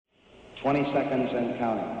20 seconds and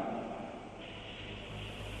counting.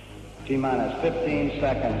 T-minus 15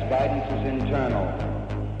 seconds. Guidance is internal.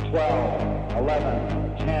 12,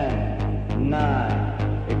 11, 10,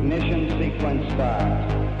 9. Ignition sequence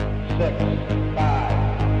starts. 6,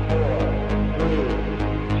 5, 4, 3,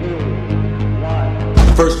 2, 1.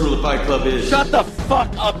 The first rule of Fight Club is... Shut the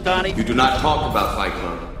fuck up, Donnie! You do not talk about Fight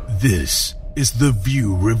Club. This is the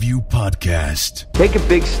View Review Podcast. Take a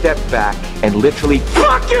big step back and literally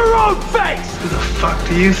fuck your own face! Who the fuck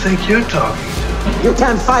do you think you're talking to? You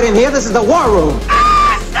can't fight in here, this is the war room!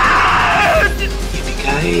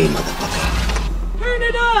 Yippee-ki-yay, motherfucker. Turn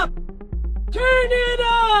it up! Turn it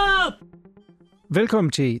up!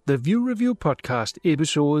 Velkommen til The View Review Podcast,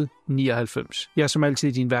 episode 99. Jeg er som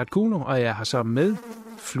altid din vært Kuno, og jeg har sammen med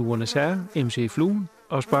Fluernes Herre, MC Fluen,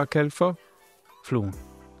 også bare kaldt for Fluen.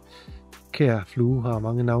 Kære Flue har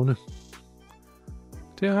mange navne.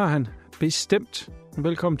 Det har han bestemt.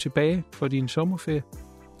 Velkommen tilbage for din sommerferie.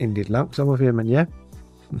 En lidt lang sommerferie, men ja.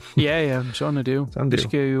 Ja, sådan er det jo.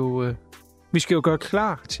 Vi skal jo gøre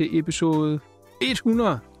klar til episode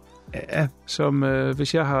 100. Ja. Som,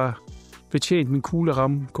 hvis jeg har betjent min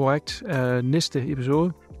kugleramme korrekt, er næste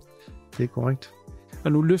episode. Det er korrekt.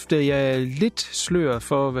 Og nu løftede jeg lidt sløret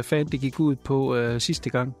for, hvad fanden det gik ud på sidste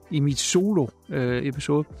gang i mit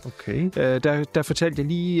solo-episode. Okay. Der fortalte jeg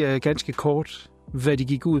lige ganske kort, hvad det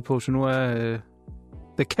gik ud på, så nu er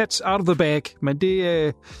the cat's out of the bag. Men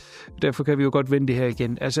det, derfor kan vi jo godt vende det her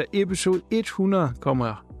igen. Altså episode 100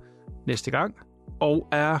 kommer næste gang, og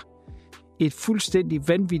er et fuldstændig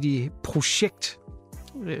vanvittigt projekt.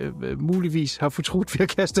 Muligvis har fortrudt ved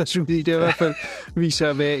at kaste os ud i. Det i hvert fald viser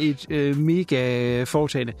at være et mega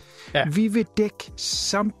foretagende. Ja. Vi vil dække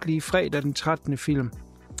samtlige fredag den 13. film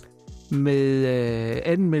med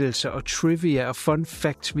anmeldelser og trivia og fun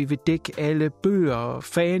facts. Vi vil dække alle bøger,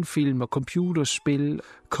 fanfilm og computerspil,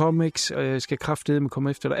 comics, og jeg skal kraftedeme komme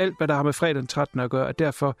efter dig. Alt, hvad der har med fredag den 13. at gøre, og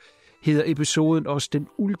derfor hedder episoden også den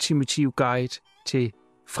ultimative guide til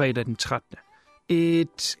fredag den 13.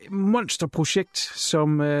 Et monsterprojekt,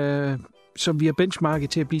 som vi har benchmarket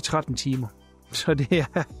til at blive 13 timer. Så det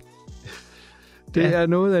er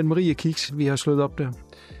noget af en Marie Kiks, vi har slået op der.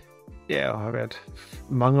 Ja, og har været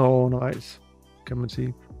mange år undervejs, kan man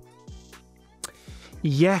sige.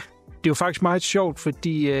 Ja, det var faktisk meget sjovt,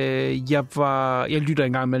 fordi jeg lytter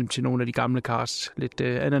engang imellem til nogle af de gamle casts. Lidt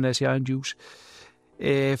ananas i egen juice.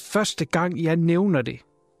 Første gang, jeg nævner det,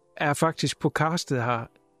 er faktisk på castet her,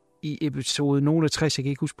 i episode nogle af 60, jeg kan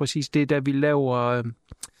ikke huske præcis, det er da vi laver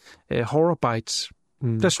Horror Bites.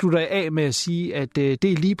 Der slutter jeg af med at sige, at det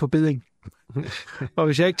er lige på beding. Og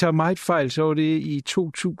hvis jeg ikke tager meget fejl, så var det i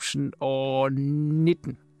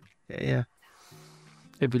 2019. Ja.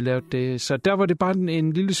 At vi lavede det. Så der var det bare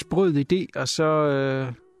en lille sprød idé, og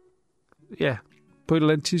så på et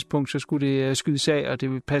eller andet tidspunkt, så skulle det skydes af, og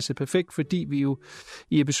det passede perfekt, fordi vi jo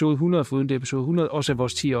i episode 100, foruden det episode 100, også er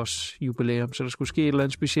vores 10-års jubilæum, så der skulle ske et eller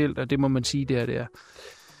andet specielt, og det må man sige, det er.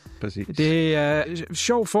 Præcis. Det er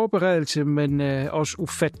sjov forberedelse, men også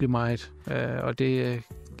ufattelig meget, og det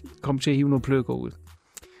kommer til at hive nogle pløkker ud.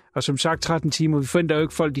 Og som sagt, 13 timer, vi finder jo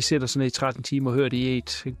ikke folk, de sætter sig ned i 13 timer og hører det i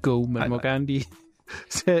et go, man må gerne lige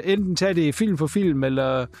enten tage det film for film,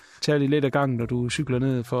 eller tage det lidt af gangen, når du cykler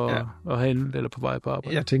ned for at handle, eller på vej på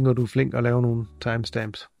arbejde. Jeg tænker, du er flink at lave nogle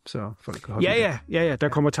timestamps, så folk kan holde Ja, der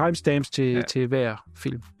kommer timestamps til hver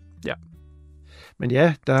film. Ja. Men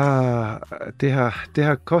ja, det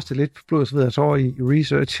har kostet lidt blod og sved og tårer i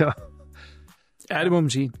research. Ja, det må man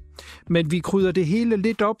sige. Men vi krydder det hele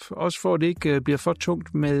lidt op, også for at det ikke bliver for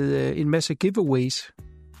tungt, med en masse giveaways,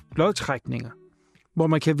 lodtrækninger, hvor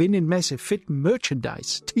man kan vinde en masse fedt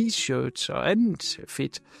merchandise, t-shirts og andet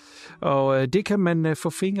fedt. Og det kan man få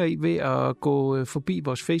fingre i ved at gå forbi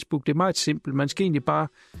vores Facebook. Det er meget simpelt. Man skal egentlig bare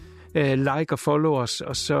like og follow os,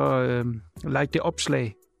 og så like det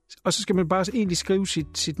opslag. Og så skal man bare egentlig skrive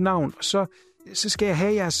sit navn, og så skal jeg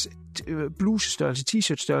have jeres blusestørrelse,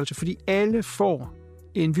 t-shirt-størrelse, fordi alle får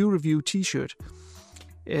en View Review t-shirt.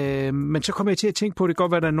 Men så kommer jeg til at tænke på, det kan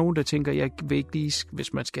godt være, der er nogen, der tænker, jeg vil ikke lige,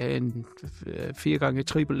 hvis man skal have en 4x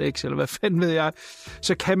XXL, eller hvad fanden ved jeg,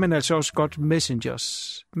 så kan man altså også godt messenger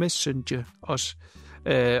os,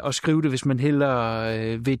 og skrive det, hvis man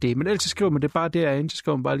hellere vil det. Men ellers skriver man det bare derinde, så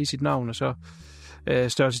skriver man bare lige sit navn, og så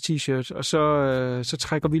størrelse t-shirt, og så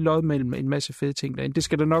trækker vi lod mellem en masse fede ting derinde. Det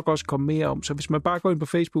skal der nok også komme mere om, så hvis man bare går ind på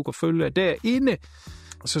Facebook og følger derinde,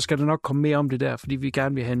 så skal der nok komme mere om det der, fordi vi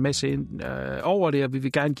gerne vil have en masse ind, over det, og vi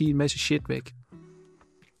vil gerne give en masse shit væk.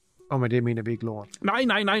 Og med det mener vi ikke lort.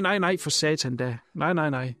 Nej, for satan da.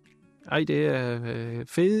 Nej. Ej, det er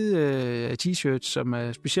fede t-shirts, som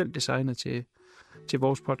er specielt designet til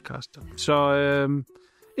vores podcast. Så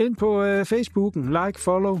Ind på Facebooken, like,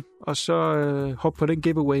 follow, og så hop på den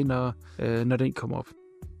giveaway, når den kommer op.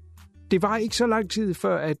 Det var ikke så lang tid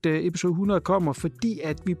før, at episode 100 kommer, fordi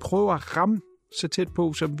at vi prøver at ramme så tæt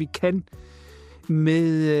på, som vi kan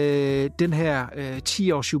med den her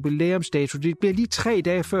 10-års jubilæumsdato. Det bliver lige 3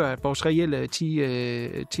 dage før, at vores reelle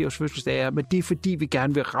 10-års fødselsdag er, men det er fordi, vi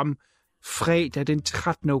gerne vil ramme fredag den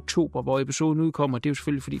 13. oktober, hvor episoden udkommer. Det er jo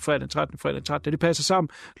selvfølgelig fordi fredag den 13. Det passer sammen.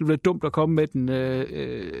 Det bliver dumt at komme med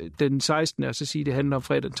den 16. og så sige, at det handler om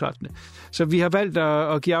fredag den 13. Så vi har valgt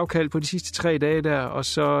at give afkald på de sidste 3 dage der, og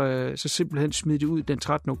så simpelthen smide det ud den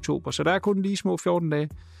 13. oktober. Så der er kun lige små 14 dage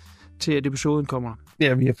til, at episoden kommer.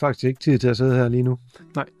 Ja, vi har faktisk ikke tid til at sidde her lige nu.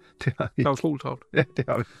 Nej, det har vi. Der er utroligt travlt. Ja, det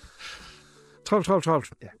har vi.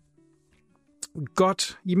 Travlt. Ja.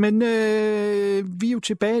 Godt. Jamen, vi er jo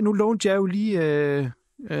tilbage. Nu lånte jeg jo lige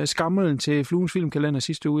skammelen til Fluens Filmkalender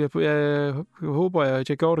sidste uge. Jeg håber, at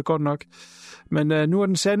jeg gjorde det godt nok. Men nu er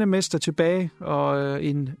den sande mester tilbage, og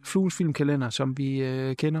en Fluens Filmkalender, som vi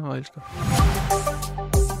kender og elsker.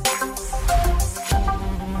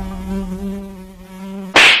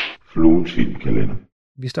 Fluens Filmkalender.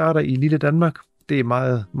 Vi starter i lille Danmark. Det er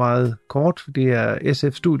meget, meget kort. Det er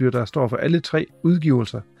SF Studio, der står for alle 3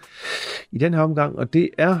 udgivelser i den her omgang, og det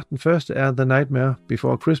er, den første er The Nightmare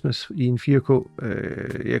Before Christmas i en 4K.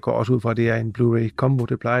 Jeg går også ud fra, at det er en Blu-ray combo,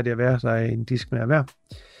 det plejer det at være, så er en disk med hver.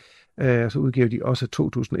 Så udgiver de også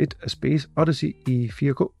 2001 A Space Odyssey i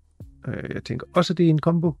 4K. Jeg tænker også, at det er en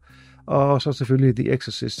combo. Og så selvfølgelig The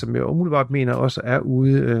Exorcist, som jeg umiddelbart mener også er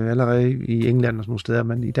ude allerede i England og sådan nogle steder,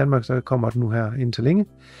 men i Danmark så kommer den nu her indtil længe.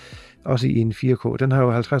 Også i en 4K. Den har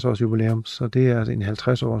jo 50 års jubilæum, så det er altså en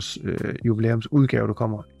 50 års jubilæumsudgave, der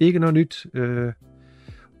kommer. Ikke noget nyt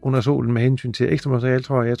under solen med hensyn til ekstra materiale,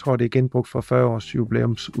 jeg tror, det er genbrugt fra 40 års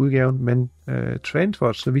jubilæumsudgaven, men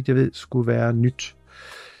Transport, så vidt jeg ved, skulle være nyt.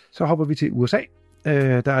 Så hopper vi til USA.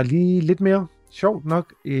 Der er lige lidt mere sjovt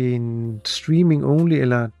nok en streaming-only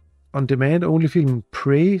eller on-demand-only film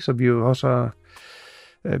Prey, som vi jo også har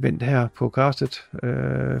vendt her på castet,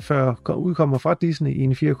 før udkommer fra Disney i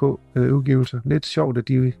en 4K-udgivelse. Lidt sjovt, at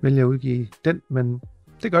de vælger at udgive den, men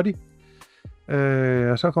det gør de.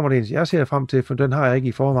 Og så kommer det en, jeg ser frem til, for den har jeg ikke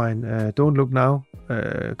i forvejen. Don't Look Now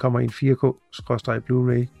kommer i en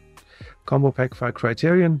 4K/Blu-ray combo pack fra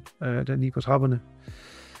Criterion, den lige på trapperne.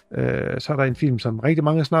 Så er der en film, som rigtig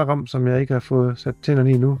mange snakker om, som jeg ikke har fået sat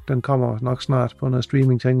tænderne i nu. Den kommer nok snart på noget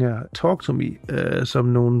streaming, tænker jeg. Talk to Me, som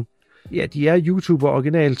nogle... Ja, de er YouTuber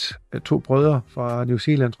originalt. 2 brødre fra New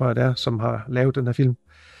Zealand, tror jeg det er, som har lavet den her film.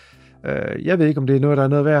 Jeg ved ikke, om det er noget, der er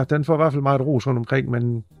noget værd. Den får i hvert fald meget ros rundt omkring,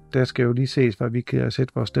 men der skal jo lige ses, hvad vi kan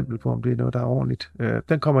sætte vores stempel på, om det er noget, der er ordentligt.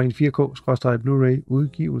 Den kommer i en 4K/Blu-ray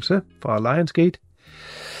udgivelse fra Lionsgate.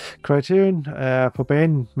 Criterion er på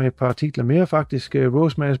banen med et par artikler mere faktisk.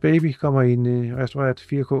 Rosemary's Baby kommer i en restaureret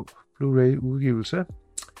 4K Blu-ray udgivelse.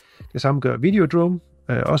 Det samme gør Videodrome,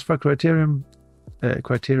 også fra Criterion.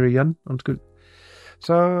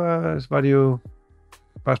 Så var det jo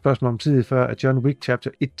bare et spørgsmål om tid før, at John Wick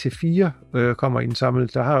Chapter 1-4 kommer i en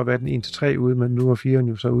samlet. Der har jo været en 1-3 ude, men nu er 4'eren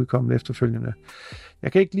jo så udkommet efterfølgende.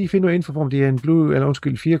 Jeg kan ikke lige finde noget info om det er en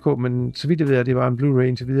 4K, men så vidt jeg ved, at det var en Blu-ray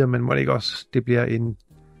indtil videre, men må det ikke også, det bliver en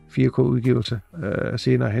 4K-udgivelse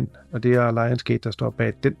senere hen, og det er Lionsgate, der står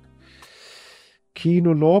bag den.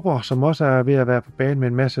 Kino Lorber, som også er ved at være på banen med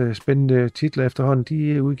en masse spændende titler efterhånden,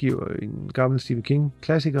 de udgiver en gammel Stephen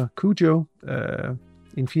King-klassiker, Cujo,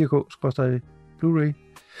 en 4K/Blu-ray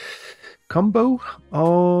combo,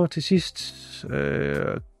 og til sidst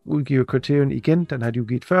udgiver Criterion igen, den har de jo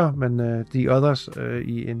givet før, men The Others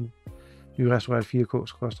i en nyrestaureret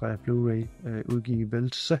 4K/Blu-ray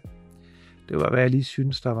udgivelse. Det var, hvad jeg lige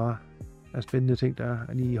synes, der var af spændende ting, der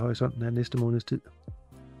er lige i horisonten her næste måneds tid.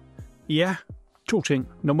 Ja, 2 ting.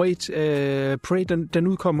 Nummer 1, Prey, den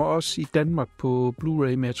udkommer også i Danmark på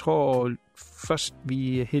Blu-ray, men jeg tror først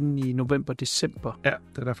vi er henne i november-december. Ja,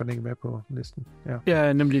 det er derfor, den ikke er med på listen.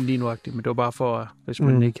 Ja, nemlig lige nuagtigt, men det var bare for, hvis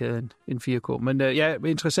man ikke havde en 4K. Men ja,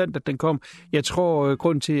 interessant, at den kom. Jeg tror,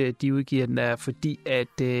 grund til, at de udgiver den, er fordi,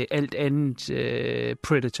 at alt andet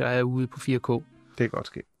Predator er ude på 4K. Det er godt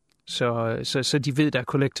ske. Så de ved, der er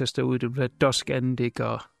collectors derude. Det bliver dusk andet ikke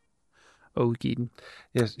at udgive den.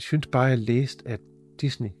 Jeg synes bare, jeg læste, at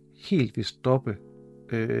Disney helt vil stoppe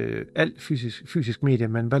alt fysisk medie,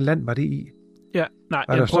 men hvad land var det i? Ja, nej,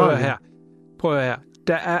 jeg prøver her.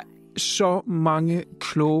 Der er så mange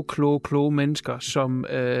kloge mennesker, som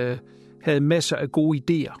havde masser af gode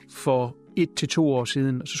idéer for 1-2 år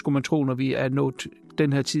siden, og så skulle man tro, når vi er nået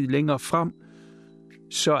den her tid længere frem,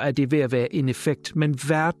 så er det ved at være en effekt. Men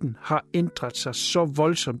verden har ændret sig så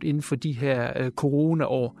voldsomt inden for de her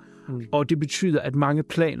corona-år, og det betyder, at mange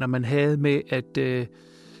planer, man havde med at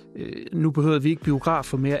nu behøver vi ikke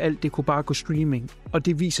biografer mere, alt det kunne bare gå streaming. Og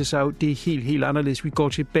det viser sig jo, det er helt, helt anderledes. Vi går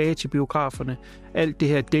tilbage til biograferne. Alt det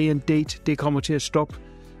her day and date, det kommer til at stoppe.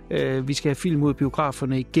 Vi skal have film ud af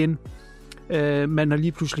biograferne igen. Man har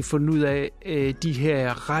lige pludselig fundet ud af de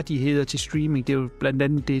her rettigheder til streaming. Det er jo blandt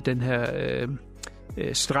andet det, den her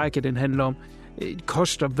strejke, den handler om. Det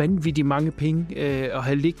koster vanvittigt mange penge at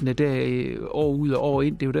have liggende der år ud og år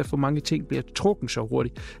ind. Det er jo derfor, mange ting bliver trukket så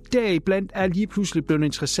hurtigt. Deriblandt er lige pludselig blevet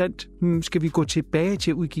interessant. Skal vi gå tilbage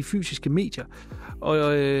til at udgive fysiske medier? Og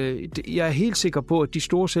jeg er helt sikker på, at de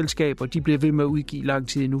store selskaber, de bliver ved med at udgive lang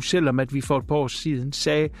tid nu, selvom at vi for et par år siden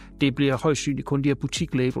sagde, det bliver højst synligt kun de her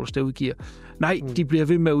butiklabels, der udgiver. Nej, de bliver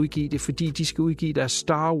ved med at udgive det, fordi de skal udgive deres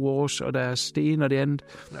Star Wars og deres det ene og det andet.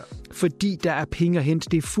 Ja. Fordi der er penge at hente.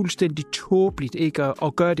 Det er fuldstændig tåbeligt ikke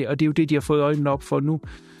at gøre det, og det er jo det, de har fået øjnene op for nu.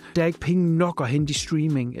 Der er ikke penge nok at hente i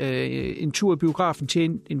streaming. En tur i biografen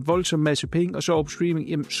tjener en voldsom masse penge, og så op streaming,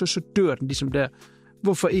 jamen, så dør den ligesom der.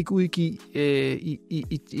 Hvorfor ikke udgive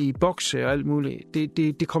i bokse og alt muligt?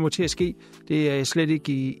 Det kommer til at ske. Det er jeg slet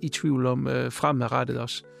ikke i tvivl om fremadrettet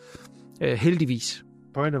også. Heldigvis.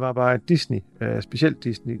 Pointet var bare, at Disney, specielt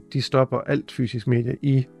Disney, de stopper alt fysisk medie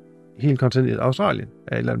i hele kontinentet Australien.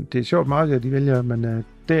 Eller, det er et sjovt marked, de vælger, men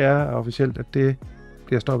det er officielt, at det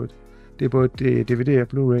bliver stoppet. Det er både DVD,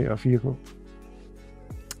 Blu-ray og 4K.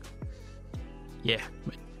 Ja,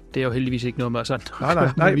 men det er jo heldigvis ikke noget med sådan.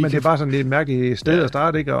 Nej, men det er bare sådan lidt mærkeligt sted at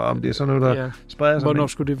starte, ikke? Og om det er sådan noget, der spreder sig. Hvornår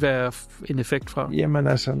skulle det være en effekt fra? Jamen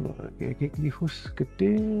altså, jeg kan ikke lige huske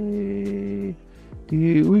det.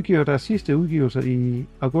 De udgiver deres sidste udgivelser i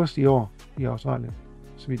august i år i Australien,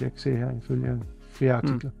 så vidt jeg kan se her ifølge flere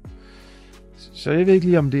artikler. Så jeg ved ikke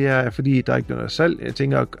lige, om det er, fordi der er ikke noget salg. Jeg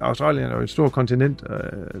tænker, at Australien er jo et stort kontinent,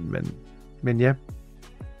 men ja.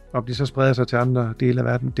 Om de så spreder sig til andre dele af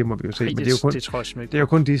verden, det må vi jo se. Men det er jo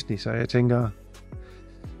kun Disney, så jeg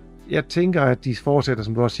tænker, at de fortsætter,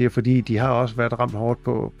 som du også siger, fordi de har også været ramt hårdt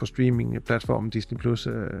på streaming-platformen Disney Plus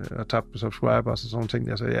og tabt på subscribers og sådan ting.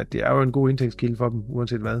 Altså, ja, det er jo en god indtægtskilde for dem,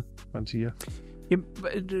 uanset hvad man siger. Jamen,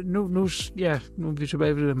 nu er vi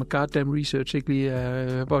tilbage ved det med goddamn research, ikke lige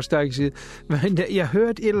vores stærke side. Men jeg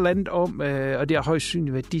hørte et eller andet om, og det har højst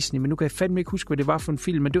synligt været Disney, men nu kan jeg fandme ikke huske, hvad det var for en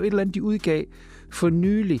film, men det var et eller andet, de udgav for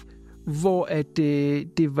nylig, hvor at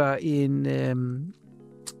det var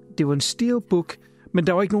en steelbook, men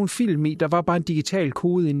der var ikke nogen film i, der var bare en digital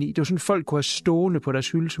kode inde i. Det var sådan, folk kunne have stående på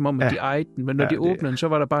deres hylde, som om at de ejede den, men når de åbnede den, så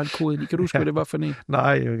var der bare en kode inde i. Kan du huske, hvad det var for en?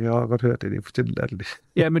 Nej, jeg har godt hørt det. Det er fuldstændig latterligt.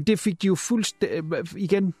 Ja, men det fik de jo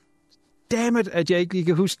igen. Dammit, at jeg ikke lige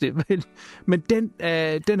kan huske det. Men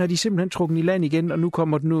den har de simpelthen trukket i land igen, og nu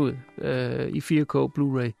kommer den ud i 4K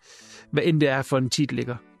Blu-ray. Hvad end det er for en titel,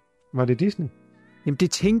 ikke? Var det Disney? Jamen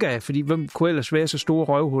det tænker jeg, fordi hvem kunne ellers være så store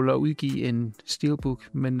røvhuller at udgive en steelbook?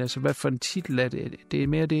 Men altså, hvad for en titel er det? Det er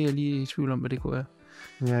mere det, jeg lige er i tvivl om, hvad det kunne være.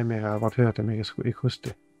 Ja, men jeg har godt hørt det, men jeg kan ikke huske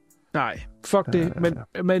det. Nej, fuck det.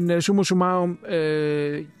 Men summa summarum,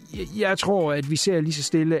 jeg tror, at vi ser lige så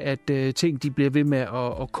stille, at ting de bliver ved med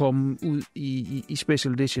at komme ud i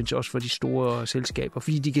special editions, også for de store selskaber,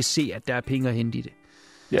 fordi de kan se, at der er penge at hente i det.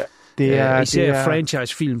 Ja. Især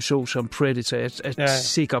franchise-film, så som Predator, er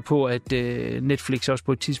sikker på, at Netflix også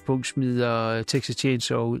på et tidspunkt smider Texas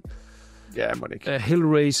Chainsaw ud. Ja, må det ikke.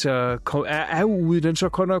 Hellraiser er jo ude. Den så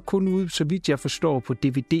kun ud, så vidt jeg forstår, på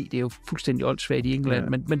DVD. Det er jo fuldstændig åndssvagt i England,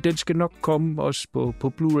 men den skal nok komme også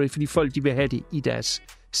på Blu-ray, fordi folk de vil have det i deres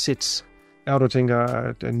sets. Ja, du tænker,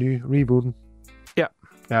 at den nye rebooten? Ja.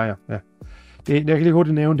 Ja. Jeg kan lige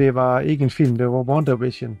hurtigt nævne, det var ikke en film, det var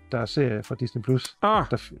WandaVision, der er serie fra Disney+.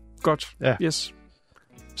 Godt. Ja. Yes.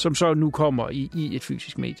 Som så nu kommer i et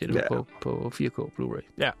fysisk medie på 4K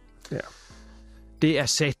Blu-ray. Ja. Det er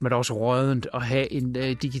satme da også rådent at have en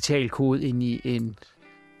digital kode ind i en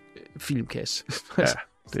filmkasse. Ja,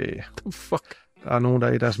 det... Fuck. Der er nogen,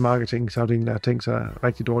 der i deres marketingsafdeling, der har tænkt sig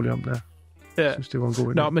rigtig dårligt om det. Ja. Jeg synes, det var en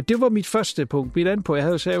god idé. Nå, men det var mit første punkt. Mit andet punkt, jeg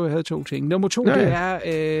havde 2 ting. Nummer 2, det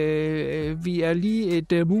er, vi er lige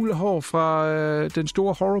et mulehår fra den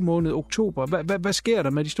store horror-måned oktober. Hvad sker der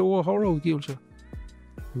med de store horror-udgivelser?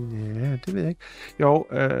 Ja, det ved jeg ikke.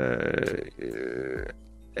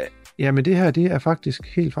 Jo, men det her, det er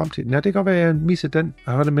faktisk helt fremtiden. Ja, det kan godt være, at jeg missede den,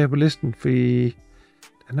 og har det med på listen, fordi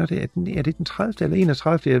er det den 30. eller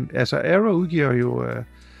 31. Altså, Arrow udgiver jo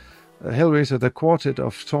Hellraiser, The Quartet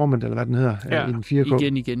of Torment, eller hvad den hedder, i den 4K.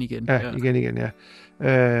 Igen. Ja, igen,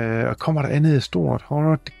 ja. Og kommer der andet stort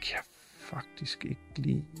horror? Det kan jeg faktisk ikke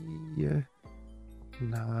lide.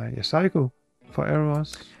 Nej, Psycho for Arrow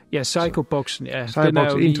også. Ja, Psycho-boksen, ja.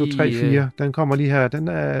 Psycho-box 1, 2, 3, 4. Den kommer lige her. Den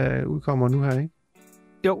udkommer nu her, ikke?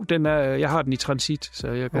 Jo, jeg har den i transit,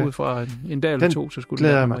 så jeg går ud fra en dag eller to, så skulle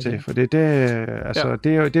glæder jeg mig til, for det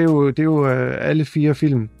er jo alle 4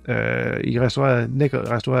 film i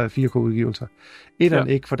restaureret 4K-udgivelser. Etteren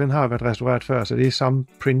ikke, for den har været restaureret før, så det er samme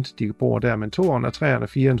print, de bruger der, men 2'eren og 3'eren og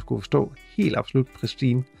 4'eren skulle stå helt absolut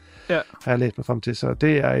pristine, har jeg læst mig frem til, så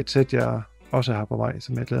det er et sæt, jeg også har på vej,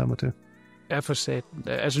 som jeg glæder mig til. Ja, for sat.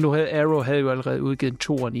 Altså nu havde Arrow jo allerede udgivet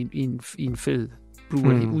 2'eren i en fed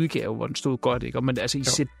Blu-ray-udgave, hvor den stod godt, ikke? Og men altså i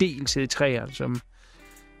særdeleshed 3'eren, som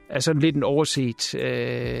er sådan lidt en overset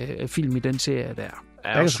film i den serie der.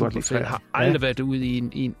 Er også super fed. Har aldrig været ude i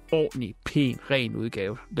en ordentlig, pæn, ren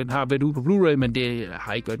udgave. Den har været ude på Blu-ray, men det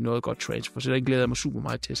har ikke været noget godt transfer, så den glæder mig super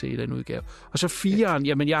meget til at se den udgave. Og så 4'eren,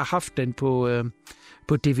 jamen jeg har haft den på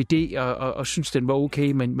DVD, og synes den var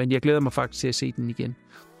okay, men jeg glæder mig faktisk til at se den igen.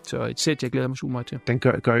 Så et sæt, jeg glæder mig super meget til. Den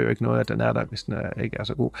gør jo ikke noget, at den er der, hvis den ikke er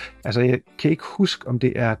så god. Altså, jeg kan ikke huske, om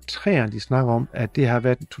det er 3'eren, de snakker om, at det har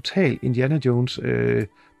været en total Indiana Jones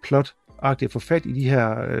plot-agtigt at få fat i de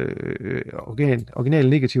her originale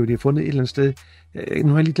negativer, de har fundet et eller andet sted. Nu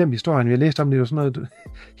har jeg lige glemt historien, vi har læst om det, jo sådan noget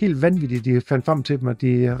helt vanvittigt, de fandt frem til dem, at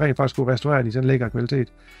de rent faktisk skulle restaurere den i sådan en lækker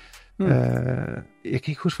kvalitet. Jeg kan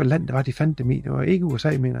ikke huske, hvor land det var, de fandt dem i. Det var ikke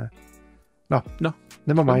USA, mener jeg. Nå.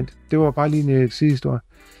 Never mind. Det var bare lige en sidehistorie.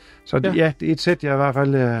 Så det er et sæt, jeg i hvert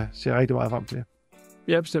fald ser rigtig meget frem til.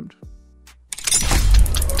 Ja, bestemt.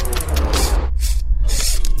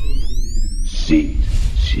 Set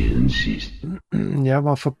siden sidst. Jeg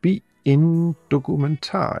var forbi en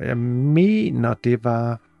dokumentar. Jeg mener, det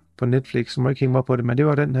var på Netflix. Jeg må ikke hænge mig på det, men det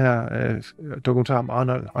var den her dokumentar om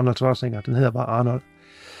Arnold Schwarzenegger. Den hedder bare Arnold.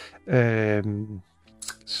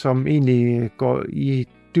 Som egentlig går i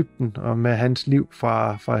dybden og med hans liv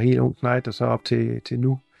fra helt ung knægt og så op til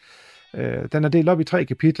nu. Den er delt op i 3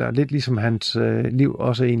 kapitler, lidt ligesom hans liv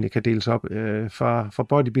også egentlig kan deles op fra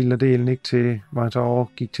bodybuilder-delen, ikke, til hvor han så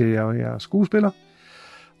overgik til at være skuespiller,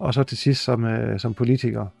 og så til sidst som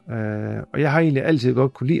politiker. Og jeg har egentlig altid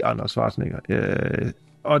godt kunne lide Arnold Schwarzenegger.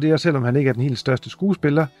 Og det er selvom han ikke er den helt største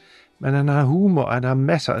skuespiller, men han har humor, og han har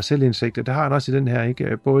masser af selvindsigter. Det har han også i den her,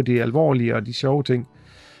 ikke? Både de alvorlige og de sjove ting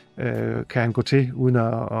kan han gå til, uden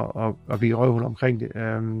at blive røvhul omkring det.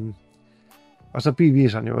 Og så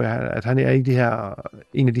beviser han jo, at han er ikke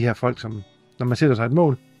en af de her folk, som når man sætter sig et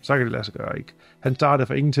mål, så kan det lade sig gøre, ikke? Han startede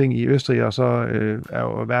for ingenting i Østrig, og så er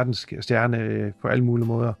jo verdens stjerne på alle mulige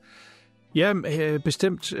måder. Ja,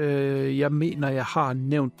 bestemt. Jeg mener, jeg har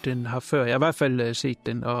nævnt den her før. Jeg har i hvert fald set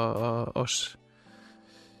den, og også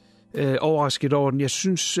overrasket over den. Jeg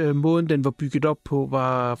synes, måden den var bygget op på,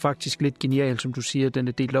 var faktisk lidt genial, som du siger. Den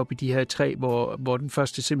er delt op i de her 3, hvor den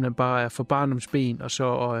første simpelthen bare er for barndomsben, og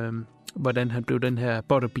så hvordan han blev den her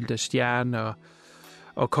bodybuilder-stjerne,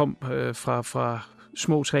 og kom fra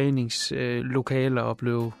små træningslokaler og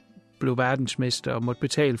blev verdensmester og måtte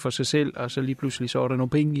betale for sig selv, og så lige pludselig så var der nogle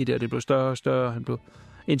penge i det, og det blev større og større. Han blev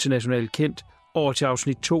internationalt kendt. Over til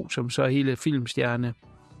afsnit 2, som så hele filmstjerne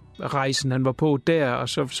rejsen han var på der, og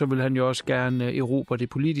så vil han jo også gerne erobre det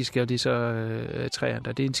politiske, og det er så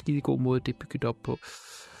 3'eren. Det er en skide god måde, det er bygget op på.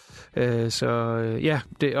 Så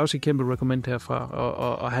det er også et kæmpe recommend herfra,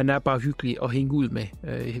 og han er bare hyggelig at hænge ud med,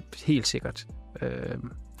 helt sikkert.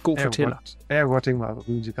 God fortæller. Jeg kunne godt tænke mig at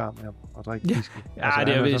ryge en cigar med og drikke whisky. Ja,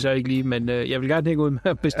 altså, det ved jeg så ikke lige, men jeg vil gerne hænge ud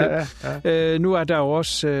med bestemt. Ja. Nu er der jo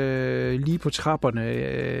også lige på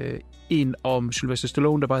trapperne en om Sylvester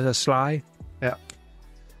Stallone, der bare hedder Sly.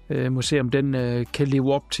 Ja. Må se, om den kan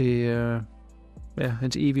leve op til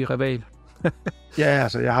hans evige rival. Ja,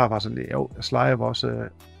 altså, jeg har bare sådan lidt, Sly var også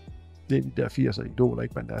det der 80'er idoler,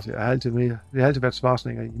 ikke? Men altså, det har altid været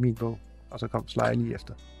Schwarzenegger i min bog, og så kom Sly lige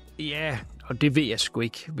efter. Ja, og det ved jeg sgu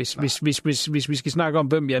ikke. Hvis vi skal snakke om,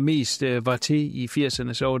 hvem jeg mest var til i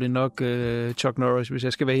 80'erne, så var det nok Chuck Norris, hvis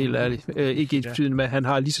jeg skal være helt ærlig. Ikke et betydende med, at han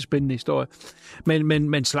har lige så spændende historie.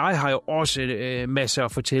 Men Sly har jo også masser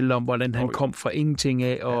at fortælle om, hvordan han kom fra ingenting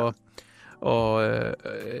af,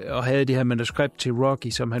 og havde det her manuskript til Rocky,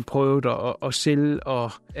 som han prøvede at sælge,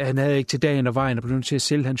 og han havde ikke til dagen og vejen og begyndte til at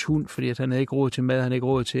sælge hans hund, fordi at han havde ikke råd til mad, han havde ikke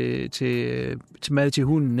råd til mad til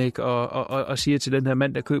hunden, ikke? Og siger til den her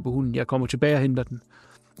mand, der køber hunden, jeg kommer tilbage og henter den.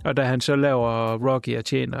 Og da han så laver Rocky og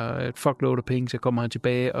tjener et fuckload af penge, så kommer han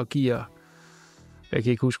tilbage og giver, jeg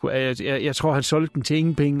kan ikke huske, jeg tror han solgte den til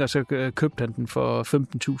ingen penge, og så købte han den for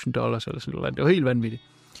 $15,000 eller sådan noget. Det var helt vanvittigt,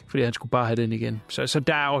 fordi han skulle bare have den igen. Så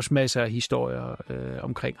der er også masser af historier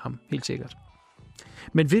omkring ham, helt sikkert.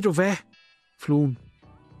 Men ved du hvad, Fluen?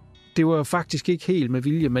 Det var faktisk ikke helt med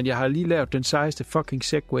vilje, men jeg har lige lavet den sejeste fucking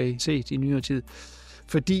segway set i nyere tid.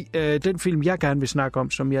 Fordi den film, jeg gerne vil snakke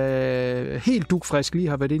om, som jeg helt dugfrisk lige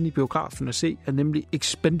har været inde i biografen og se, er nemlig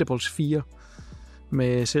Expendables 4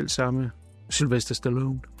 med selv samme Sylvester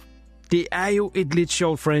Stallone. Det er jo et lidt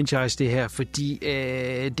sjovt franchise, det her, fordi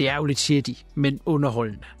det er jo lidt shitty, men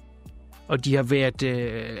underholdende. Og de har været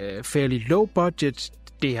fairly low budget.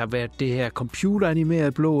 Det har været det her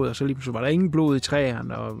computeranimeret blod, og så lige pludselig var der ingen blod i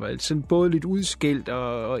træerne, og sådan både lidt udskilt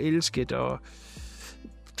og elsket,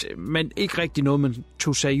 men ikke rigtig noget, man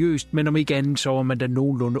tog seriøst, men om ikke andet, så var man da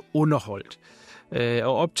nogenlunde underholdt.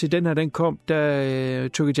 Og op til den her, den kom, der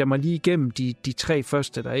tykkede jeg mig lige igennem de 3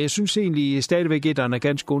 første der. Jeg synes egentlig stadigvæk, etteren er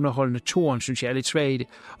ganske underholdende. Toren synes jeg er lidt svag i det.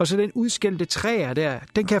 Og så den udskældte træer der,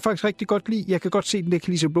 den kan jeg faktisk rigtig godt lide. Jeg kan godt se, den ikke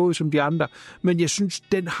lige så blodig som de andre, men jeg synes,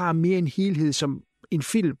 den har mere en helhed som en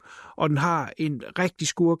film, og den har en rigtig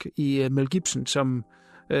skurk i Mel Gibson, som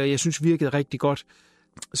jeg synes virkede rigtig godt.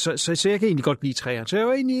 Så jeg kan egentlig godt lide træerne. Så jeg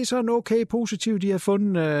var egentlig sådan okay positiv, de har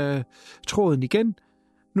fundet tråden igen.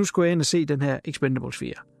 Nu skulle jeg ind og se den her Expendables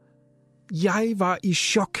 4. Jeg var i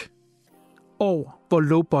chok over, hvor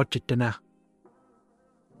low budget den er.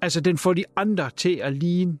 Altså, den får de andre til at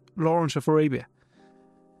ligne Lawrence of Arabia.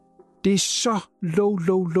 Det er så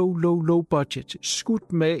low budget.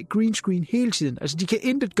 Skudt med green screen hele tiden. Altså, de kan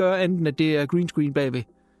intet gøre andet, end at det er green screen bagved.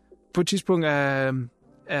 På et tidspunkt er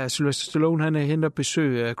Sylvester Stallone, han henter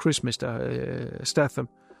besøg af Christmaster Statham.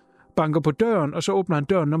 Banker på døren, og så åbner han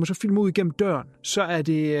døren. Når man så filmer ud igennem døren, så er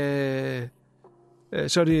det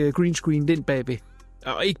green screen den bagved.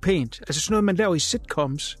 Og ikke pænt. Altså sådan noget, man laver i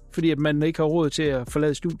sitcoms, fordi at man ikke har råd til at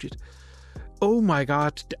forlade studiet. Oh my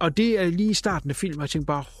god. Og det er lige i starten af filmen, og jeg tænkte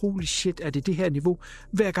bare, holy shit, er det her niveau?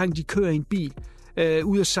 Hver gang de kører i en bil,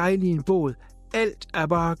 ud at sejle i en båd, alt er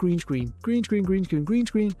bare green screen. Green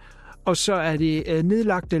screen. Og så er det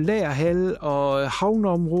nedlagte lagerhalle og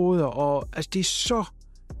havneområder, og altså det er så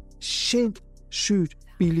sindssygt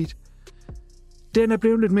billigt. Den er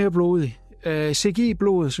blevet lidt mere blodig.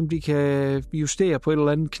 CGI-blodet, som de kan justere på et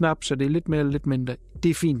eller andet knap, så det er lidt mere eller lidt mindre. Det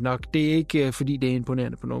er fint nok. Det er ikke, fordi det er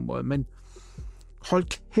imponerende på nogen måde, men hold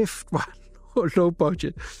kæft, hvor low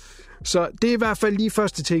budget. Så det er i hvert fald lige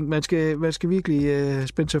første ting. Man skal virkelig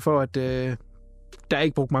spænde sig for, at der er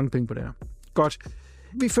ikke brugt mange penge på det her. Godt.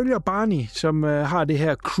 Vi følger Barney, som har det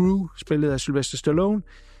her crew, spillet af Sylvester Stallone.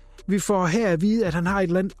 Vi får her at vide, at han har et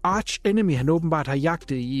eller andet arch-enemy, han åbenbart har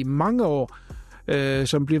jagtet i mange år,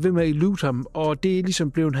 som bliver ved med at elude ham, og det er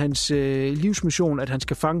ligesom blevet hans livsmission, at han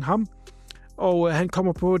skal fange ham. Og han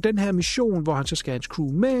kommer på den her mission, hvor han så skal have hans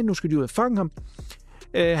crew med. Nu skal de ud og fange ham.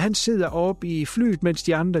 Han sidder oppe i flyet, mens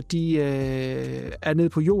de andre de er nede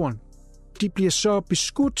på jorden. De bliver så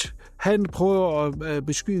beskudt. Han prøver at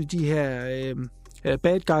beskyde de her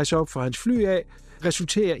bad guys op fra hans fly af.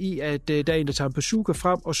 Resulterer i, at der er en, der tager en bazooka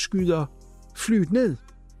frem og skyder flyet ned.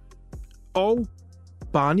 Og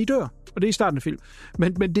Barney dør. Og det er i starten af film.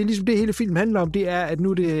 Men det er ligesom det hele filmen handler om, det er, at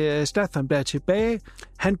nu det er Statham, der er tilbage.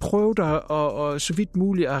 Han prøvede at så vidt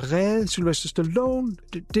muligt at redde Sylvester Stallone.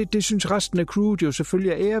 Det synes resten af crewet jo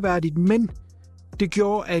selvfølgelig er æreværdigt, men det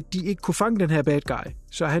gjorde, at de ikke kunne fange den her bad guy.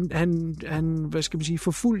 Så han hvad skal man sige,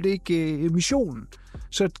 forfulgte ikke missionen.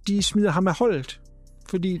 Så de smider ham af holdet.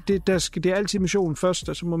 Fordi det er altid missionen først,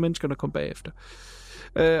 og så må menneskerne komme bagefter.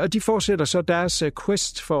 Og de fortsætter så deres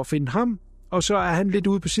quest for at finde ham, og så er han lidt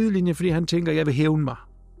ude på sidelinjen, fordi han tænker, jeg vil hævne mig.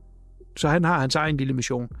 Så han har hans egen lille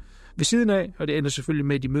mission ved siden af, og det ender selvfølgelig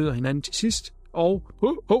med, at de møder hinanden til sidst. Og,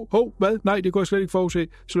 hvad? Nej, det kunne jeg slet ikke forudse.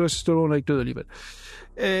 Så Stallone er ikke død alligevel.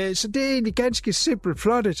 Så det er egentlig ganske simpelt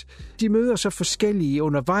plottet. De møder så forskellige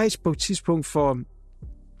undervejs. På et tidspunkt for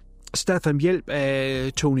Statham hjælp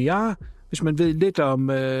af Tony R. Hvis man ved lidt om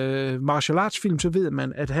martial arts film, så ved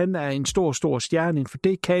man, at han er en stor stjerne inden for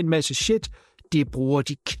det, kan en masse shit. Det bruger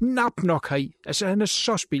de knap nok heri. Altså, han er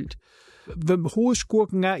så spildt. Hvem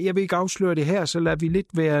hovedskurken er, jeg vil ikke afsløre det her, så lader vi lidt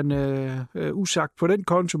være en usagt på den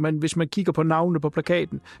konto, men hvis man kigger på navnene på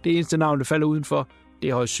plakaten, det eneste navn, der falder udenfor, det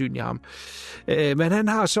er højst synligt ham. Men han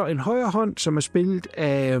har så en højre hånd, som er spillet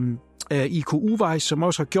af Iko Uwais, som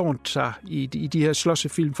også har gjort sig i de her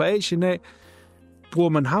slåssefilm fra Asien af. Bruger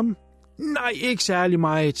man ham? Nej, ikke særlig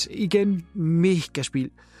meget. Igen, mega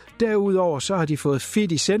spild. Derudover så har de fået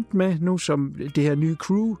 50 Cent med nu, som det her nye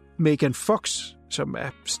crew. Megan Fox, som er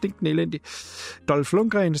stinkende elendig. Dolph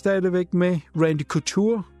Lundgren er stadigvæk med. Randy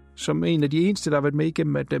Couture, som en af de eneste, der har været med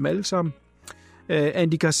igennem dem alle sammen.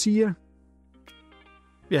 Andy Garcia.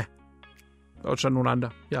 Ja, og så nogle andre,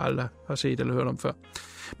 jeg aldrig har set eller hørt om før.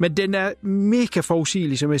 Men den er mega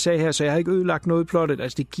forudsigelig, som jeg sagde her, så jeg har ikke ødelagt noget i plottet.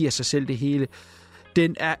 Altså, det giver sig selv det hele.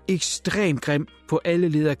 Den er ekstremt grim på alle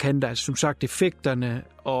lederkanter. Altså, som sagt, effekterne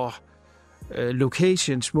og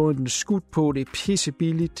locations, måden den er skudt på, det er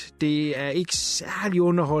pissebilligt. Det er ikke særlig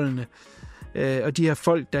underholdende. Og de her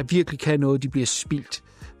folk, der virkelig kan noget, de bliver spildt.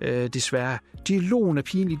 desværre. Dialogen er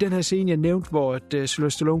pinlig. Den her scene, jeg nævnte, hvor Sylvester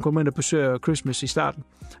Stallone kommer ind og besøger Christmas i starten,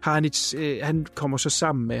 har han kommer så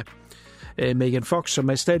sammen med Megan Fox, som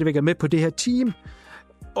er stadigvæk er med på det her team,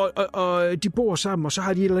 og de bor sammen, og så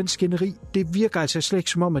har de et eller andet skænderi. Det virker altså slet ikke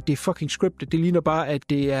som om, at det er fucking scripted. Det ligner bare, at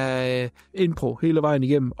det er impro hele vejen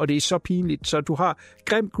igennem, og det er så pinligt. Så du har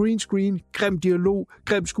grim green screen, grim dialog,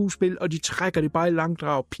 grim skuespil, og de trækker det bare i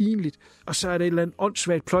langdrag, pinligt. Og så er der et eller andet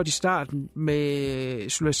åndssvagt plot i starten med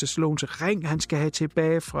Sylvester Stallones ring, han skal have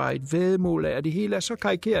tilbage fra et væddemål af, og det hele er så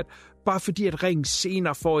karikeret, bare fordi at ringen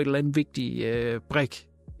senere får et eller andet vigtigt brik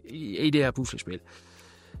i det her puslespil.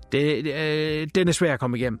 Den er svær at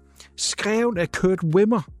komme igennem. Skrevet af Kurt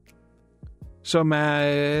Wimmer, som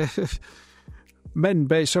er manden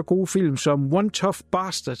bag så gode film som One Tough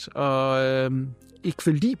Bastard og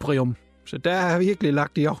Equilibrium. Så der har jeg virkelig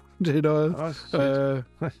lagt i år til noget.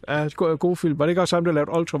 God film. Var det ikke også ham, der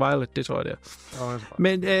lavede Ultraviolet? Det tror jeg, det er.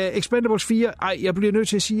 Men Expendables 4, jeg bliver nødt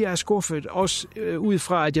til at sige, at jeg er skuffet. Også ud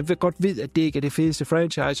fra, at jeg godt ved, at det ikke er det fedeste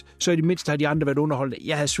franchise, så i det mindste har de andre været underholdende.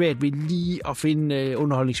 Jeg havde svært ved lige at finde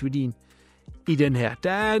underholdningsværdien i den her.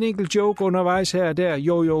 Der er en enkelt joke undervejs her og der,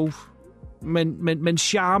 jo. Men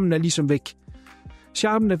charmen er ligesom væk.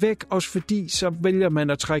 Charmen er væk, også fordi så vælger man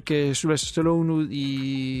at trække Sylvester Stallone ud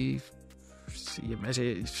i... Jamen, altså,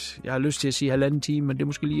 jeg har lyst til at sige 1,5 time, men det er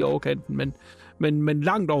måske lige overkanten, men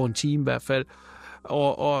langt over en time i hvert fald.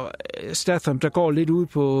 Og Statham, der går lidt ud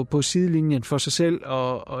på sidelinjen for sig selv,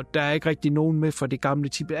 og der er ikke rigtig nogen med for det gamle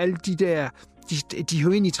team. Alle de der, de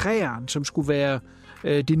hører ind i træerne, som skulle være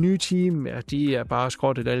det nye team, ja, de er bare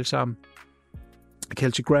skrottet alle sammen.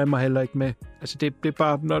 Kelsey Grammer heller ikke med. Altså, det er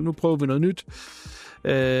bare, nu prøver vi noget nyt.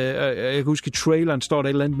 Jeg kan huske, i traileren står der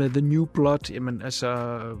et eller andet med The New Blood. Jamen,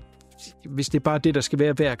 altså... Hvis det er bare det, der skal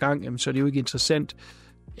være hver gang, jamen, så er det jo ikke interessant.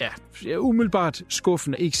 Ja, umiddelbart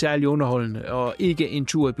skuffende, ikke særlig underholdende, og ikke en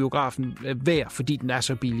tur i biografen værd, fordi den er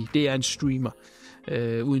så billig. Det er en streamer,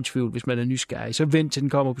 uden tvivl, hvis man er nysgerrig. Så vent til den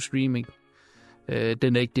kommer på streaming.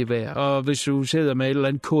 Den er ikke det værd. Og hvis du sidder med et eller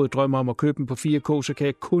andet kode drømmer om at købe den på 4K, så kan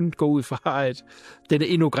jeg kun gå ud fra, at den er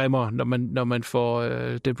endnu grimmere, når man får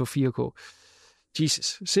den på 4K.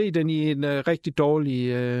 Jesus, se den i en rigtig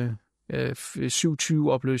dårlig...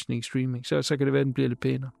 720 opløsning streaming, så kan det være, den bliver lidt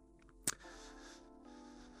pænere.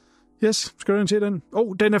 Yes, skal du ind til den?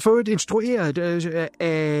 Den er for øvrigt instrueret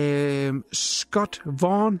af Scott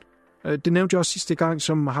Vaughn. Det nævnte jeg også sidste gang,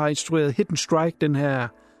 som har instrueret Hidden Strike, den her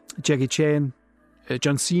Jackie Chan,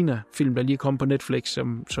 John Cena-film, der lige kom på Netflix,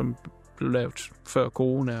 som blev lavet før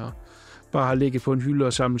corona, og bare har ligget på en hylde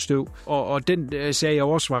og samlet støv. Og den sagde jeg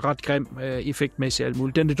også var ret grim effektmæssigt alt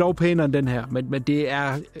muligt. Den er dog pænere end den her, men det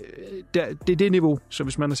er det niveau. Så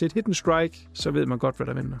hvis man har set Hidden Strike, så ved man godt, hvad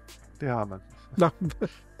der venter. Det har man. Nå.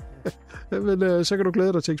 Men så kan du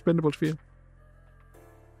glæde dig til Expendables 4.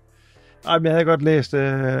 Ej, men jeg havde godt læst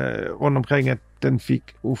rundt omkring, at den fik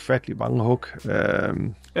ufattelig mange hug.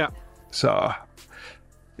 Ja. Så...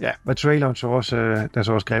 Ja, men traileren så også, der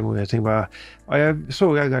så også grim ud. Jeg tænkte bare, og jeg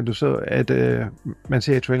så i gang, du så, at man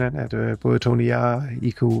ser i traileren, at både Tony og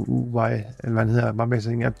IQUY, eller hvad han hedder, var med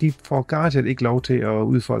sig, at de får garanteret ikke lov til at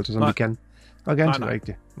udfolde sig, som de kan. Og ganske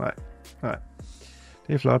rigtigt. Nej.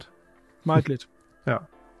 Det er flot. Meget lidt. Ja.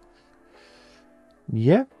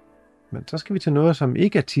 Ja, men så skal vi til noget, som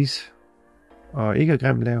ikke er tis, og ikke er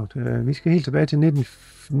grimt lavet. Vi skal helt tilbage til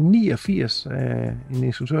 1989, en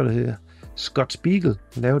instruktør, der hedder Scott Spiegel,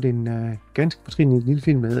 lavede en ganske fortrinlig lille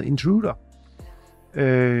film, der hedder Intruder.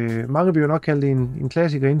 Mange vil jo nok kalde det en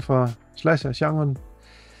klassiker inden for slasher-genren.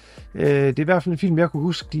 Det er i hvert fald en film, jeg kunne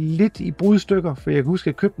huske lidt i brudstykker, for jeg kunne huske,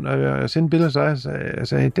 at jeg købte den, og jeg sendte billeder til dig, og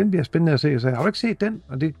sagde, den bliver spændende at se. Og sagde, har du ikke set den?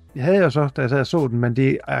 Og det havde jeg så, da jeg sad og så den, men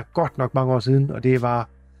det er godt nok mange år siden, og det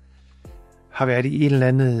har været i et eller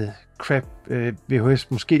andet crap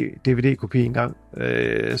VHS, måske DVD-kopi engang.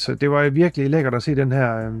 Så det var virkelig lækkert at se den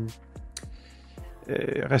her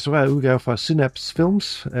restaurerede udgave fra Synapse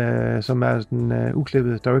Films, som er den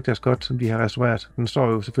uklippede Director's Cut, som de har restaureret. Den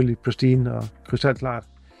står jo selvfølgelig pristine og krystalklart.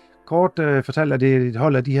 Kort fortalt, at det er et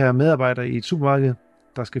hold af de her medarbejdere i et supermarked,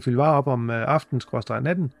 der skal fylde varer op om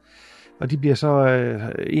aftenen/natten, og de bliver så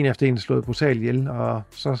en efter en slået brutalt ihjel, og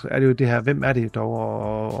så er det jo det her, hvem er det dog,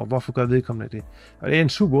 og hvorfor gør vedkommende det? Og det er en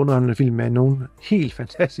super underholdende film med nogle helt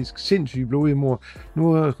fantastisk, sindssygt blodige mord.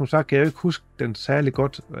 Nu, som sagt, kan jeg jo ikke huske den særlig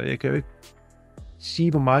godt, og jeg kan jo ikke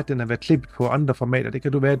sige, hvor meget den har været klippet på andre formater. Det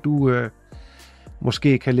kan du være, at du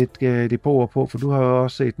måske kan lidt det på, for du har jo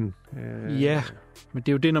også set den. Ja, men det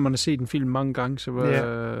er jo det, når man har set en film mange gange, så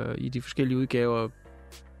var i de forskellige udgaver.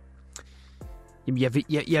 Jamen,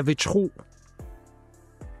 jeg vil tro,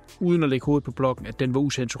 uden at lægge hovedet på blokken, at den var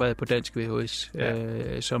usensureret på dansk VHS,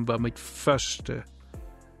 som var mit første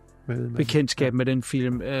bekendtskab med den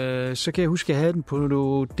film. Så kan jeg huske, at jeg havde den på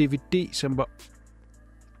noget DVD, som var...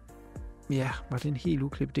 Ja, var den helt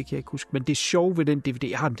uklippet? Det kan jeg ikke huske. Men det sjove ved den DVD,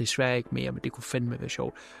 jeg har den desværre ikke mere, men det kunne fandme være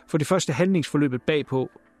sjovt. For det første handlingsforløbet bagpå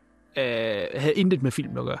havde intet med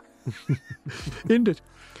film at gøre. Intet.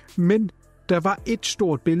 Men der var et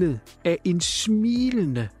stort billede af en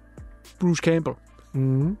smilende Bruce Campbell.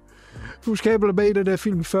 Mm. Bruce Campbell er med i den der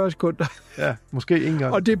film i 40 sekunder. Ja, måske ikke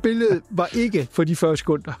engang. Og det billede var ikke for de 40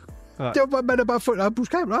 sekunder. Nej. Det var, man er bare fundet,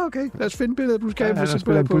 Bruce Campbell, okay, lad os finde billedet af Bruce Campbell. Ja, han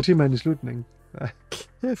spiller en politimand i slutningen. Ja.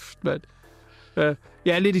 Kæft, mand.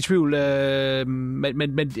 Jeg er lidt i tvivl,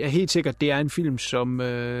 men jeg er helt sikkert, det er en film, som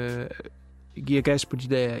giver gas på de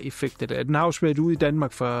der effekter. Den har også været ude i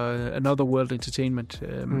Danmark for Another World Entertainment.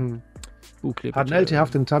 Uklippet. Har den altid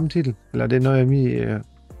haft den samme titel? Eller er det noget, jeg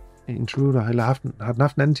Intruder? Eller har den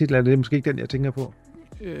haft en anden titel? Eller er det måske ikke den, jeg tænker på?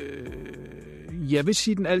 Jeg vil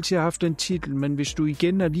sige, at den altid har haft den titel, men hvis du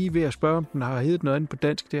igen er lige ved at spørge, om den har heddet noget andet på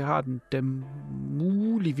dansk, det har den dem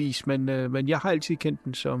muligvis, men jeg har altid kendt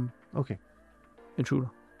den som Intruder.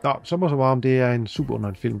 Nå, så må så meget om det er en super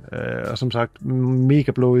underlig film, og som sagt,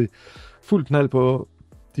 mega blodig, fuld knald på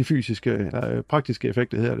de fysiske, praktiske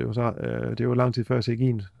effekter hedder det jo så. Det er jo lang tid før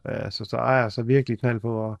CGI'en, så der er altså virkelig knald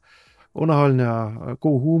på underholdende og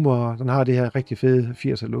god humor, og den har det her rigtig fede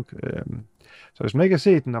 80'er look. Så hvis man ikke har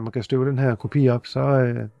set den, og man kan støve den her kopi op,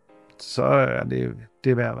 så er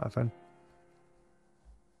det værd i hvert fald.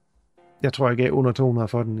 Jeg tror, jeg gav under 200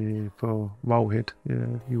 for den på Wowhead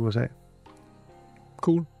i USA.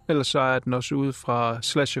 Cool. Ellers så er den også ude fra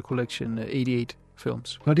Slasher Collection 88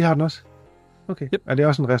 Films. Nå, de har den også? Okay. Yep. Er det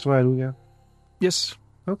også en restaureret udgave? Yes.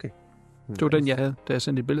 Okay. Det var den, jeg havde, da jeg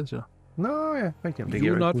sendte et billede til dig. Nå ja, rigtigt. You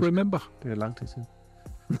will not remember. Det er lang tid siden.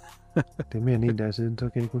 Det er mere end en dag siden, så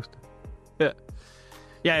kan jeg ikke huske det.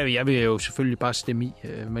 Ja, jeg vil jo selvfølgelig bare stemme i,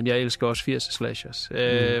 men jeg elsker også 80'er slashers.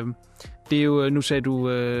 Det er jo, nu sagde du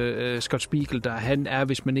Scott Spiegel, der han er,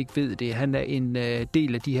 hvis man ikke ved det, han er en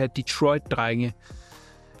del af de her Detroit-drenge,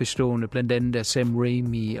 bestående blandt andet af Sam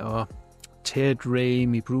Raimi og Ted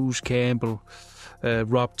Raimi, Bruce Campbell,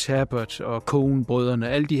 Rob Tappert og Coen-brødrene.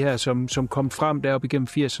 Alle de her, som kom frem deroppe igennem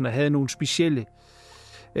 80'erne, havde nogle specielle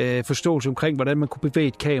forståelse omkring, hvordan man kunne bevæge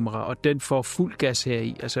et kamera, og den får fuld gas her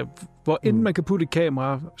i. Altså, hvor end man kan putte et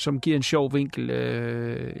kamera, som giver en sjov vinkel,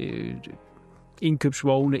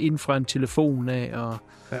 indkøbsvogne ind fra en telefon af, og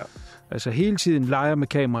altså hele tiden leger med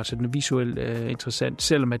kamera, så den er visuelt interessant,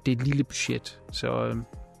 selvom at det er et lille budget. Så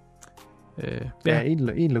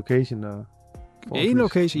en location og en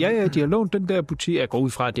location. Ja, de har lånt den der butik. Jeg går ud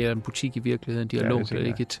fra, at det er en butik i virkeligheden. De har lånt det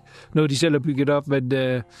ikke noget, de selv har bygget op, men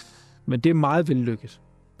det er meget vellykket.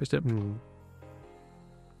 Bestemt.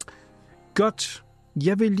 Godt.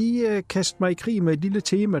 Jeg vil lige kaste mig i krig med et lille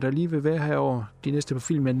tema, der lige vil være herovre. De næste par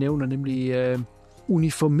film, jeg nævner, nemlig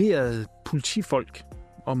uniformerede politifolk,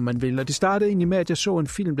 om man vil. Og det startede egentlig med, at jeg så en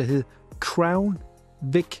film, der hed Crown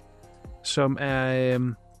Vic, som er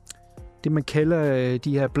det, man kalder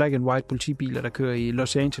de her black and white politibiler, der kører i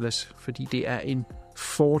Los Angeles, fordi det er en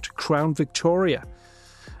Ford Crown Victoria.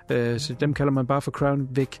 Så dem kalder man bare for Crown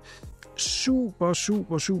Vic.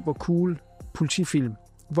 Super cool politifilm,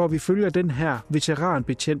 hvor vi følger den her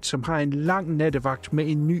veteranbetjent, som har en lang nattevagt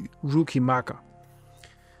med en ny rookie-makker.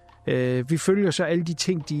 Vi følger så alle de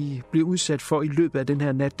ting, de bliver udsat for i løbet af den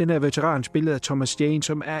her nat. Den her veteran spillet af Thomas Jane,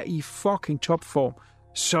 som er i fucking topform,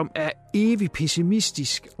 som er evig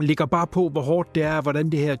pessimistisk, ligger bare på, hvor hårdt det er, hvordan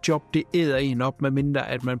det her job, det æder en op, medmindre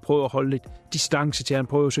at man prøver at holde lidt distance til, han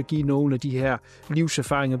prøver så at give nogle af de her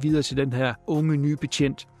livserfaringer videre til den her unge nye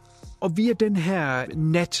betjent. Og via den her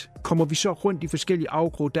nat kommer vi så rundt i forskellige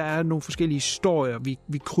afgrød. Der er nogle forskellige historier,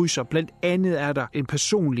 vi krydser. Blandt andet er der en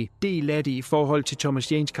personlig del af det i forhold til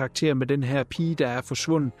Thomas Janes karakter med den her pige, der er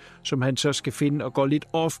forsvundet, som han så skal finde og går lidt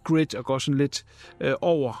off-grid og går sådan lidt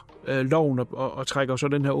over loven og trækker så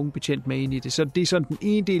den her unge betjent med ind i det. Så det er sådan den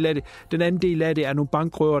ene del af det. Den anden del af det er nogle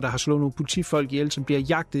bankrøver, der har slået nogle politifolk ihjel, som bliver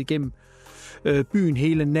jagtet igennem byen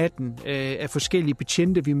hele natten af forskellige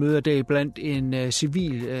betjente. Vi møder der blandt en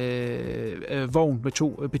civil vogn med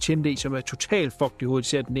 2 betjente i, som er totalt fucked i hovedet.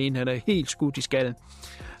 Ser den ene, han er helt skudt i skallen.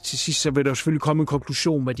 Til sidst så vil der selvfølgelig komme en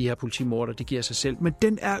konklusion med de her politimorder, det giver sig selv. Men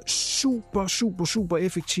den er super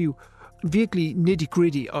effektiv. Virkelig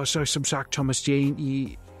nitty-gritty, og så som sagt Thomas Jane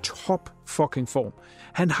i top fucking form.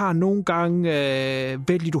 Han har nogle gange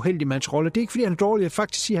vældig uheldig med hans rolle. Det er ikke, fordi han er dårlig. Jeg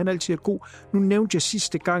faktisk siger, at han altid er god. Nu nævnte jeg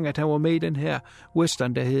sidste gang, at han var med i den her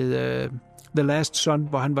western, der hed The Last Son,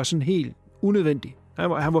 hvor han var sådan helt unødvendig.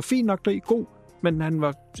 Han var fin nok, god, men han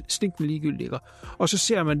var stinkende ligegyldig. Og så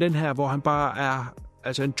ser man den her, hvor han bare er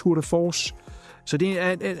altså en tour de force Så det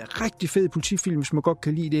er en rigtig fed politifilm, hvis man godt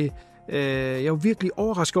kan lide det. Jeg er virkelig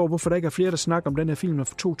overrasket over, hvorfor der ikke er flere, der snakker om den her film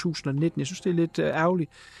fra 2019. Jeg synes, det er lidt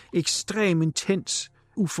ærgerligt. Ekstrem intens,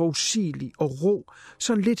 uforudsigelig og rå.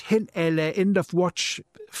 Sådan lidt hen a End of Watch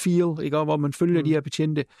feel, ikke? Hvor man følger de her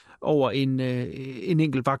betjente over en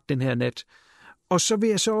enkelt vagt den her nat. Og så vil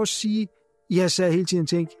jeg så også sige, jeg sad hele tiden og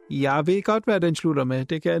tænkte, jeg ved godt, hvad den slutter med.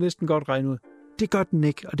 Det kan jeg næsten godt regne ud. Det gør den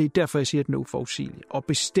ikke, og det er derfor, jeg siger, at den er uforudsigelig. Og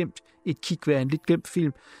bestemt et kig værd, en lidt glemt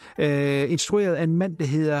film. Instrueret af en mand, der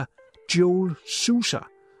hedder Joel Sousa.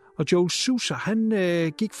 Og Joel Sousa, han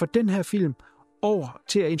gik fra den her film over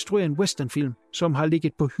til at instruere en westernfilm, som har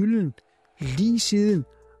ligget på hylden lige siden.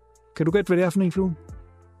 Kan du gætte, hvad det er for en, Fluen?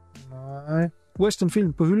 Nej.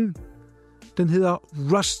 Westernfilm på hylden. Den hedder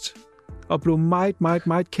Rust, og blev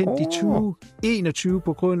meget kendt i 2021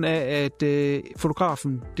 på grund af, at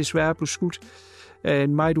fotografen desværre blev skudt af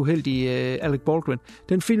en meget uheldig Alec Baldwin.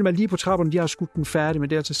 Den film er lige på trapperne, de har skudt den færdig, men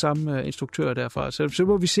det er altså samme instruktør derfra. Så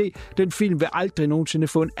må vi se, den film vil aldrig nogensinde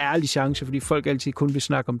få en ærlig chance, fordi folk altid kun vil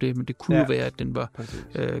snakke om det, men det kunne være, at den var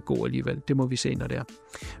god alligevel. Det må vi se, når det er.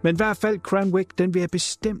 Men i hvert fald, Crown Wick, den vil jeg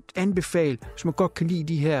bestemt anbefale, hvis man godt kan lide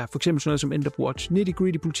de her, for eksempel sådan noget som End of Watch,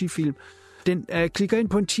 nitty-gritty politifilm. Den klikker ind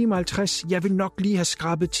på 1 time og 50. Jeg vil nok lige have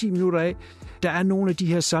skrabet 10 minutter af. Der er nogle af de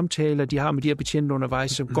her samtaler, de har med de her betjente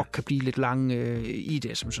undervejs, som godt kan blive lidt lange i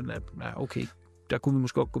det, som sådan at, okay, der kunne vi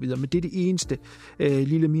måske godt gå videre. Men det er det eneste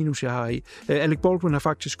lille minus, jeg har i. Alec Baldwin har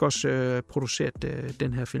faktisk også produceret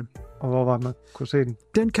den her film. Og hvor var man kunne se den?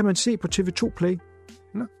 Den kan man se på TV2 Play.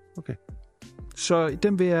 Nå, okay. Så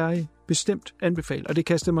den vil jeg bestemt anbefale. Og det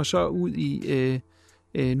kaster mig så ud i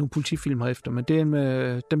nogle politifilm herefter, men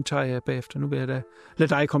dem tager jeg bagefter. Nu vil jeg da lade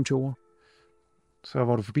dig komme til ord. Så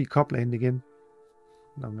var du forbi Copland igen,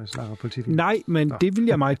 når man snakker politifilm? Nej, men det vil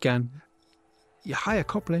jeg meget gerne. Har jeg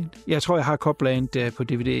Copland? Jeg tror, jeg har Copland på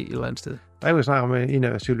DVD et eller andet sted. Jeg vil snakke om en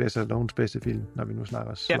af Sylvester Stallones bedste film, når vi nu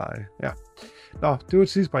snakker Sly. Ja. Nå, det var et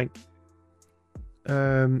sidespring.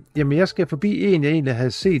 Jamen, jeg skal forbi en, jeg egentlig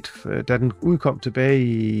havde set, da den udkom tilbage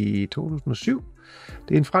i 2007.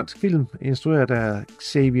 Det er en fransk film, instrueret af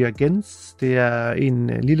Xavier Gens. Det er en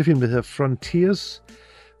lille film, der hedder Frontiers.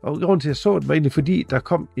 Og grunden til, at jeg så den, var egentlig fordi, der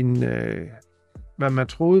kom en, hvad man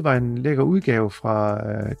troede var en lækker udgave fra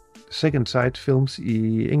Second Sight Films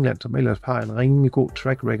i England, som ellers har en rimelig god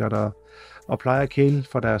track record og plejer at kæle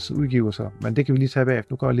for deres udgivelser. Men det kan vi lige tage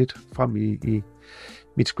bagefter. Nu går jeg lidt frem i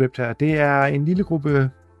mit script her. Det er en lille gruppe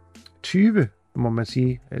 20, må man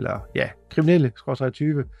sige, eller ja, kriminelle, /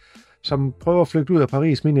 20, som prøver at flygte ud af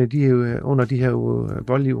Paris, under de her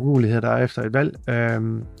voldelige uroligheder, der er efter et valg.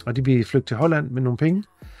 Og de bliver flygtet til Holland med nogle penge.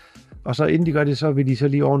 Og så inden de gør det, så vil de så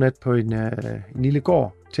lige overnat på en lille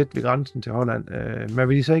gård tæt ved grænsen til Holland. Men hvad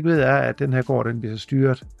de så ikke ved er, at den her gård, den bliver så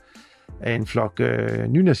styret af en flok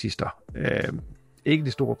nynazister. Ikke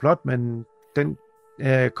det store plot, men den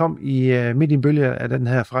kom midt i en bølge af den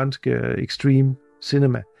her franske extreme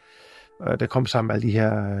cinema. Der kom sammen med alle de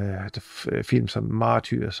her film som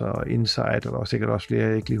Martyrs og Inside, og der var sikkert også flere,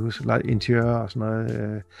 jeg ikke lige husker, Interiør og sådan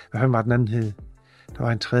noget. Hvad var den anden hed? Der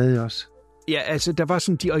var en tredje også. Ja, altså der var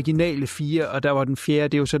sådan de originale 4, og der var den fjerde,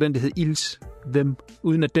 det er jo så den, der hed Ils, Them,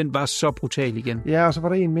 uden at den var så brutal igen. Ja, og så var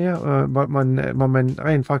der en mere, hvor man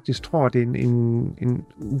rent faktisk tror, at det er en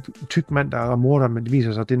tyk mand, der er morder, men det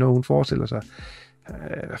viser sig, at det er noget, hun forestiller sig.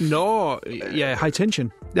 High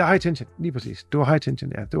Tension. Ja, High Tension, lige præcis. Det var High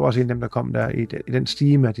Tension, ja. Det var også en af dem, der kom der i den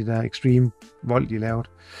stime af de der extreme vold, de lavede.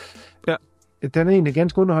 Ja. Den er egentlig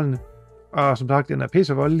ganske underholdende, og som sagt, den er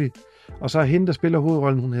pisse voldelig. Og så er hende, der spiller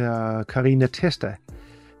hovedrollen, hun hedder Karina Testa.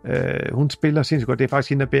 Hun spiller sindssygt godt. Det er faktisk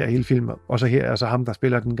hende, der bærer hele filmen. Og så her er så ham, der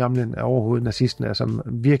spiller den gamle overhovedet nazisten, som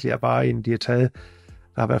virkelig er bare en, de har taget,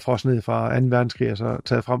 der har været frosset ned fra 2. verdenskrig, og så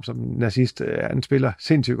taget frem som nazist. Han spiller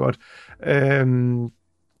sindssygt godt.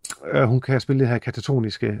 Hun kan spille det her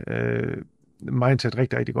katatoniske mindset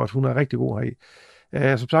rigtig, rigtig godt. Hun er rigtig god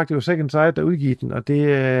heri. Som sagt, det er jo Second Sight, der udgiver den, og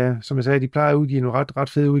det, som jeg sagde, de plejer at udgive nogle ret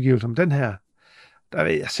fede udgivelser som den her. Der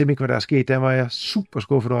ved jeg simpelthen ikke, hvad der er sket. Der var jeg super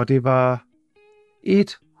skuffet over. Det var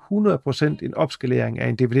 100% en opskalering af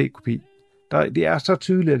en DVD-kopi. Det er så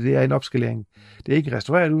tydeligt, at det er en opskalering. Det er ikke en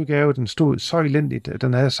restaureret udgave. Den stod så elendigt.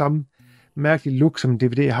 Den havde samme mærkelige look, som en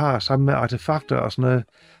DVD har, sammen med artefakter og sådan noget.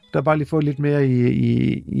 Der er bare lige fået lidt mere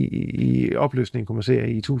i opløsning, kunne man se,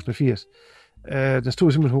 i 1080. Den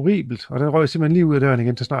stod simpelthen horribelt, og den røg simpelthen lige ud af døren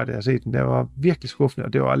igen, så snart jeg havde set den. Det var virkelig skuffende,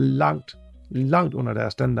 og det var langt under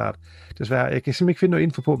deres standard. Desværre, jeg kan simpelthen ikke finde noget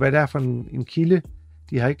info på, hvad det er for en kilde.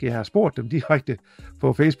 Jeg har spurgt dem direkte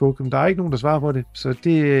på Facebook, men der er ikke nogen, der svarer på det. Så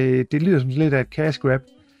det lyder som lidt af et cash grab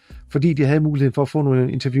fordi de havde muligheden for at få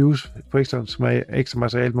nogle interviews på ekstra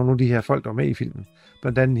materiale med nogle af de her folk, der var med i filmen.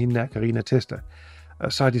 Blandt andet hende der, Karina Testa.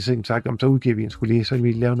 Og så har de sagt, om så udgiver vi en skulle lige, så kan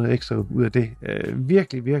vi lave noget ekstra ud af det.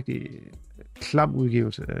 Virkelig, virkelig klam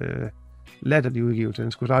udgivelse. Latterlig udgivelse.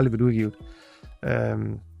 Den skulle så aldrig være udgivet.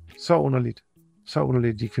 Så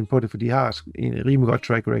underligt, de kan finde på det, for de har en rimelig godt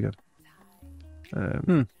track record.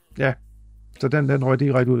 Ja, så den røg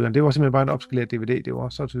direkte ud. Det var simpelthen bare en opskaleret DVD, det var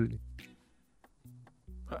så tydeligt.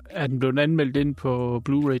 Er den blevet anmeldt ind på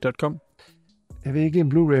Blu-ray.com? Jeg ved ikke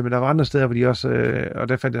en Blu-ray, men der var andre steder, hvor de også, og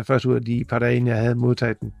der fandt jeg først ud af de par dage, inden jeg havde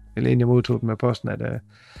modtaget den, eller inden jeg modtog den med posten, at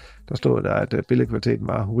der stod der, at billedkvaliteten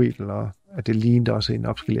var horribel, og at det lignede også en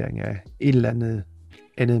opskalering af et eller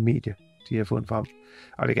andet medie, de har fundet frem.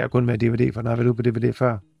 Og det kan jo kun være DVD, for den har været ude på DVD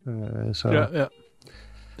før.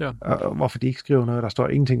 Ja. Og hvorfor de ikke skriver noget, der står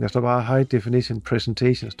ingenting, der står bare High Definition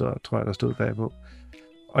Presentation, tror jeg, der stod bagpå.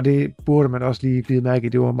 Og det burde man også lige bide mærke i,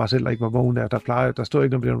 det var mig selv, der ikke var vågen der. Der stod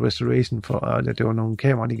ikke noget om restoration for, at det var nogle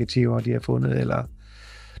kameranegativer, de har fundet, eller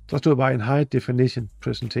der stod bare en High Definition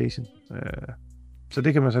Presentation. Så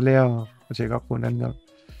det kan man så lære at tjekke op på en anden gang.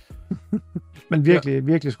 Men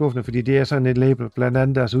virkelig skuffende, fordi det er sådan et label. Blandt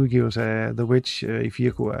andet deres udgivelse af The Witch i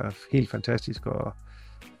 4K er helt fantastisk, og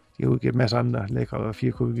de har udgivet en masse andre lækre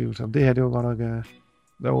 4K-udgivelser. Det her, det var godt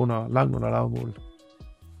nok langt under lavmålet.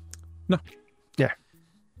 Nå. Ja.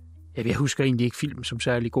 Jeg husker egentlig ikke filmen som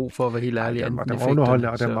særlig god, for at være helt ærlig. Den var underholdende,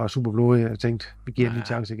 og den var super blodig. Jeg tænkte, vi giver den en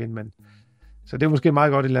chance igen, men så det er måske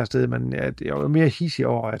meget godt et eller andet sted, men jeg var mere hissig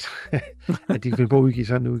over, at de kunne på at udgive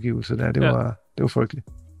sådan en udgivelse der. Det var frygteligt.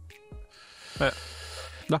 Ja.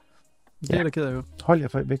 Nå, det er da ked af jo. Hold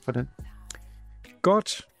jer væk fra den.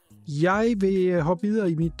 Godt. Jeg vil hoppe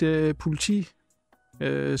videre i mit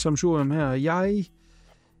samsurium her. Jeg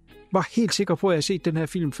var helt sikker på, at jeg havde set den her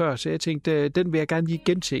film før, så jeg tænkte, den vil jeg gerne lige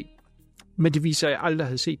gense. Men det viser, at jeg aldrig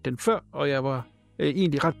havde set den før, og jeg var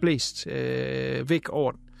egentlig ret blæst væk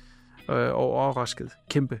over den. Og overrasket.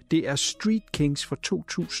 Kæmpe. Det er Street Kings fra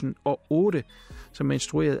 2008, som er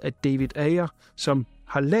instrueret af David Ayer, som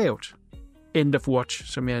har lavet End of Watch,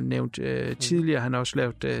 som jeg nævnte tidligere. Han har også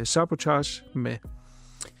lavet Sabotage med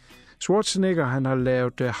Schwarzenegger. Han har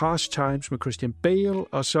lavet Harsh Times med Christian Bale,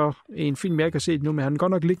 og så en film, jeg ikke har set nu, men han er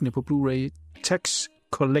godt nok liggende på Blu-ray, Tax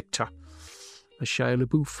Collector med Shia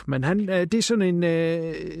LaBeouf. Men det er sådan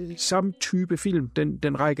en samme type film,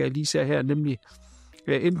 den rækker jeg lige ser her, nemlig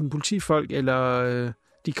enten politifolk eller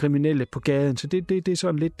de kriminelle på gaden. Så det er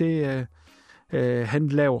sådan lidt det, han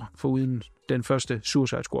laver foruden den første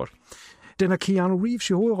Suicide Squad. Den har Keanu Reeves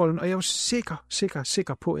i hovedrollen, og jeg var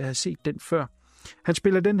sikker på, at jeg havde set den før. Han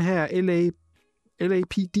spiller den her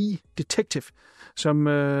LAPD detective, som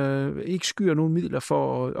ikke skyer nogen midler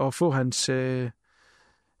for at få hans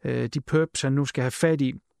de perps, han nu skal have fat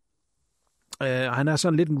i. Og han er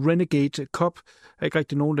sådan lidt en renegade cop. Der er ikke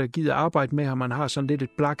rigtig nogen, der gider arbejde med ham. Han har sådan lidt et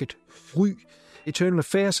blakket ry. Eternal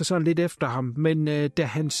Affairs er sådan lidt efter ham. Men da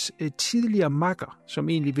hans tidligere makker, som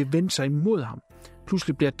egentlig vil vende sig imod ham,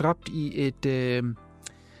 pludselig bliver dræbt i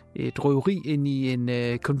et røveri ind i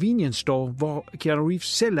en convenience store, hvor Keanu Reeves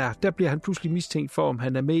selv er, der bliver han pludselig mistænkt for, om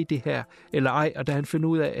han er med i det her eller ej. Og da han finder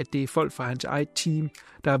ud af, at det er folk fra hans eget team,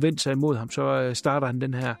 der har vendt sig imod ham, så starter han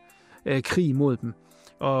den her krig mod dem.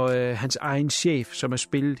 Og hans egen chef, som er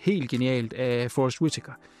spillet helt genialt af Forest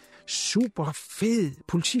Whitaker. Super fed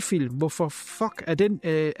politifilm. Hvorfor fuck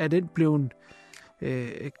er den blevet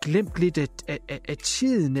glemt lidt af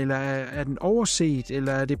tiden, eller er den overset,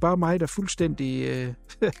 eller er det bare mig, der fuldstændig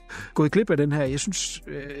gået glip af den her? Jeg synes,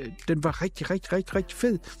 den var rigtig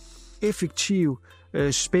fed. Effektiv,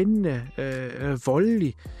 spændende,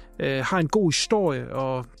 voldelig, har en god historie,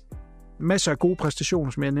 og masser af gode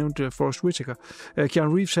præstationer, som jeg nævnte, Forest Whitaker.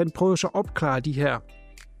 Keanu Reeves, han prøver så at opklare de her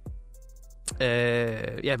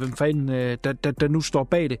hvem fanden der nu står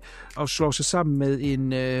bag det, og slår sig sammen med en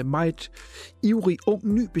meget ivrig,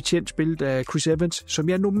 ung, ny betjent, spillet af Chris Evans, som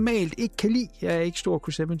jeg normalt ikke kan lide. Jeg er ikke stor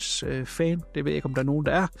Chris Evans fan. Det ved jeg ikke, om der er nogen,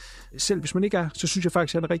 der er. Selv hvis man ikke er, så synes jeg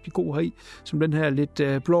faktisk, at han er rigtig god heri, som den her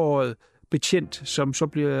lidt blåøjet betjent, som så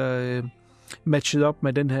bliver matchet op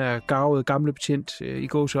med den her garvede gamle betjent i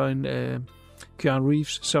gåseøjne Keanu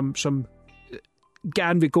Reeves, som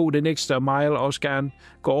gerne vil gå den ekstra mile, og også gerne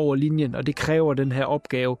gå over linjen, og det kræver den her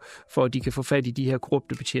opgave, for at de kan få fat i de her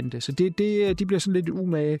korrupte betjente. Så de bliver sådan lidt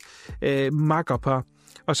umage makkerpar.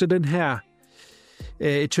 Og så den her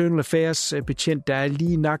Eternal Affairs betjent, der er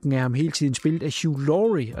lige i nakken af ham hele tiden, spillet af Hugh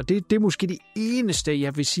Laurie. Og det er måske det eneste,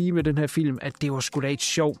 jeg vil sige med den her film, at det var sgu da et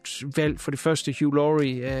sjovt valg for det første. Hugh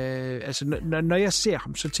Laurie, altså når jeg ser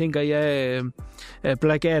ham, så tænker jeg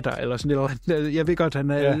Blackadder eller sådan noget. Jeg ved godt, han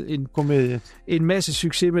havde en masse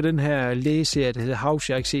succes med den her lægeserie, der hedder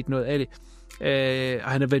House. Jeg har ikke set noget af det.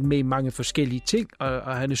 Og han har været med i mange forskellige ting,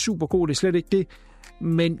 og han er super god, det er slet ikke det.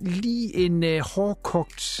 Men lige en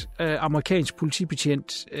hårdkogt amerikansk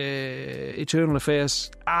politibetjent, Eternal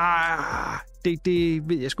Affairs, det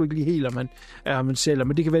ved jeg sgu ikke lige helt, om man sælger,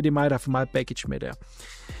 men det kan være, det er mig, der har for meget baggage med der.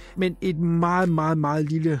 Men et meget, meget,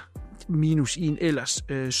 meget lille minus i en ellers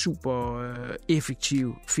super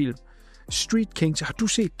effektiv film. Street Kings, har du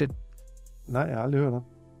set den? Nej, jeg har aldrig hørt om.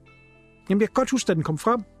 Jamen, jeg kan godt huske, da den kom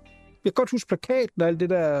frem. Jeg kan godt huske plakaten og alt det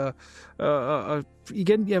der, og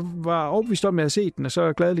igen, jeg var overbevist om, at jeg havde set den, og så har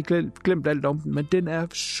jeg gladeligt glemt alt om den, men den er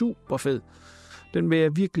super fed. Den vil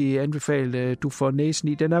jeg virkelig anbefale, du får næsen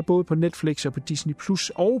i. Den er både på Netflix og på Disney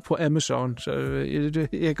Plus og på Amazon, så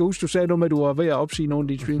jeg kan huske, du sagde noget med, at du var ved at opsige nogle af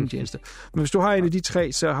dine streamingtjenester. Men hvis du har en af de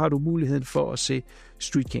tre, så har du muligheden for at se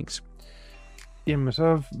Street Kings. Jamen,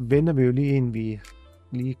 så vender vi jo lige en, vi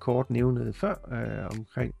lige kort nævnede før,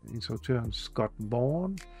 omkring instruktøren Scott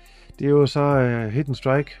Vaughan. Det er jo så Hidden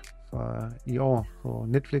Strike fra i år på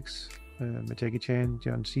Netflix med Jackie Chan,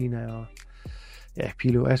 John Cena og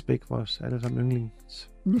Pilo Asbæk, vores allesammen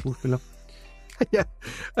yndlingsskuespiller. Ja,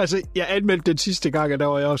 altså jeg anmeldte den sidste gang, og der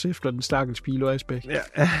var jeg også efter den stakkels Pilo Asbæk.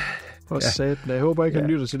 Ja. Og satan, jeg håber ikke, han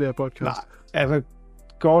lytter til det her podcast. Nej, altså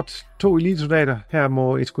godt 2 elitesoldater her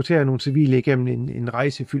må eskortere nogle civile igennem en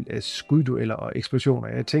rejse fyldt af skuddueller og eksplosioner.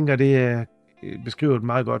 Jeg tænker, det beskriver det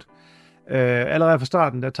meget godt. Allerede fra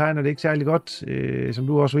starten, der tegner det ikke særlig godt, som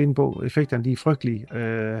du også var inde på. Effekterne, de er frygtelige.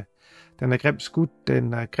 Den er grimt skudt,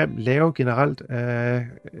 den er grimt lav generelt.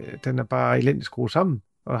 Den er bare elendigt skruet sammen,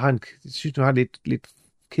 og synes, du har lidt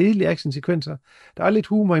kedelige actionsekvenser. Der er lidt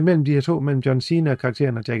humor imellem de her to, mellem John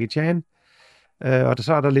Cena-karakteren og Jackie Chan. Og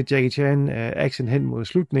så er der lidt Jackie Chan action hen mod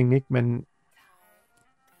slutningen, ikke? Men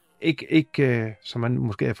ikke som man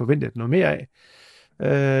måske har forventet noget mere af.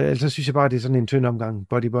 Altså synes jeg bare, det er sådan en tynd omgang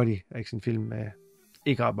body actionfilm med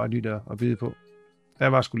ikke ret meget nyt at byde på.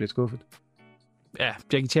 Jeg var sgu lidt skuffet. Ja,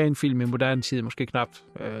 Jackie Chan-film i moderne tid måske knap.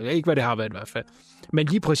 Ikke hvad det har været i hvert fald. Men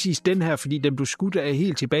lige præcis den her, fordi den blev skudt af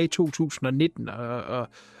helt tilbage i 2019, og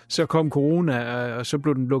så kom corona, og så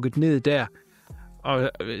blev den lukket ned der.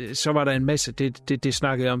 Og så var der en masse, det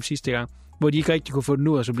snakkede jeg om sidste gang, hvor de ikke rigtig kunne få den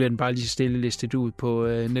ud, og så bliver den bare lige stille listet ud på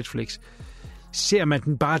Netflix. Ser man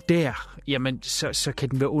den bare der, jamen så kan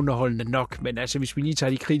den være underholdende nok. Men altså, hvis vi lige tager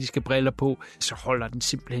de kritiske briller på, så holder den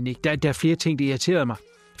simpelthen ikke. Der er flere ting, der irriterer mig.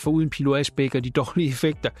 Foruden Pilo Asbæk og de dårlige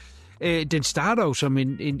effekter. Den starter jo som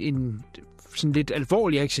en sådan lidt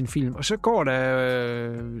alvorlig actionfilm, og så går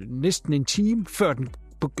der næsten en time, før den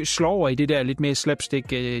slår over i det der lidt mere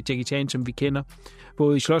slapstick Jackie Chan, som vi kender.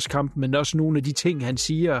 Både i slåskampen, men også nogle af de ting, han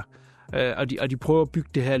siger, og de prøver at bygge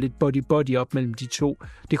det her lidt body op mellem de to.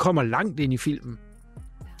 Det kommer langt ind i filmen.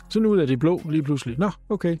 Sådan ud af det blå lige pludselig. Nå,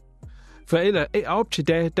 okay. For ellers, op til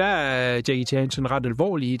da, der er Jackie Chan sådan ret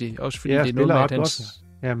alvorlig i det. Også fordi det er noget med, at hans...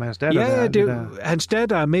 Ja, men hans datter hans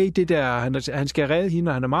datter er med i det der. Han skal redde hende,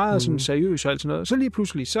 og han er meget sådan seriøs og alt sådan noget. Så lige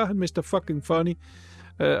pludselig, så er han Mr. Fucking Funny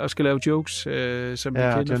og skal lave jokes, som vi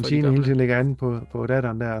kender fra de gamle. Ja, John Cena hele tiden lægger an på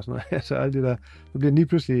datteren der og sådan noget. Altså alt det der. Så bliver lige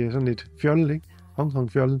pludselig sådan lidt fjollet, ikke?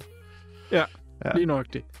 Hong-Kong-fjollet. Ja, lige nok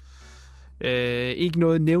det. Ikke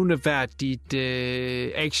noget nævneværdigt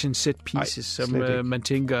action set pieces, som man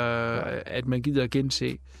tænker, at man gider at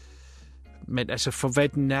gense. Men altså for hvad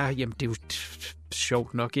den er, jamen det er jo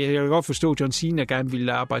sjovt nok. Jeg kan godt forstå, at John Cena gerne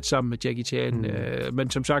ville arbejde sammen med Jackie Chan, men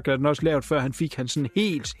som sagt er den også lavet, før han fik hans sådan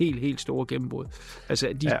helt store gennembrud.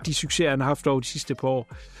 Altså de succeser, han har haft over de sidste par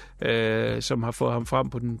år, som har fået ham frem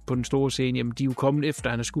på den store scene, jamen de er jo kommet efter,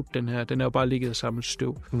 han har skudt den her. Den er jo bare ligget og samlet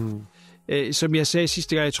støv. Som jeg sagde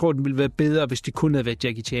sidste gang, jeg tror, den ville være bedre, hvis det kun havde været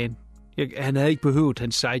Jackie Chan. Han havde ikke behøvet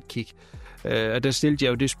hans sidekick. Og der stillede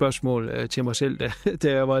jeg jo det spørgsmål til mig selv,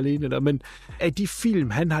 da jeg var alene der. Men af de film,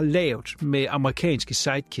 han har lavet med amerikanske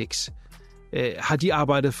sidekicks, har de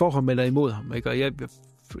arbejdet for ham eller imod ham? Ikke? Og jeg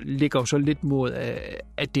ligger jo så lidt mod,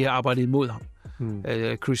 at det har arbejdet imod ham.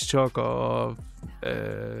 Chris Tucker og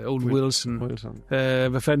Owen Wilson.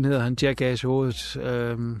 Hvad fanden hedder han? Jackass i hovedet.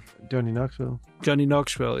 Johnny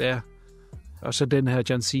Knoxville, ja. Og så den her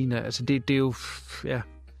John Cena. Altså det er jo... Ja.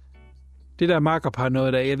 Det der makkerpar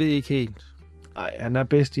noget der, jeg ved ikke helt. Nej, han er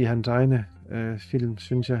bedst i hans egne film,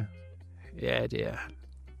 synes jeg. Ja, det er.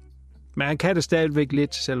 Men han kan det stadigvæk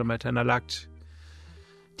lidt, selvom at han har lagt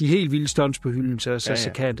de helt vilde stunts på hylden,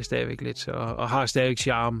 så kan det stadigvæk lidt, og har stadigvæk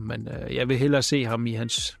charme, men jeg vil hellere se ham i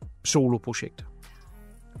hans soloprojekter.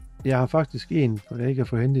 Jeg har faktisk en, hvor jeg ikke har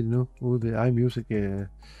fået hentet endnu, ude ved iMusic.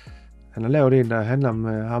 Han har lavet en, der handler om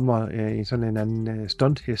ham og en sådan en anden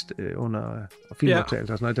stunthest under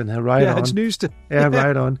filmoptagelser og sådan noget. Den her Ride On. Ja, hans nyeste. Ja,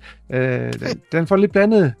 Ride On. Den får lidt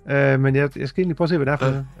blandet, men jeg skal egentlig prøve at se, hvad det er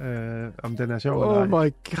for om den er sjov eller ej. Oh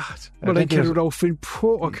my god. Hvordan kan du dog finde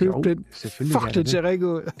på at købe den? Fuck, den ser rigtig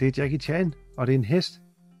ud. Det er Jackie Chan, og det er en hest.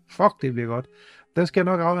 Fuck, det bliver godt. Den skal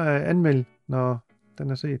jeg nok anmelde, når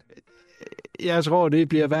den er set. Jeg tror, det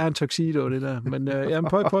bliver værre en Tuxedo, det der. Men jamen,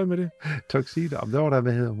 prøv med det. Tuxedo? Om det var der,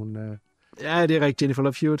 hvad hedder hun? Ja, det er rigtigt. Jennifer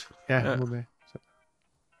Love Hewitt. Ja, hun var med. Så.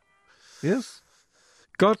 Yes.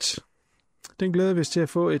 Godt. Den glæder vi os til at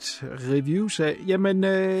få et review af. Jamen,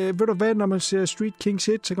 ved du hvad, når man ser Street Kings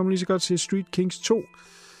 1, så kan man lige så godt se Street Kings 2.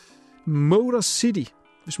 Motor City.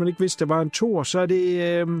 Hvis man ikke vidste, der var en 2'er, så er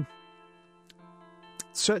det...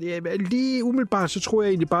 Så lige umiddelbart, så tror jeg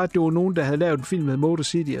egentlig bare, at det var nogen, der havde lavet en film med Motor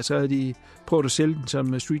City, og så havde de prøvet at sælge den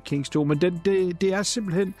som Street Kings 2. Men det er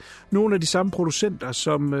simpelthen nogle af de samme producenter,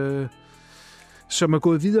 som er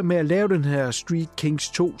gået videre med at lave den her Street Kings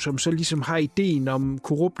 2, som så ligesom har ideen om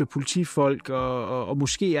korrupte politifolk, og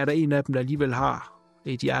måske er der en af dem, der alligevel har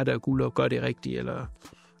et hjerte af guld og gør det rigtigt, eller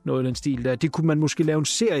noget i den stil der. Det kunne man måske lave en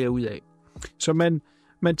serie ud af. Så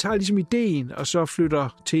man tager ligesom ideen, og så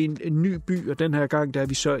flytter til en ny by, og den her gang, der er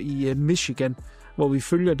vi så i Michigan, hvor vi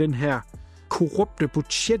følger den her korrupte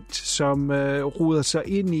betjent, som roder sig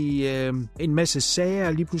ind i en masse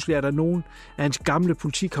sager. Lige pludselig er der nogen af hans gamle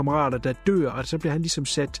politikammerater, der dør, og så bliver han ligesom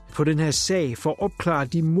sat på den her sag for at opklare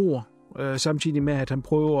de mord, samtidig med, at han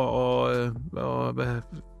prøver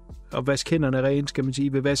at vaske hænderne rene, skal man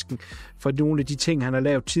sige, ved vasken for nogle af de ting, han har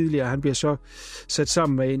lavet tidligere. Han bliver så sat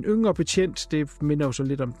sammen med en yngre betjent, det minder jo så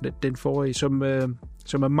lidt om den forrige,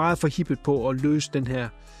 som er meget forhippet på at løse den her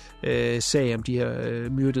sag om de her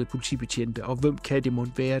myrdede politibetjente, og hvem kan det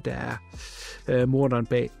måtte være, der er morderen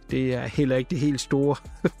bag. Det er heller ikke det helt store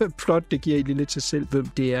plot, det giver egentlig lidt sig selv, hvem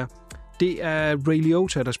det er. Det er Ray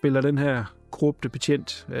Liotta, der spiller den her korrupte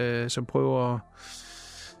betjent, som prøver at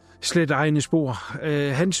slet egne spor.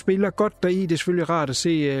 Han spiller godt deri. Det er selvfølgelig rart at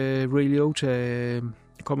se Ray Liotta.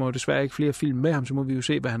 Der kommer jo desværre ikke flere film med ham, så må vi jo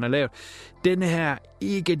se, hvad han har lavet. Denne her,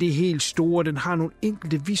 ikke det helt store. Den har nogle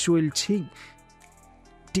enkelte visuelle ting.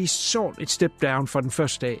 Det er sådan et step down fra den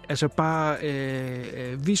første dag. Altså bare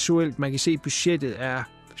visuelt, man kan se, at budgettet er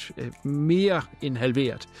mere end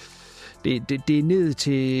halveret. Det er ned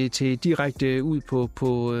til direkte ud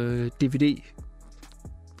på DVD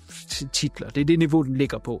titler. Det er det niveau, den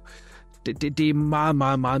ligger på. Det er meget,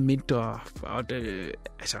 meget, meget mindre. Og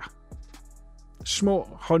altså, små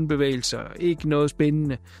håndbevægelser. Ikke noget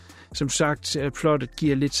spændende. Som sagt, plottet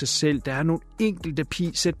giver lidt sig selv. Der er nogle enkelte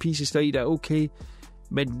set pieces deri, der er okay.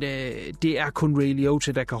 Men det er kun Ray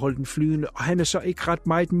Liotta, der kan holde den flydende. Og han er så ikke ret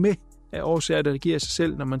meget med af årsager, der giver sig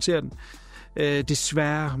selv, når man ser den.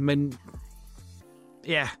 Desværre, men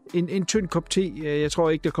ja, en tynd kop te. Jeg tror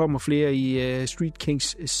ikke, der kommer flere i Street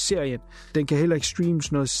Kings-serien. Den kan heller ikke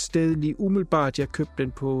streames noget sted lige umiddelbart. Jeg købte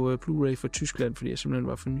den på Blu-ray fra Tyskland, fordi jeg simpelthen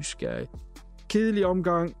var for nysgerrig. Kedelig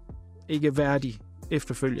omgang. Ikke værdig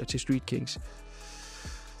efterfølger til Street Kings.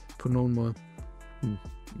 På nogen måde.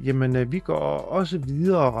 Jamen, vi går også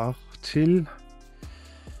videre til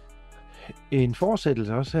en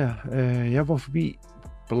fortsættelse også her. Jeg var forbi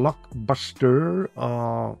Blockbuster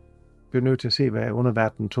og blev nødt til at se, hvad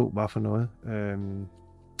Underverden 2 var for noget.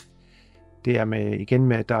 Det er igen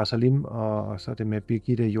med Dar Salim, og så er det med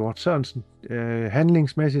Birgitte Hjort Sørensen.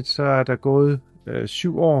 Handlingsmæssigt, så er der gået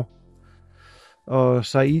 7 år, og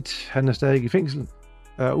Said, han er stadig i fængsel.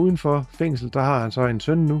 Uden for fængsel, der har han så en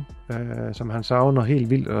søn nu, som han savner helt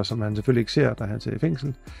vildt, og som han selvfølgelig ikke ser, da han er i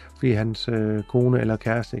fængsel, fordi hans kone eller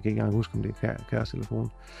kæreste, jeg kan ikke engang huske, om det er kæreste eller kone,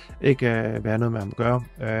 ikke vil have noget med ham at gøre.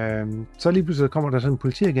 Så lige pludselig kommer der sådan en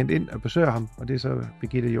politiagent ind og besøger ham, og det er så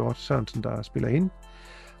Birgitte Hjort Sørensen, der spiller ind,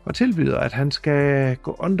 og tilbyder, at han skal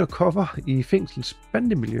gå undercover i fængsels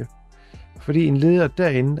bandemiljø. Fordi en leder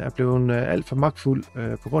derinde er blevet alt for magtfuld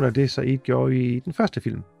på grund af det, Said gjorde i den første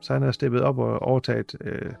film. Så han er steppet op og overtaget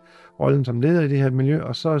rollen som leder i det her miljø,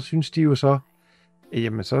 og så synes de jo så,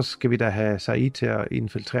 jamen så skal vi da have Said til at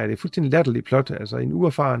infiltrere. Det er fuldstændig latterligt plot, altså en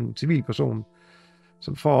uerfaren civilperson,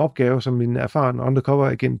 som får opgave, som en erfaren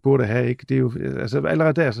undercover-agent burde have, ikke? Det er jo, altså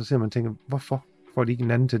allerede der, så ser man tænker, hvorfor får de ikke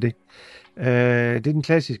en anden til det? Det er den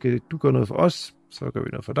klassiske, du gør noget for os, så gør vi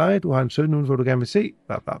noget for dig, du har en søn uden, hvor du gerne vil se,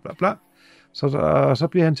 bla bla bla bla. Så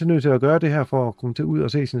bliver han nødt til at gøre det her for at komme til ud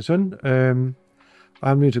og se sin søn, og han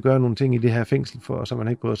er nødt til at gøre nogle ting i det her fængsel, som man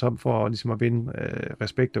ikke bryder sig om, for ligesom at vinde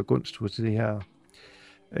respekt og gunst hos det her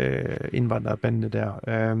indvandrerbande der.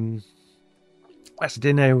 Altså,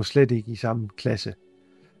 den er jo slet ikke i samme klasse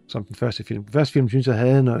som den første film. Den første film, synes jeg,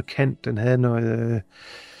 havde noget kant, den havde noget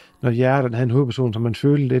hjerte, den havde en hovedperson, som man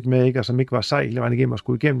følte lidt med, ikke? Og som ikke var sej hele vejen igennem og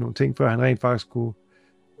skulle igennem nogle ting, før han rent faktisk kunne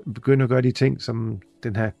begynde at gøre de ting, som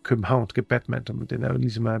den her københavnske Batman, som den er jo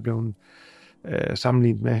ligesom er blevet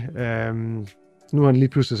sammenlignet med. Nu er han lige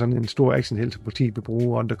pludselig sådan en stor actionhelt, som politiet vil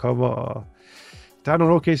bruge undercover, og der er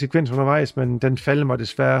nogle okay sekvenser undervejs, men den falder mig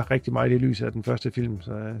desværre rigtig meget i lyset af den første film,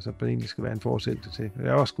 så den egentlig skal være en fortsættelse til. Jeg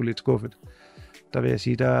er også sgu lidt skuffet. Der vil jeg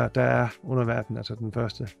sige, der er underverden, altså den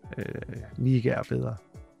første, lige er bedre.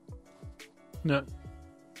 Ja.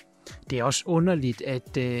 Det er også underligt,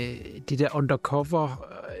 at det der undercover,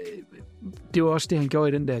 det var også det, han gjorde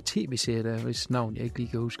i den der tv-serie, der hvis navn jeg ikke lige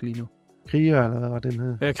kan huske lige nu. Kriger, eller hvad var den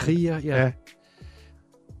her? Ja, Kriger, ja.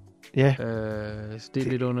 Ja. Det er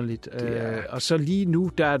lidt underligt. Og så lige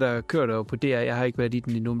nu, der kører der jo på DR, jeg har ikke været i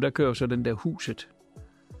den endnu, men der kører jo så den der Huset.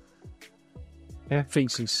 Ja.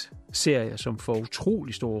 Fængselsserie, som får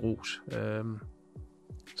utrolig stor ros.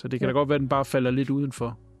 Så det kan da godt være, at den bare falder lidt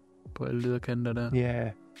udenfor på alle lederkanter der. Ja.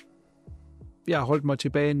 Jeg har holdt mig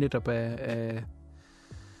tilbage netop af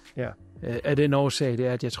den årsag, det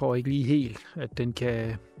er, at jeg tror ikke lige helt, at den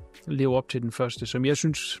kan leve op til den første, som jeg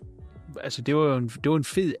synes, altså det var en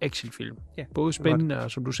fed actionfilm. Ja, både spændende,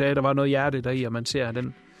 og som du sagde, der var noget hjerte deri, og man ser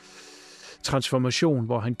den transformation,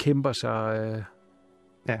 hvor han kæmper sig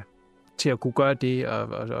til at kunne gøre det,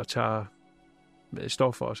 og tager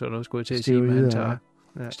stoffer og sådan noget, skulle jeg til at sige, men han tager...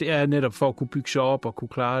 Ja. Det er netop for at kunne bygge sig op og kunne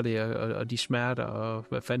klare det, og de smerter, og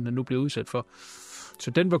hvad fanden han nu bliver udsat for.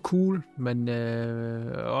 Så den var cool, men,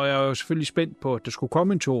 og jeg er jo selvfølgelig spændt på, at der skulle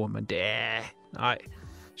komme en toer, men jeg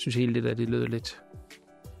synes hele det der, det lød lidt...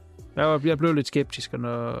 Jeg blev lidt skeptisk, og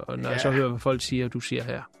når jeg så hører, hvad folk siger, og du siger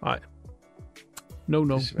her. Nej. No.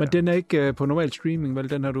 Desværre. Men den er ikke på normal streaming, vel?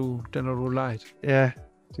 Den har du lejet. Ja,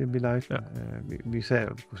 det er vi live. Ja. Vi sagde,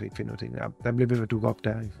 at vi kunne se finde nogle ting. Ja, der blev ved at dukke op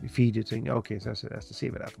der i feedet, tænkte okay, så lad os se,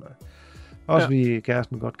 hvad der er for noget. Også vi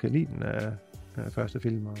kæresten godt kan lide den første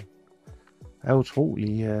film, og er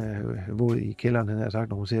utrolig våd i kælderen, han har sagt,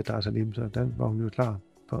 når hun ser, at der er så lige, så den var hun jo klar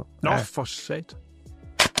på. Nå, for sat.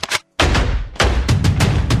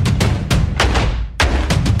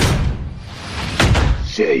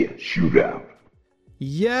 Serie Shootout.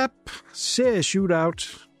 Yep, serie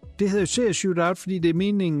Shootout. Det hedder jo serie Shootout, fordi det er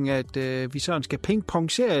meningen, at vi sådan skal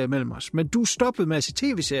ping-pong-serie mellem os. Men du stoppede med at se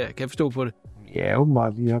tv-serier, kan jeg forstå på det? Ja,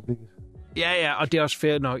 åbenbart lige opblikket. Ja, og det er også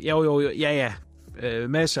fair nok. Jo,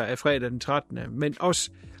 masser af fredag den 13. Men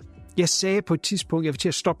også, jeg sagde på et tidspunkt, jeg vil til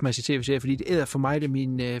at stoppe med at se tv-serier, fordi det æder for mig, det er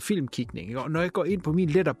min filmkigning. Og når jeg går ind på min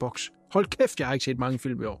letterbox, hold kæft, jeg har ikke set mange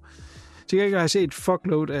film i år. Så jeg har set et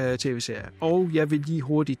fuckload af tv-serier. Og jeg vil lige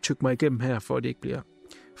hurtigt tykke mig igennem her, for at det ikke bliver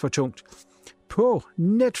for tungt. På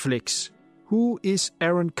Netflix, Who is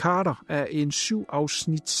Aaron Carter er en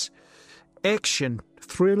 7-afsnits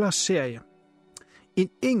action-thriller-serie. En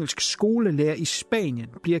engelsk skolelærer i Spanien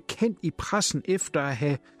bliver kendt i pressen efter at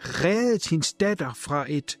have reddet hendes datter fra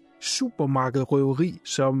et supermarkedrøveri,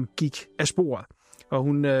 som gik af sporet. Og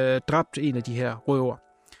hun dræbte en af de her røver.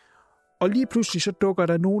 Og lige pludselig så dukker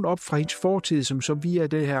der nogen op fra hendes fortid, som så via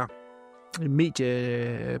det her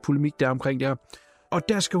mediepolemik der omkring det her. Og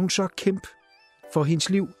der skal hun så kæmpe for hendes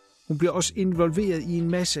liv. Hun bliver også involveret i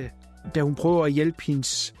en masse, da hun prøver at hjælpe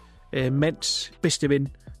hendes mands bedste ven,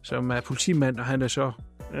 som er politimand, og han er så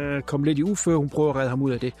kommet lidt i uføre. Hun prøver at redde ham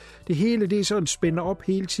ud af det. Det hele, det er sådan, spænder op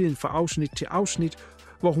hele tiden fra afsnit til afsnit,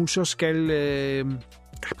 hvor hun så skal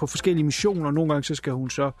på forskellige missioner. Nogle gange så skal hun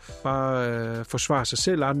så bare forsvare sig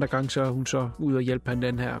selv, andre gange så er hun så ud og hjælpe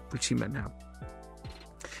den her politimand her.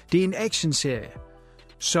 Det er en actionserie,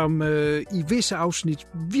 som i visse afsnit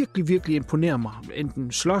virkelig, virkelig imponerer mig.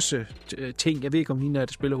 Enten slåsse ting, jeg ved ikke om hende der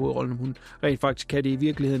spiller hovedrollen, om hun rent faktisk kan det i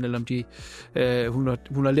virkeligheden, eller om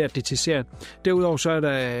hun har lært det til serien. Derudover så er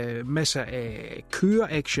der masser af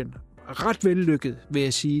køre-action. Ret vellykket, vil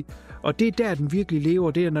jeg sige. Og det er der, den virkelig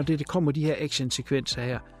lever, det er, når det kommer de her action-sekvenser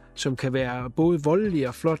her, som kan være både voldelige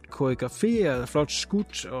og flot koreograferet, flot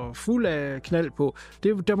skudt og fuld af knald på.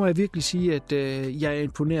 Der må jeg virkelig sige, at jeg er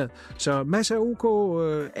imponeret. Så masser af OK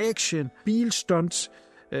action, bilstunts,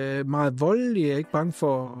 meget voldelige, jeg er ikke bange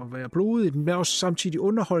for at være blodig, men også samtidig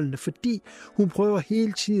underholdende, fordi hun prøver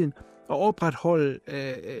hele tiden at opretholde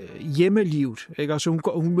hjemmelivet. Ikke? Altså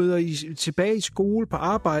hun møder tilbage i skole på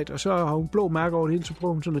arbejde, og så har hun blå mærker over det hele, så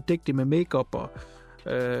prøver hun sådan at dække det med makeup, og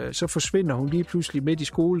så forsvinder hun lige pludselig midt i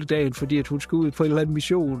skoledagen, fordi at hun skal ud på en eller anden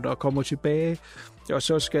mission og kommer tilbage, og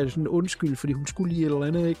så skal det sådan undskylde, fordi hun skulle lige et eller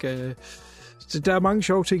andet, ikke? Så der er mange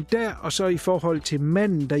sjove ting der, og så i forhold til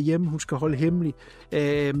manden derhjemme, hun skal holde hemmelig.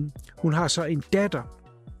 Hun har så en datter,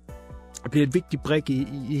 bliver et vigtigt brik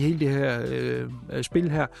i hele det her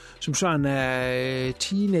spil her, som sådan er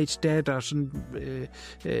teenage-datter, sådan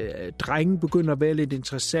drengen begynder at være lidt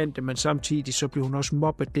interessante, men samtidig så bliver hun også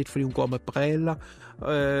mobbet lidt, fordi hun går med briller.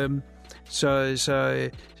 Så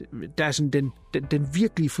der er sådan den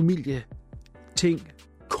virkelige familie-ting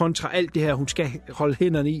kontra alt det her, hun skal holde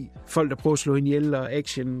hænderne i. Folk, der prøver at slå hende ihjel, og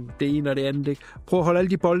action, det ene og det andet. Ikke? Prøv at holde alle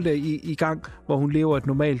de bolde i gang, hvor hun lever et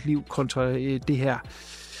normalt liv kontra det her,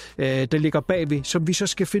 der ligger bagved, som vi så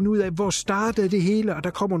skal finde ud af, hvor startede det hele, og der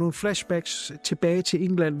kommer nogle flashbacks tilbage til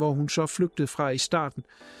England, hvor hun så flygtede fra i starten.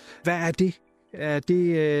 Hvad er det?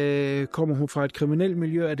 Kommer hun fra et kriminelt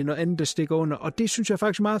miljø? Er det noget andet, der stikker under? Og det synes jeg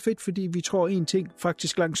faktisk er meget fedt, fordi vi tror en ting,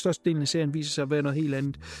 faktisk langt størstedelen af serien viser sig at være noget helt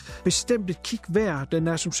andet. Bestemt et kig hver. Den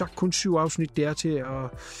er som sagt kun 7 afsnit, det er til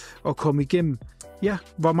at komme igennem. Jeg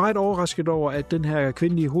var meget overrasket over, at den her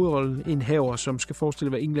kvindelige hovedrolleindhaver, som skal forestille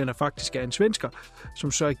at være englænder, faktisk er en svensker,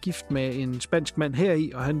 som så er gift med en spansk mand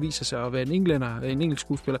heri, og han viser sig at være en englænder, en engelsk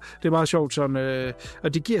skuespiller. Det er meget sjovt sådan,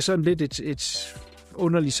 og det giver sådan lidt et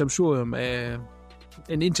underligt samsurium af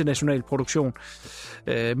en international produktion.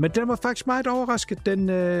 Men den var faktisk meget overrasket.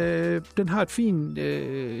 Den har et fint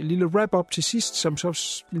lille wrap-up til sidst, som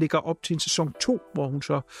så ligger op til en sæson 2, hvor hun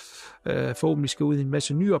så forhåbentlig skal ud i en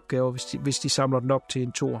masse nye opgaver, hvis de samler den op til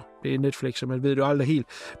en toer. Det er Netflix, så man ved det jo aldrig helt.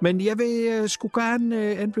 Men jeg vil sgu gerne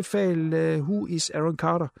anbefale Who is Aaron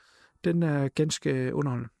Carter. Den er ganske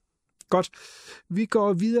underholdende. Godt. Vi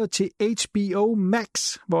går videre til HBO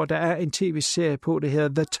Max, hvor der er en tv-serie på, det hedder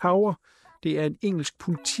The Tower. Det er en engelsk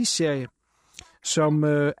politiserie, som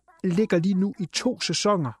ligger lige nu i 2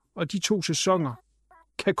 sæsoner, og de 2 sæsoner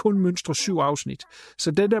kan kun mønstre 7 afsnit.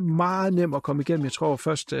 Så den er meget nem at komme igennem. Jeg tror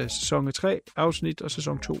først sæson er 3 afsnit, og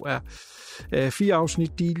sæson 2 er 4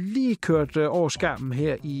 afsnit. De er lige kørt over skærmen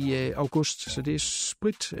her i august, så det er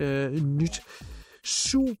sprit nyt.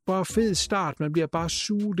 Super fed start. Man bliver bare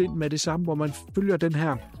suget ind med det samme, hvor man følger den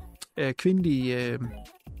her kvindelige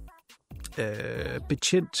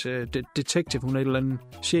betjent, detective, hun er et eller andet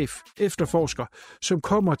chef, efterforsker, som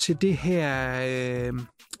kommer til det her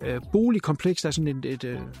boligkompleks, der er sådan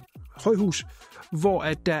et højhus, hvor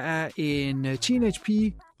at der er en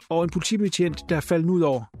teenagepige og en politibetjent, der er faldet ud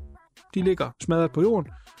over. De ligger smadret på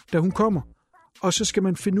jorden, da hun kommer, og så skal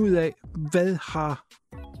man finde ud af, hvad har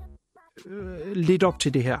lidt op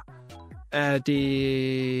til det her. Er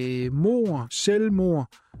det mord, selvmord?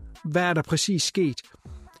 Hvad er der præcis sket?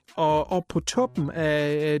 Og op på toppen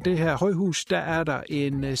af det her højhus, der er der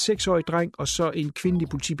en 6-årig dreng, og så en kvindelig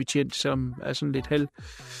politibetjent, som er sådan lidt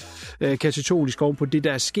katolisk oven på det,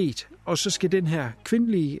 der er sket. Og så skal den her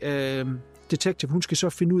kvindelige detective, hun skal så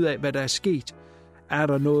finde ud af, hvad der er sket. Er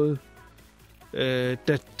der noget,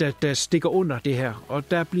 der stikker under det her?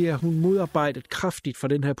 Og der bliver hun modarbejdet kraftigt fra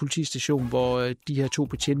den her politistation, hvor de her 2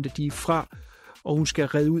 betjente, de er fra, og hun skal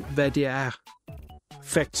redde ud, hvad det er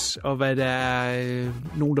facts, og hvad der er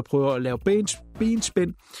nogen, der prøver at lave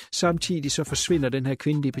benspænd. Samtidig så forsvinder den her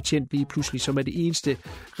kvindelige betjent lige pludselig, som er det eneste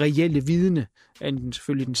reelle vidne, anden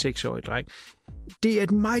selvfølgelig den 6-årige dreng. Det er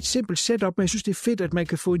et meget simpelt setup, men jeg synes, det er fedt, at man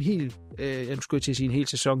kan få en hel, jeg skulle til at sige en hel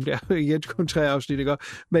sæson, der er igen kun 3 afsnit, ikke?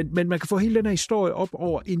 Men man kan få hele den her historie op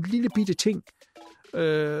over en lille bitte ting,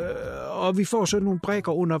 og vi får så nogle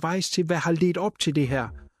brækker undervejs til, hvad har ledt op til det her.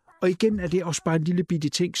 Og igen er det også bare en lille bitte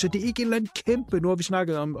ting, så det er ikke en eller anden kæmpe, nu har vi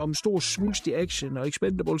snakket om stor svulstig action og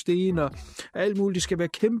Expendables det ene og alt muligt, det skal være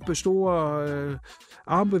kæmpe store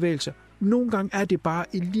armbevægelser. Nogle gange er det bare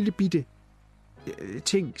en lille bitte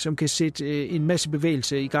ting, som kan sætte en masse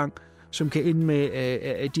bevægelse i gang, som kan ende med,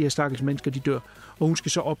 at de her stakkels mennesker, de dør, og hun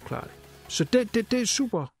skal så opklare det. Så det er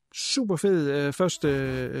super fed første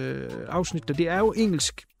afsnit, og det er jo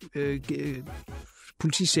engelsk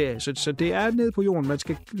politiserie, så det er nede på jorden, man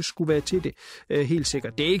skulle være til det, helt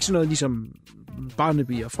sikkert. Det er ikke sådan noget ligesom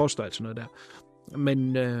Barnaby og Foster, altså noget der.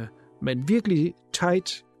 Men virkelig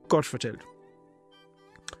tight, godt fortalt.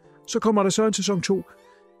 Så kommer der så en sæson 2.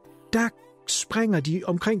 Der springer de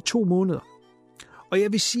omkring 2 måneder. Og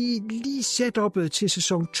jeg vil sige, lige setup'et til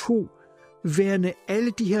sæson 2, værende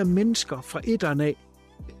alle de her mennesker fra etteren af,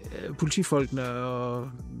 politifolkene og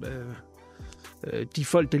de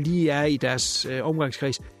folk, der lige er i deres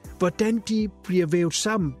omgangskreds, hvordan de bliver vævet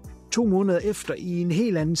sammen 2 måneder efter i en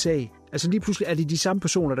helt anden sag. Altså lige pludselig er det de samme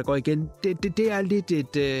personer, der går igen. Det er lidt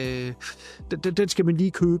den skal man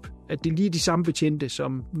lige købe, at det er lige de samme betjente,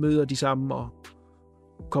 som møder de samme og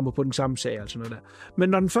kommer på den samme sag, altså noget der. Men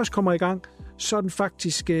når den først kommer i gang, så er den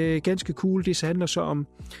faktisk ganske cool. Det handler så om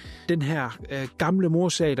den her gamle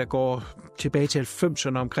morsag, der går tilbage til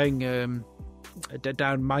 90'erne omkring der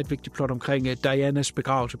er en meget vigtig plot omkring Dianas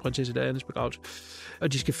begravelse, prinsesse Dianas begravelse.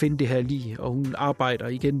 Og de skal finde det her lig, og hun arbejder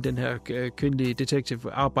igen, den her kvindelige detektiv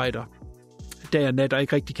arbejder dag og nat, og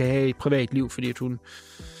ikke rigtig kan have et privat liv, fordi at hun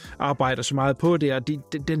arbejder så meget på det. Og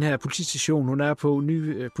den her politistation, hun er på,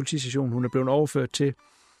 ny politistation, hun er blevet overført til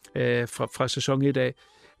fra sæson 1 af,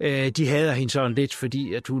 de hader hende sådan lidt,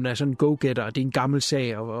 fordi at hun er sådan en go-getter, og det er en gammel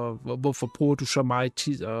sag, og hvorfor bruger du så meget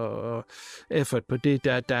tid og effort på det?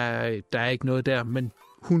 Der er ikke noget der, men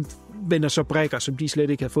hun vender så brækker, som de slet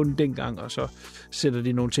ikke havde fundet dengang, og så sætter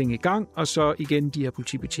de nogle ting i gang, og så igen de her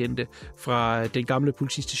politibetjente fra den gamle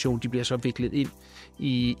politistation, de bliver så viklet ind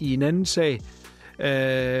i en anden sag,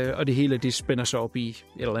 og det hele det spænder sig op i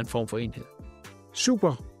en eller anden form for enhed.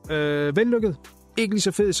 Super vellykket. Ikke lige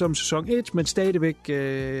så fed som sæson 1, men stadigvæk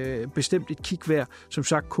bestemt et kig værd. Som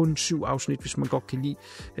sagt kun 7 afsnit, hvis man godt kan lide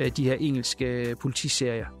de her engelske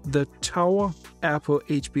politiserier. The Tower er på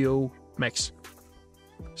HBO Max.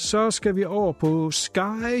 Så skal vi over på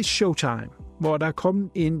Sky Showtime, hvor der er kommet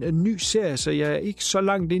en ny serie, så jeg er ikke så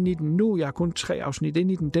langt ind i den nu. Jeg har kun 3 afsnit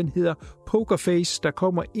ind i den. Den hedder POKERFACE. Der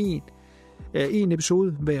kommer en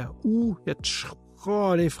episode hver uge. Jeg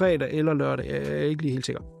tror, det er fredag eller lørdag. Jeg er ikke lige helt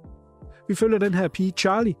sikker. Vi følger den her pige,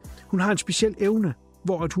 Charlie. Hun har en speciel evne,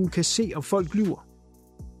 hvor hun kan se, om folk lyver.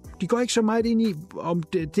 De går ikke så meget ind i, om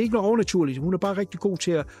det er ikke noget overnaturligt. Hun er bare rigtig god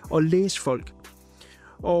til at læse folk.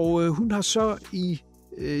 Og hun har så i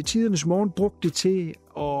tidernes morgen brugt det til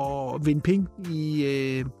at vinde penge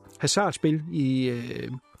i hasardspil i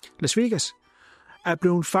Las Vegas. Er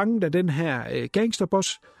blevet fanget af den her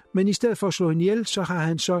gangsterboss, men i stedet for at slå hende ihjel, så har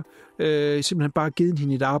han så simpelthen bare givet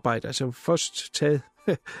hende et arbejde. Altså først taget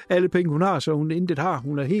alle penge, hun har, så hun intet har.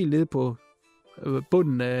 Hun er helt nede på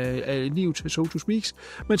bunden af livet, so to speak.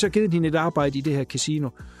 Men så givet hende et arbejde i det her casino,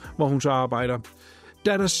 hvor hun så arbejder.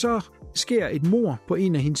 Da der så sker et mord på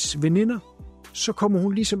en af hendes veninder, så kommer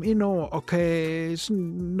hun ligesom ind over og kan, sådan,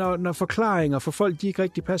 når forklaringer for folk, de ikke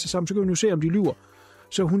rigtig passer sammen, så kan hun jo se, om de lyver.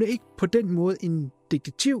 Så hun er ikke på den måde en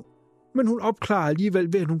detektiv, men hun opklarer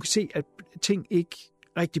alligevel ved, at hun kan se, at ting ikke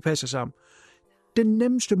rigtig passer sammen. Den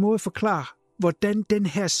nemmeste måde at forklare, hvordan den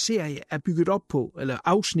her serie er bygget op på, eller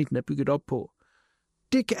afsnitten er bygget op på,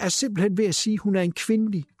 det er simpelthen ved at sige, at hun er en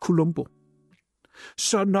kvindelig Columbo.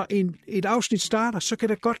 Så når et afsnit starter, så kan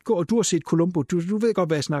der godt gå, og du har set Columbo, du ved godt,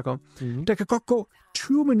 hvad jeg snakker om. Mm-hmm. Der kan godt gå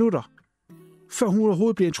 20 minutter, før hun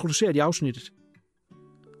overhovedet bliver introduceret i afsnittet.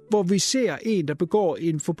 Hvor vi ser en, der begår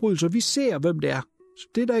en forbrydelse, og vi ser, hvem det er. Så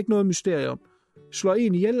det er der ikke noget mysterium. Slår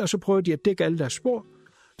en ihjel, og så prøver de at dække alle deres spor.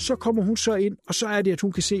 Så kommer hun så ind, og så er det, at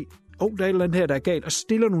hun kan se, der er et eller andet her, der er galt, og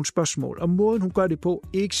stiller nogle spørgsmål. Og måden, hun gør det på,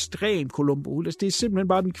 er ekstrem Columbo. Altså, det er simpelthen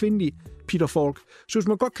bare den kvindelige Peter Falk. Så hvis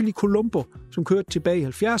man godt kan lide Columbo, som kørte tilbage i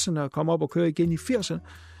 70'erne og kom op og kører igen i 80'erne,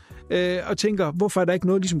 og tænker, hvorfor er der ikke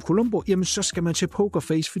noget ligesom Columbo? Jamen, så skal man til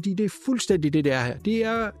POKERFACE, fordi det er fuldstændig det, der er her. Det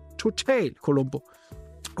er total Columbo.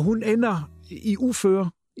 Hun ender i uføre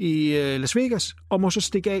i Las Vegas, og må så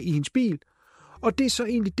stikke af i hendes bil. Og det er så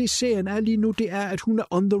egentlig det, serien er lige nu, det er, at hun er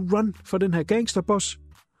on the run for den her gangsterboss.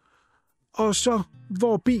 Og så,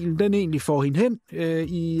 hvor bilen den egentlig får hende hen,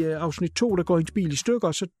 i afsnit 2, der går hendes bil i stykker,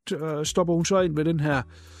 og så stopper hun så ind ved det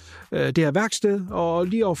her værksted, og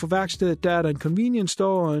lige over for værkstedet, der er der en convenience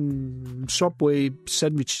store og en Subway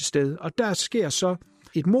sandwich sted, og der sker så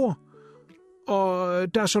et mord, og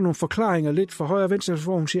der er så nogle forklaringer lidt fra højre og venstre,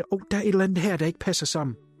 hvor hun siger, der er et eller andet her, der ikke passer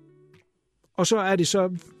sammen. Og så er det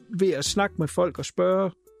så ved at snakke med folk og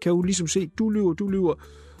spørge, kan hun ligesom se, du lyver,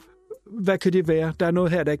 hvad kan det være? Der er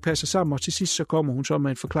noget her, der ikke passer sammen, og til sidst så kommer hun så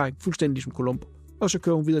med en forklaring, fuldstændig ligesom Columbo. Og så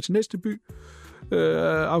kører hun videre til næste by.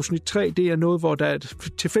 Afsnit 3, det er noget, hvor der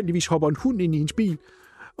tilfældigvis hopper en hund ind i hendes bil,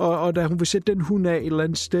 og da hun vil sætte den hund af et eller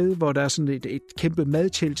andet sted, hvor der er sådan et kæmpe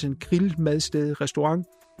madtelt, en grillmadsted, restaurant,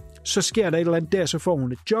 så sker der et eller andet der, så får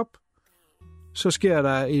hun et job. Så sker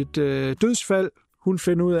der et dødsfald. Hun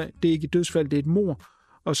finder ud af, det er ikke et dødsfald, det er et mord.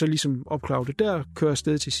 Og så ligesom opklare det der, kører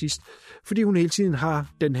afsted til sidst. Fordi hun hele tiden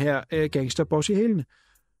har den her gangsterboss i hælene.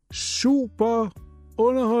 Super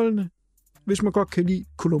underholdende, hvis man godt kan lide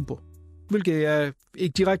Columbo. Hvilket jeg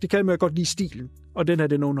ikke direkte kan, men jeg godt lide stilen. Og den er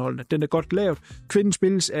den underholdende. Den er godt lavet. Kvinden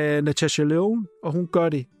spilles af Natasha Lyonne, og hun gør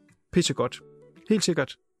det pissegodt. Helt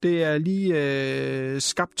sikkert. Det er lige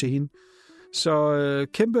skabt til hende. Så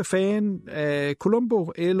kæmpe fan af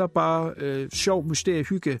Columbo, eller bare sjov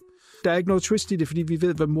mysteriehygge. Der er ikke noget twist i det, fordi vi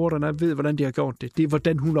ved, hvad morderne er, ved, hvordan de har gjort det. Det er,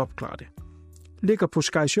 hvordan hun opklarer det. Ligger på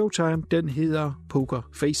Sky Showtime. Den hedder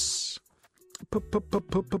POKERFACE.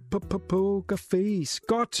 POKERFACE.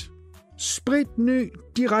 Godt. Spritny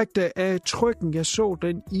direkte af trykken. Jeg så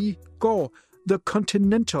den i går. The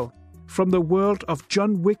Continental. From the World of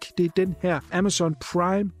John Wick. Det er den her Amazon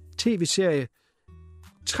Prime tv-serie,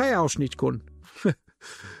 3 afsnit kun.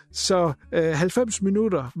 Så 90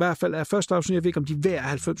 minutter, i hvert fald er første afsnit, jeg ved ikke, om de hver er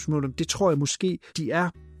 90 minutter, det tror jeg måske, de er,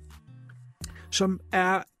 som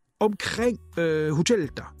er omkring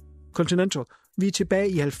hotellet der, Continental. Vi er tilbage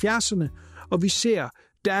i 70'erne, og vi ser,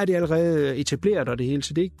 der er det allerede etableret og det hele,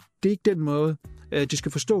 så det er ikke den måde, det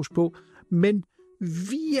skal forstås på, men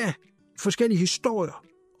via forskellige historier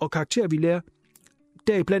og karakterer, vi lærer,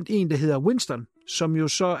 der er blandt en, der hedder Winston, som jo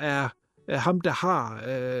så er ham, der har,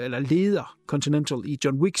 eller leder Continental i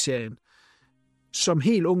John Wick-serien, som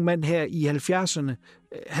helt ung mand her i 70'erne.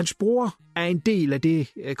 Hans bror er en del af det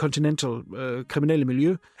Continental kriminelle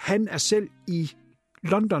miljø. Han er selv i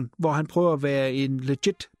London, hvor han prøver at være en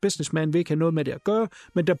legit businessman, vil ikke have noget med det at gøre,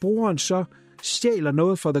 men da broren så stjæler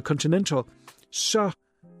noget fra The Continental, så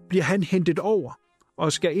bliver han hentet over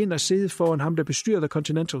og skal ind og sidde foran ham, der bestyrer The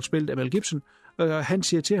Continental, spillet af Mel Gibson, og han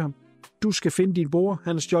siger til ham, du skal finde din bror,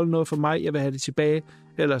 han har stjålet noget fra mig, jeg vil have det tilbage,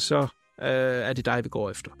 ellers så er det dig, vi går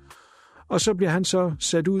efter. Og så bliver han så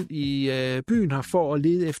sat ud i byen her for at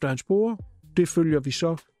lede efter hans bror. Det følger vi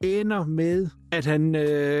så. Ender med, at han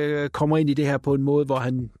kommer ind i det her på en måde, hvor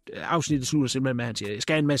afsnittet slutter simpelthen med, at han siger, jeg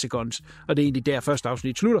skal have en masse guns. Og det er egentlig der første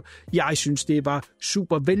afsnit slutter. Jeg synes, det var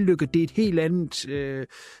super vellykket. Det er et helt andet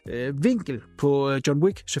vinkel på John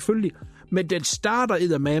Wick, selvfølgelig. Men den starter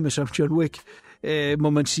eddermame som John Wick, må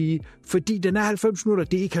man sige. Fordi den er 90 minutter.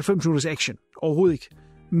 Det er ikke 90 minutters action. Overhovedet ikke.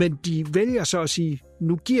 Men de vælger så at sige,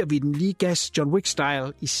 nu giver vi den lige gas John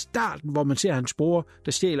Wick-style i starten, hvor man ser hans bror,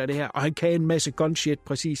 der stjæler det her, og han kan en masse gunshit,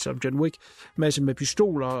 præcis som John Wick, masse med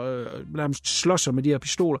pistoler, nærmest slåsser med de her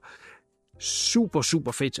pistoler. Super,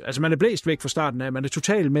 super fedt. Altså man er blæst væk fra starten af, man er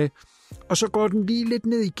totalt med, og så går den lige lidt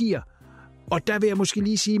ned i gear, og der vil jeg måske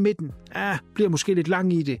lige sige i midten, bliver måske lidt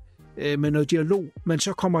lang i det, med noget dialog, men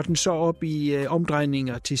så kommer den så op i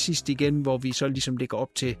omdrejninger til sidst igen, hvor vi så ligesom ligger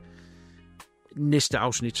op til næste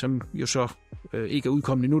afsnit, som jo så ikke er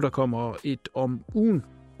udkommet endnu, der kommer et om ugen.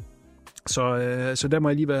 Så der må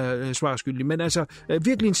jeg lige være svarskyldig. Men altså,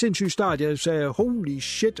 virkelig en sindssyg start. Jeg sagde, holy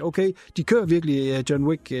shit, okay, de kører virkelig John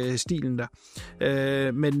Wick-stilen der.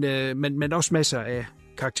 Men også masser af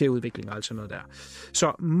karakterudvikling og alt sådan noget der.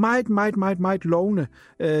 Så meget lovende.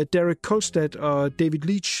 Derek Kolstad og David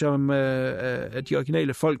Leitch, som er de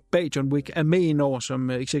originale folk bag John Wick, er med indover som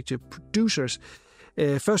executive producers.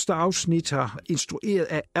 Første afsnit har instrueret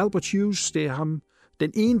af Albert Hughes. Det er ham,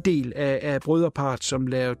 den ene del af brødrepart, som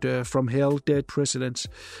lavede From Hell, Dead Presidents,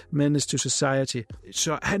 Menace to Society.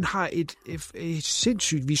 Så han har et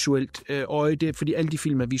sindssygt visuelt øje, det er, fordi alle de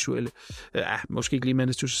film er visuelle. Måske ikke lige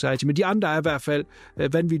Menace to Society, men de andre er i hvert fald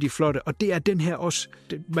vanvittigt flotte. Og det er den her også,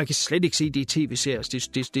 man kan slet ikke se det i tv-serier.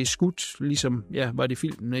 Det er skudt, ligesom var det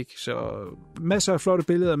filmen, ikke? Så masser af flotte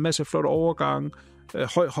billeder, masser af flotte overgange.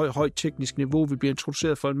 Højt teknisk niveau. Vi bliver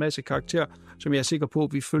introduceret for en masse karakterer, som jeg er sikker på,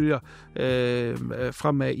 at vi følger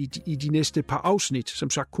fremad i de næste par afsnit, som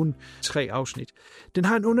sagt kun 3 afsnit. Den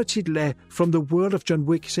har en undertitel af From the World of John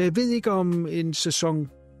Wick, så jeg ved ikke om en sæson,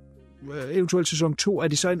 eventuelt sæson 2, er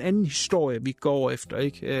det så en anden historie, vi går efter,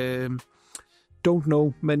 ikke? Don't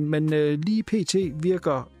know, men lige pt.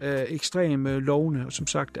 Virker ekstremt lovende, og som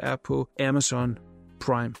sagt er på Amazon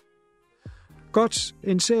Prime. Godt,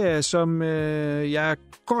 en serie, som jeg er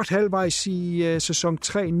godt halvvejs i sæson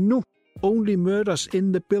 3 nu. Only Murders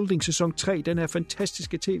in the Building, sæson 3. Den her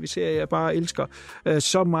fantastiske tv-serie, jeg bare elsker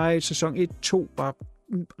så meget. Sæson 1-2, bare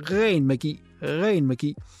ren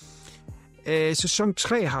magi. Sæson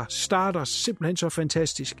 3 her starter simpelthen så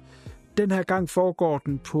fantastisk. Den her gang foregår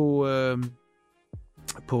den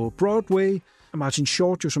på Broadway. Martin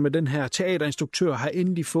Short, jo, som er den her teaterinstruktør, har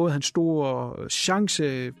endelig fået hans store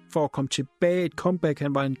chance for at komme tilbage. Et comeback.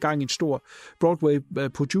 Han var engang en stor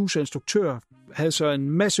Broadway-producer-instruktør, havde så en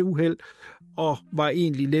masse uheld og var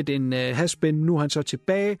egentlig lidt en has-been. Nu er han så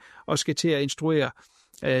tilbage og skal til at instruere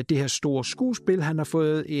det her store skuespil. Han har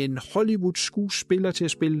fået en Hollywood-skuespiller til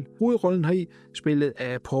at spille hovedrollen heri, spillet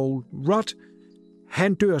af Paul Rudd.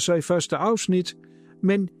 Han dør så i første afsnit,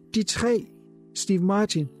 men de 3, Steve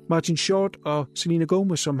Martin Short og Selena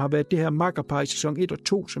Gomez, som har været det her makkerpar i sæson 1 og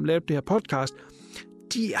 2, som lavede det her podcast,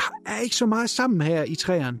 de er ikke så meget sammen her i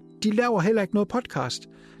 3'eren. De laver heller ikke noget podcast.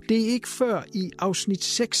 Det er ikke før i afsnit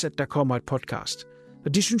 6, at der kommer et podcast.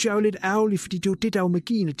 Og det synes jeg er jo lidt ærgerligt, fordi det er jo det, der er jo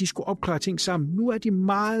magien, at de skulle opklare ting sammen. Nu er de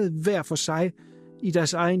meget hver for sig i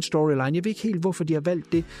deres egen storyline. Jeg ved ikke helt, hvorfor de har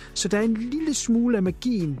valgt det. Så der er en lille smule af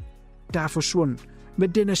magien, der er forsvundet. Men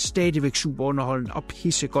den er stadigvæk super underholdende og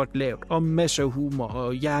pissegodt lavet, og masser af humor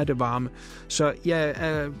og hjertevarme. Så jeg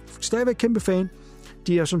er stadigvæk kæmpe fan.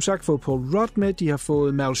 De har som sagt fået Paul Rudd med, de har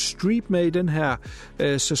fået Meryl Streep med i den her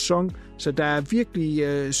sæson, så der er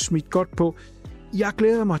virkelig smidt godt på. Jeg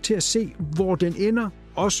glæder mig til at se, hvor den ender.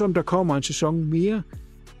 også om der kommer en sæson mere.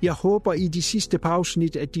 Jeg håber i de sidste par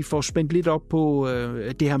afsnit, at de får spændt lidt op på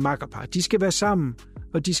det her makkerpar. De skal være sammen,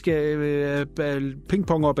 og de skal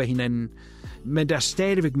pingpong op af hinanden. Men der er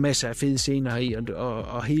stadigvæk masser af fede scener i,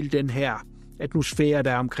 og hele den her atmosfære,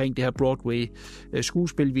 der er omkring det her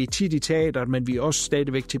Broadway-skuespil. Vi er tit i teateret, men vi er også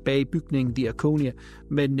stadigvæk tilbage i bygningen, The Arconia.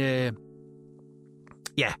 Men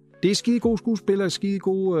ja, det er skide gode skuespillere, skide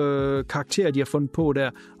gode karakterer, de har fundet på der,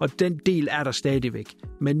 og den del er der stadigvæk.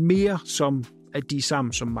 Men mere som, at de er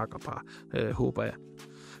sammen som makkerpar, håber jeg,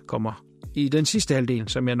 kommer i den sidste halvdel,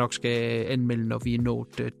 som jeg nok skal anmelde, når vi er nået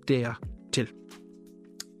dertil.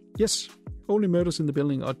 Yes, Only Murders in the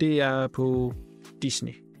Building, og det er på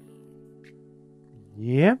Disney.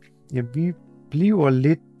 Ja, vi bliver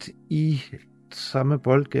lidt i samme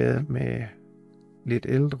boldgade med lidt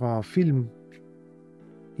ældre film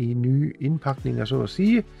i nye indpakninger, så at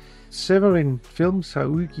sige. Severin Films har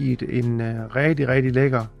udgivet en rigtig, rigtig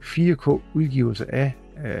lækker 4K-udgivelse af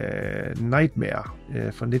Nightmare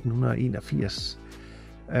fra 1981.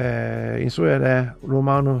 Instrueret af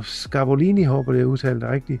Romano Scavolini, håber det er udtalt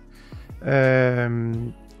rigtigt.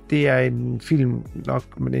 Det er en film,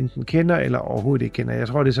 nok man enten kender eller overhovedet ikke kender. Jeg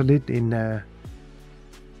tror, det er så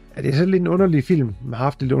lidt en underlig film, man har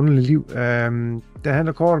haft et lidt underligt liv. Der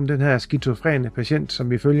handler kort om den her skizofrene patient, som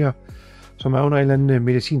vi følger, som er under en eller anden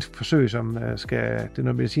medicinsk forsøg, som det er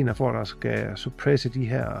noget mediciner for, der skal suppresse de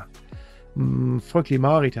her frygtelige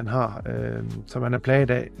mareridt, han har, som han er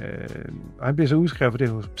plaget af. Og han bliver så udskrevet på det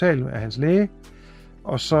hospital af hans læge,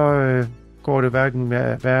 og så går det hverken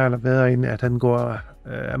værre eller bedre, end at han går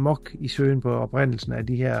amok i søgen på oprindelsen af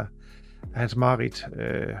de her hans mareridt,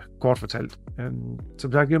 kort fortalt.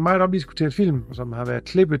 Som sagt, det er en meget omdiskuteret film, som har været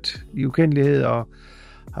klippet i ukendelighed og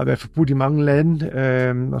har været forbudt i mange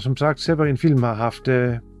lande. Og som sagt, Severin Film har haft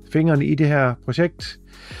fingrene i det her projekt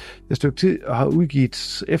et stykke tid og har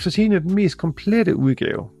udgivet efter sigende den mest komplette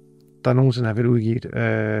udgave, der nogensinde har været udgivet.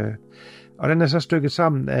 Og den er så stykket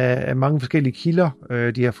sammen af mange forskellige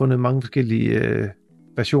kilder. De har fundet mange forskellige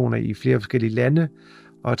versioner i flere forskellige lande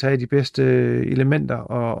og taget de bedste elementer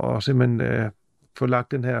og simpelthen få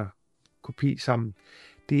lagt den her kopi sammen.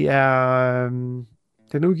 Det er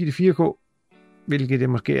den er udgivet i 4K, hvilket det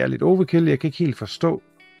måske er lidt overkill. Jeg kan ikke helt forstå,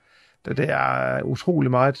 da det er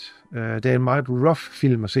utrolig meget. Det er en meget rough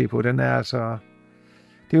film at se på. Den er altså...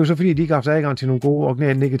 Det er jo så fordi, de ikke har haft adgang til nogle gode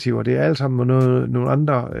originale negativer. Det er alle sammen nogle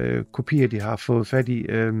andre kopier, de har fået fat i.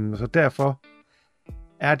 Så derfor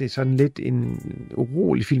er det sådan lidt en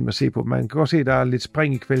urolig film at se på. Man kan godt se, at der er lidt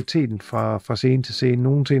spring i kvaliteten fra scene til scene.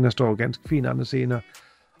 Nogle scener står ganske fint, andre scener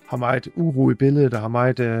har meget uro i billedet, der har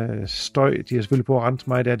meget støj. De har selvfølgelig på at rense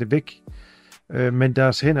meget af det væk. Men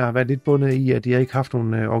deres hænder har været lidt bundet i, at de har ikke haft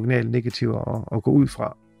nogle originale negativer at gå ud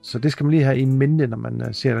fra. Så det skal man lige have i mente, når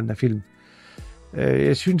man ser den her film.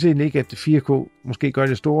 Jeg synes egentlig ikke, at 4K måske gør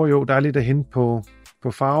det store. Jo, der er lidt at hente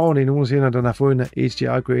på farverne i nogle scener, der har fået en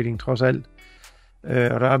HDR-grading trods alt.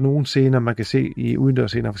 Og der er nogle scener, man kan se i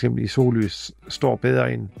udendørsscener, for eksempel i sollys, står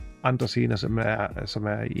bedre end andre scener, som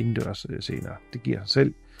er i indendørs scener. Det giver sig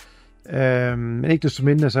selv. Men ikke desto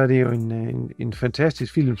mindre, så er det jo en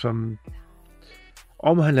fantastisk film, som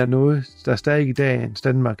omhandler noget, der stadig i dagens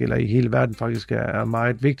Danmark, eller i hele verden faktisk, er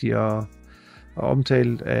meget vigtigt og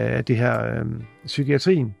omtalt af det her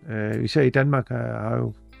psykiatrien. Især i Danmark har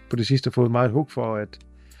jo på det sidste fået meget hug for, at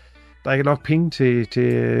der ikke er nok penge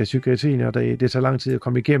til psykiatrien, og det tager lang tid at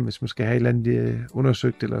komme igennem, hvis man skal have et eller andet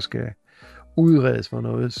undersøgt, eller skal udredes for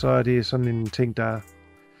noget, så er det sådan en ting,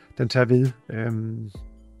 den tager ved.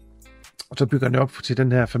 Og så bygger den op til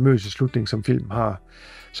den her famøse slutning, som film har,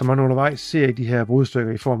 som man undervejs ser i de her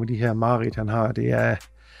brudstykker i form af de her mareridt, han har. Det er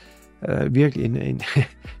virkelig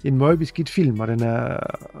en møgbeskidt film, og den er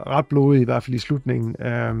ret blodig, i hvert fald i slutningen.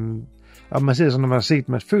 Og man ser sådan, når man har set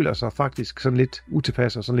den, man føler sig faktisk sådan lidt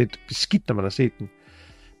utilpas og sådan lidt beskidt, når man har set den.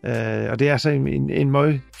 Og det er så en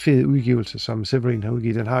meget fed udgivelse, som Severin har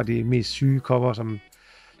udgivet. Den har de mest syge cover, som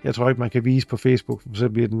jeg tror ikke, man kan vise på Facebook, så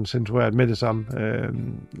bliver den censureret med det samme.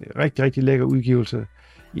 Rigtig, rigtig lækker udgivelse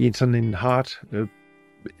i en sådan en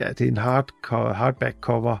det er en hardback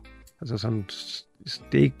cover. Altså sådan,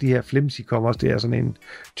 det er ikke de her flimsy covers, det er sådan en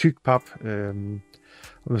tyk pap,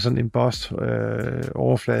 og med sådan en embossed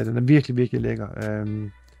overflade. Den er virkelig, virkelig lækker.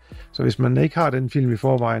 Så hvis man ikke har den film i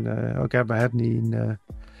forvejen, og gerne vil have den i en...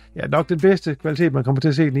 nok den bedste kvalitet, man kommer til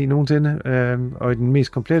at se den i nogensinde, og i den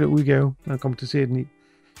mest komplette udgave, man kommer til at se den i,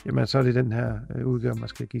 jamen så er det den her udgave, man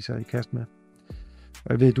skal give sig i kast med.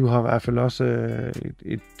 Og jeg ved, du har i hvert fald også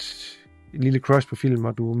et lille crush på film,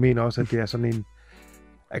 og du mener også, at det er sådan en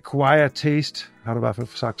acquired taste, har du i hvert fald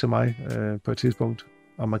sagt til mig på et tidspunkt,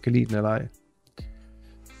 om man kan lide den eller ej.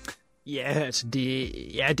 Ja, altså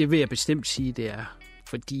det vil jeg bestemt sige, det er.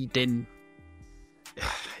 Fordi den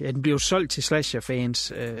bliver jo solgt til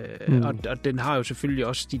slasher-fans, og den har jo selvfølgelig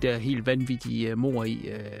også de der helt vanvittige mor i,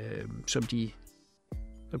 som de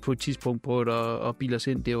på et tidspunkt prøvede at bilde os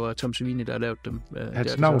ind. Det var Tom Savini, der har lavet dem.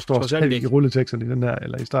 Hans navn står selv i rulleteksterne i den her,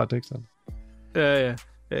 eller i startteksterne. Ja.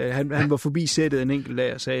 Han var forbi sættet en enkelt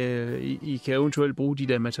dag og sagde, I kan eventuelt bruge de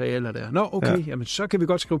der materialer der. Nå, okay, jamen så kan vi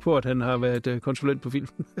godt skrive på, at han har været konsulent på film.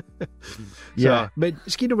 Ja. Men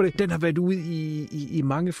skidt over det, den har været ude i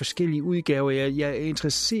mange forskellige udgaver. Jeg er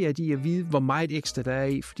interesseret i at vide, hvor meget ekstra der er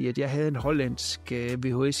i, fordi at jeg havde en hollandsk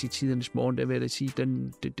VHS i tidernes morgen, der vil jeg da sige,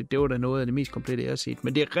 det var da noget af det mest komplette, jeg har set.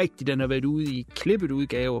 Men det er rigtigt, den har været ude i klippet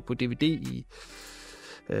udgaver på DVD i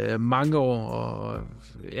mange år, og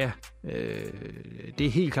ja, det er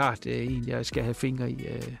helt klart en, jeg skal have fingre i.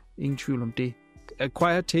 Ingen tvivl om det.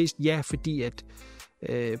 Acquired Taste, ja, fordi at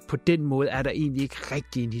på den måde er der egentlig ikke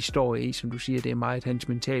rigtig en historie i, som du siger, det er meget hans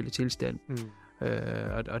mentale tilstand.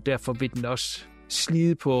 Og derfor vil den også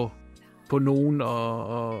slide på nogen,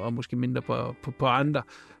 og måske mindre på andre,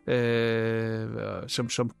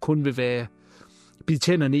 som kun vil være bide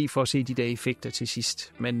tænderne i for at se de der effekter til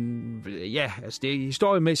sidst. Men ja, altså det er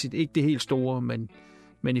historiemæssigt ikke det helt store,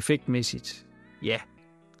 men effektmæssigt, ja,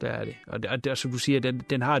 der er det. Og der, som du siger,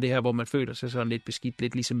 den har det her, hvor man føler sig sådan lidt beskidt,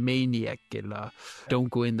 lidt ligesom Maniac, eller Don't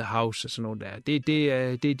Go in the House, og sådan noget der.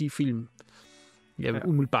 Det er de film, jeg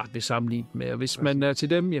umiddelbart vil sammenligne med. Og hvis man er til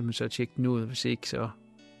dem, jamen så tjek den ud. Hvis ikke, så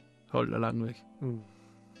hold dig langt væk.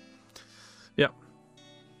 Ja.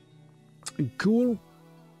 Cool.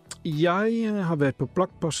 Jeg har været på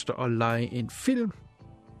Blockbuster og lege en film,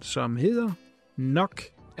 som hedder Knock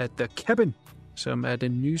at the Cabin, som er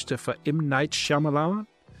den nyeste fra M. Night Shyamalan.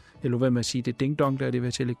 Jeg lover med at sige, det er Ding Dong, der er det ved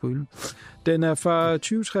at tillægge på hylden. Den er fra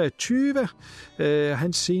 2023.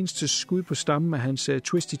 Hans seneste skud på stammen af hans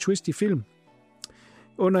Twisty film.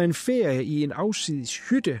 Under en ferie i en afsides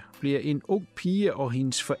hytte bliver en ung pige og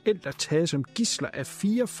hendes forældre taget som gidsler af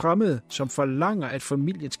 4 fremmede, som forlanger, at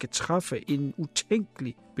familien skal træffe en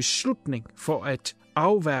utænkelig beslutning for at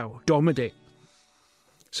afværge dommedag.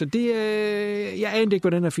 Så det jeg anede ikke,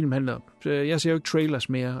 hvad den her film handler om. Jeg ser jo ikke trailers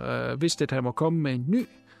mere. Vidste, at han må komme med en ny.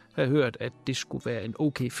 Jeg har hørt, at det skulle være en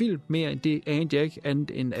okay film. Mere end det anede jeg ikke,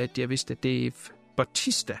 andet end at jeg vidste, at Dave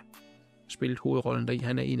Bautista spillede hovedrollen deri.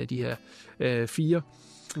 Han er en af de her 4,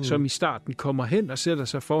 som i starten kommer hen og sætter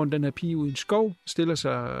sig foran den her pige ude i en skov,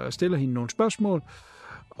 stiller hende nogle spørgsmål,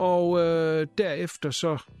 og derefter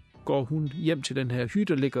så går hun hjem til den her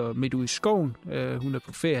hytte og ligger midt ude i skoven. Hun er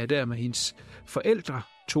på ferie der med hendes forældre,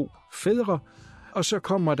 2 fædre, og så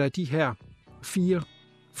kommer der de her 4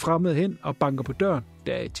 fremmede hen og banker på døren,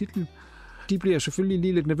 der er i titlen. De bliver selvfølgelig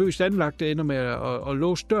lige lidt nervøst anlagt, der ender med at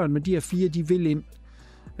låse døren, men de her 4, de vil ind.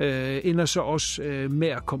 Ender så også med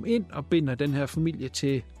at komme ind og binder den her familie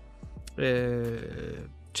til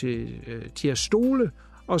at stole,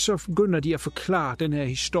 og så begynder de at forklare den her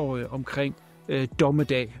historie omkring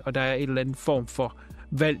dommedag, og der er en eller anden form for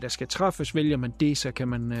valg, der skal træffes. Vælger man det, så kan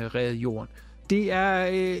man redde jorden. Det er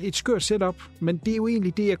et skørt setup, men det er jo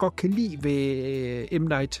egentlig det, jeg godt kan lide ved M.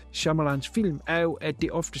 Night Shyamalans film, er jo, at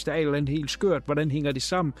det oftest er et eller andet helt skørt. Hvordan hænger det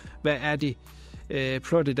sammen? Hvad er det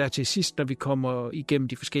plottet der til sidst, når vi kommer igennem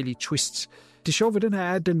de forskellige twists? Det sjove ved den her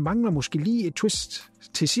er, at den mangler måske lige et twist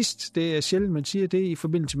til sidst. Det er sjældent, man siger det i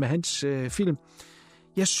forbindelse med hans film.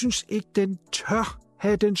 Jeg synes ikke, den tør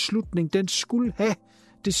have den slutning, den skulle have.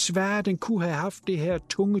 Desværre, den kunne have haft det her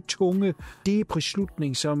tunge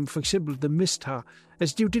depri-slutning, som for eksempel The Mist har.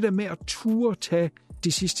 Altså, det er jo det der med at ture tage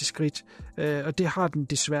det sidste skridt, og det har den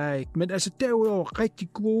desværre ikke. Men altså, derudover rigtig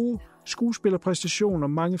gode skuespillerpræstationer.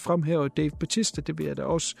 Mange fremhæver Dave Bautista, det vil jeg da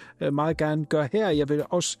også meget gerne gøre her. Jeg vil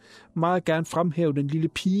også meget gerne fremhæve den lille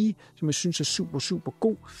pige, som jeg synes er super, super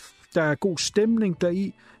god. Der er god stemning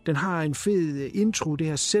deri. Den har en fed intro, det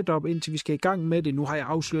her setup, indtil vi skal i gang med det. Nu har jeg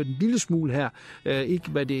afsløret en lille smule her. Ikke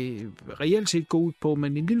hvad det reelt set går ud på,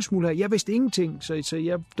 men en lille smule her. Jeg vidste ingenting,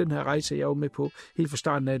 så den her rejse jeg jo med på helt fra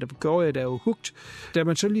starten af. Der gjorde jeg, der jo hugt. Da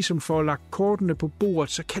man så ligesom får lagt kortene på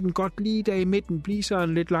bordet, så kan den godt lige der i midten blive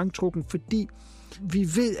sådan lidt langtrukken, fordi vi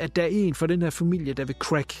ved, at der er en fra den her familie, der vil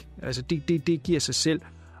crack. Altså det giver sig selv.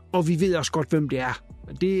 Og vi ved også godt, hvem det er.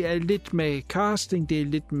 Det er lidt med casting, det er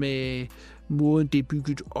lidt med måden, det er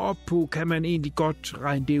bygget op på, kan man egentlig godt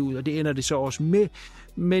regne det ud, og det ender det så også med.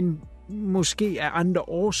 Men måske af andre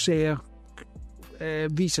årsager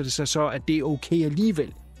viser det sig så, at det er okay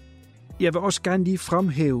alligevel. Jeg vil også gerne lige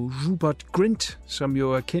fremhæve Rupert Grint, som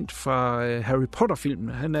jo er kendt fra Harry Potter-filmen.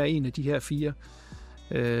 Han er en af de her 4,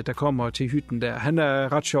 der kommer til hytten der. Han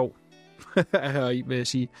er ret sjov, vil jeg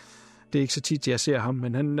sige. Det er ikke så tit, jeg ser ham,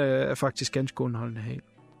 men han er faktisk ganske underholdende her.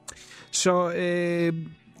 Så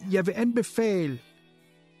jeg vil anbefale,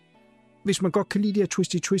 hvis man godt kan lide det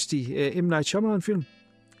her twisty M. Night Shyamalan-film,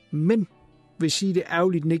 men vil sige, det er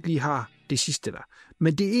ærgerligt, den ikke lige har det sidste der.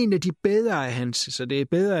 Men det er en af de bedre af hans, så det er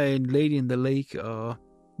bedre end Lady in the Lake og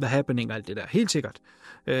The Happening og alt det der. Helt sikkert.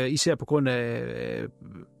 Især på grund af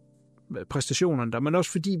præstationerne der, men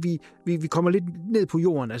også fordi vi kommer lidt ned på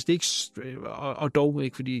jorden. Altså det er ikke, og dog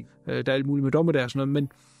ikke, fordi der er alt muligt med domme der og sådan noget, men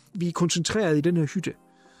vi er koncentreret i den her hytte.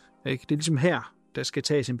 Ikke? Det er ligesom her, der skal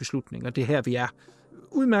tages en beslutning, og det er her, vi er.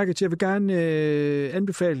 Udmærket til, jeg vil gerne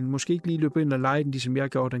anbefale den. Måske ikke lige løbe ind og lege den, ligesom jeg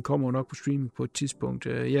gjorde. Den kommer jo nok på streaming på et tidspunkt.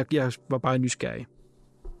 Jeg var bare nysgerrig.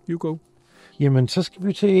 You go. Jamen, så skal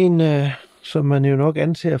vi til en, som man jo nok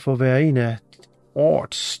anser for at være en af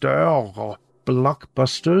årets større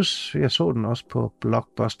blockbusters. Jeg så den også på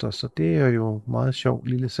Blockbuster, så det er jo meget sjov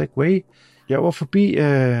lille segway. Jeg var forbi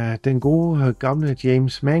den gode gamle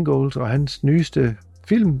James Mangold og hans nyeste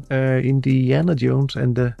film, Indiana Jones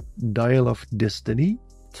and the Dial of Destiny,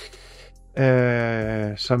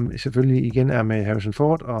 som selvfølgelig igen er med Harrison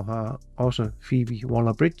Ford og har også Phoebe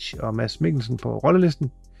Waller-Bridge og Mads Mikkelsen på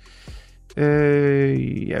rollelisten.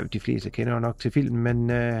 Ja, de fleste kender jo nok til filmen, men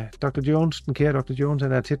Dr. Jones, den kære Dr. Jones,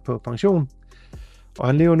 han er tæt på pension, og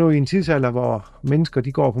han lever nu i en tidsalder, hvor mennesker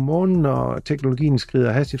de går på månen, og teknologien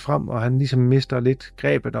skrider hastigt frem, og han ligesom mister lidt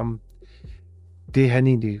grebet om det, han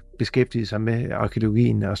egentlig beskæftigede sig med,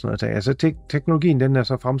 arkeologien og sådan noget. Altså teknologien, den er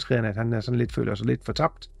så fremskreden, at han er sådan lidt, føler sig lidt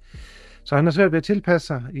fortabt. Så han er svært ved at tilpasse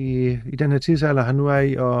sig i den her tidsalder, han nu er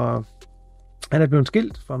i, og han er blevet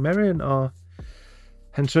skilt fra Marion, og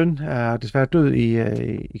hans søn er desværre død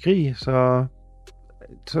i krig, så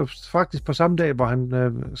faktisk på samme dag, hvor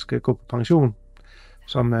han skal gå på pension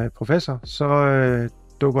som professor, så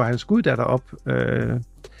dukker hans guddatter op,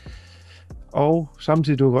 og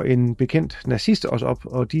samtidig dukker en bekendt nazist også op,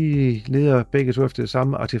 og de leder begge to efter det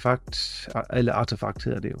samme artefakt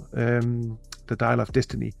hedder det jo, The Dial of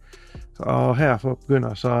Destiny. Og her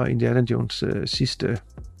begynder så Indiana Jones sidste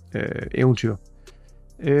eventyr.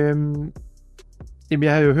 Jamen,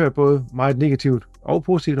 jeg har jo hørt både meget negativt og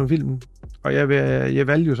positivt om filmen, og jeg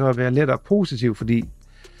valgte jo så at være lettere positiv, fordi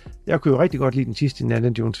jeg kunne jo rigtig godt lide den sidste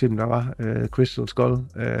Indiana Jones film, der var Crystal Skull.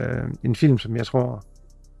 En film, som jeg tror,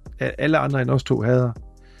 at alle andre end os to hader.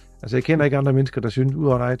 Altså, jeg kender ikke andre mennesker, der synes,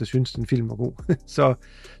 udover dig, der synes, den film var god.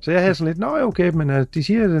 så jeg havde sådan lidt, okay, men de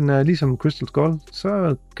siger, at den er ligesom Crystal Skull,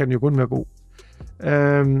 så kan den jo kun være god.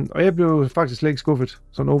 Og jeg blev faktisk slet ikke skuffet,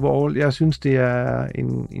 sådan overall. Jeg synes, det er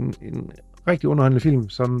en rigtig underholdende film,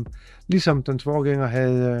 som ligesom dens forgænger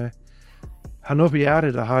har noget på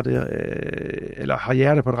hjertet, der har det, eller har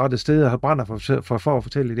hjerte på det rette sted, og har brænder for at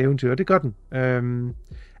fortælle et eventyr, og det gør den.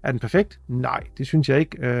 Er den perfekt? Nej, det synes jeg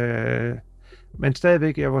ikke. Men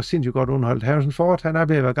stadigvæk, jeg var sindssygt godt underholdt. Harrison Ford, han er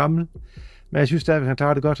ved at være gammel, men jeg synes stadigvæk, han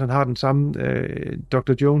tager det godt. Han har den samme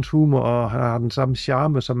Dr. Jones humor, og han har den samme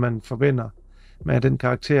charme, som man forventer med den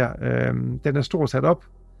karakter. Den er stort sat op,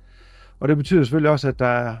 og det betyder selvfølgelig også, at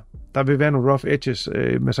der vil være nogle rough edges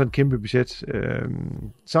med sådan et kæmpe budget.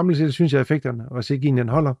 Samlet set synes jeg, at effekterne og CGI'en den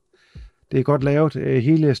holder. Det er godt lavet.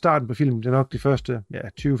 Hele starten på filmen, det er nok de første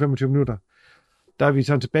 20-25 minutter. Der er vi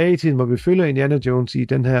sådan tilbage i tiden, hvor vi følger Indiana Jones i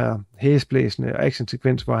den her hæsblæsende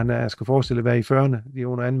actionsekvens, hvor han skal forestille at være i 40'erne, lige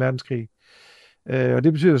under 2. verdenskrig. Og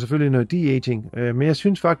det betyder selvfølgelig noget de-aging. Men jeg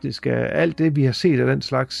synes faktisk, at alt det, vi har set af den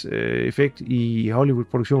slags effekt i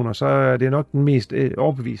Hollywood-produktioner, så er det nok den mest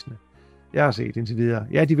overbevisende, jeg har set indtil videre.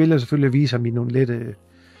 Ja, de vælger selvfølgelig at vise ham i nogle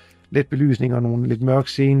let belysninger og nogle lidt mørke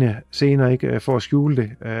scener, ikke, for at skjule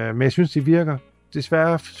det. Men jeg synes, det virker.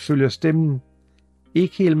 Desværre følger stemmen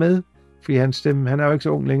ikke helt med, fordi hans stemme, han er jo ikke så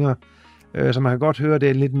ung længere, så man kan godt høre, det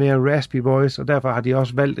er en lidt mere raspy voice, og derfor har de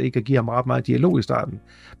også valgt ikke at give ham ret meget dialog i starten.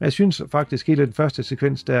 Men jeg synes faktisk, hele den første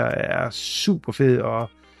sekvens der er super fed, og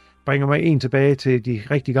bringer mig tilbage til de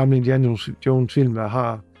rigtig gamle Indiana Jones film, der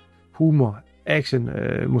har humor, action,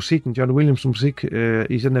 musikken, John Williams musik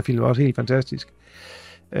i sådan en film er også helt fantastisk.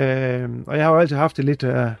 Og jeg har jo altid haft det lidt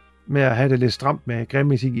med at have det lidt stramt med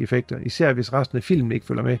grimme effekter, især hvis resten af filmen ikke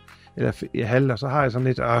følger med, eller halter, så har jeg sådan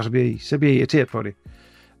lidt, så bliver jeg irriteret på det.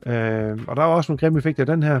 Og der er også nogle grimme effekter i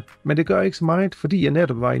den her, men det gør ikke så meget, fordi jeg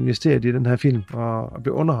netop var investeret i den her film og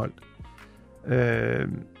blev underholdt.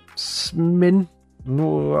 Men nu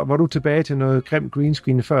var du tilbage til noget grimt green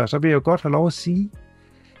screen før, så vil jeg jo godt have lov at sige,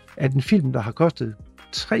 at en film, der har kostet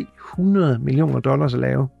 $300 million at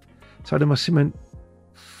lave, så er det mig simpelthen,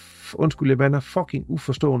 undskyld, jeg bander, fucking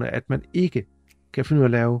uforstående, at man ikke kan finde ud af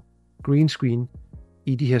at lave green screen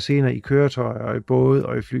i de her scener i køretøjer og i både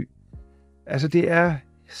og i fly. Altså, det er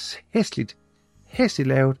hæsligt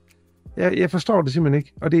lavet. Jeg forstår det simpelthen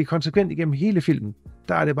ikke, og det er konsekvent igennem hele filmen.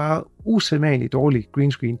 der er det bare usædvanligt dårligt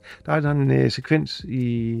green screen. Der er en sekvens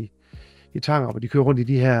i Tanger, hvor de kører rundt i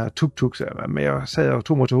de her tuk-tuks, men jeg sad og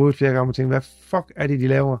tog mig til hovedet flere gange og tænkte, hvad fuck er det, de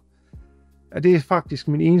laver? Og det er faktisk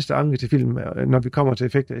min eneste anke til film, når vi kommer til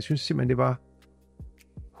effekter. Jeg synes simpelthen, det var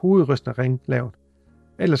hovedrystende ring lavet.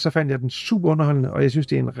 Ellers så fandt jeg den super underholdende, og jeg synes,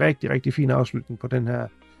 det er en rigtig, rigtig fin afslutning på den her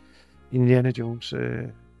Indiana Jones,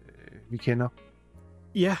 vi kender.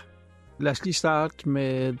 Ja, lad os lige starte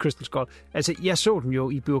med Crystal Skull. Altså, jeg så den jo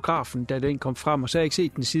i biografen, da den kom frem, og så har jeg ikke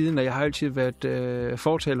set den siden, og jeg har altid været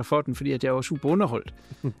fortaler for den, fordi at jeg var super underholdt.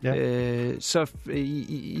 Ja. Så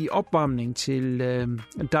i opvarmning til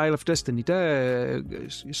Dial of Destiny, der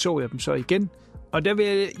så jeg dem så igen, og der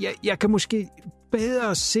vil jeg kan måske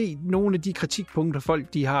bedre se nogle af de kritikpunkter,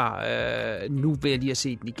 folk de har. Nu vil jeg lige have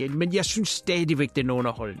set den igen, men jeg synes stadigvæk, den er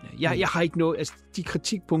underholdende. Jeg har ikke noget, altså de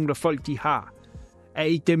kritikpunkter, folk de har, er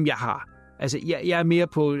ikke dem, jeg har. Altså, jeg er mere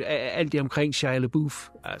på alt det omkring Shia LaBeouf.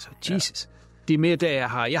 Altså, Jesus. Ja. Det er mere der, jeg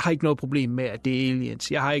har. Jeg har ikke noget problem med, at det er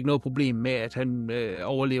aliens. Jeg har ikke noget problem med, at han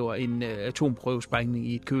overlever en atomprøvesprængning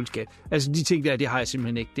i et køleskab. Altså, de ting der, det har jeg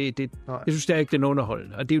simpelthen ikke. Jeg synes, det er ikke den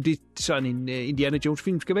underholdende. Og det er jo det, sådan en Indiana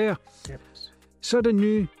Jones-film skal være. Yes. Så den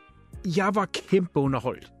nye. Jeg var kæmpe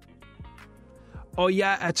underholdt. Og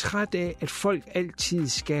jeg er træt af, at folk altid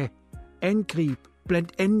skal angribe,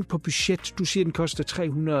 blandt andet på budget. Du siger, den koster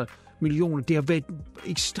 300 millioner. Det har været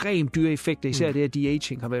ekstremt dyre effekter, især det her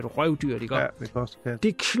de-aging har været røvdyrt, ikke? Ja, det koster. Ja. Det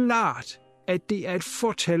er klart, at det er et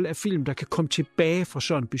fortal af film, der kan komme tilbage fra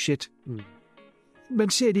sådan et budget. Man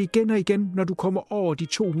ser det igen og igen, når du kommer over de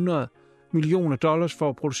 200 millioner dollars for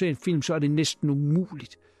at producere en film, så er det næsten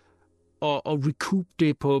umuligt at recoup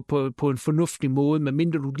det på en fornuftig måde,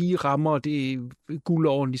 medmindre du lige rammer det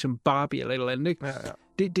guldåren, ligesom Barbie eller et eller andet, ikke? Ja.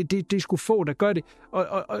 Det er sgu få, der gør det.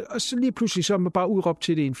 Og så lige pludselig så er man bare udråbt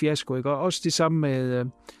til det en fiasko, ikke? Og også det samme med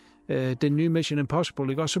den nye Mission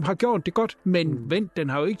Impossible, ikke? Som har gjort det godt, men vent, den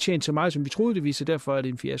har jo ikke tjent så meget, som vi troede det ville, så derfor er det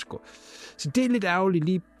en fiasko. Så det er lidt ærgerligt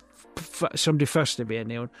lige som det første, vil jeg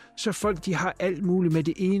nævne. Så folk, de har alt muligt med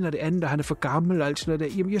det ene og det andet, og han er for gammel og alt sådan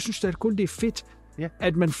noget der. Jamen, jeg synes da kun, det er fedt,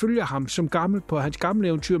 at man følger ham som gammel på hans gamle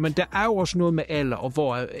eventyr, men der er jo også noget med alder, og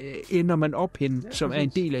hvor ender man op henne, som er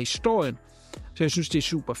en del af historien. Så jeg synes, det er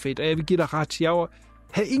super fedt, og jeg vil give dig ret. Jeg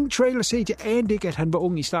havde ingen trailer set, jeg anede ikke, at han var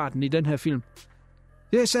ung i starten i den her film.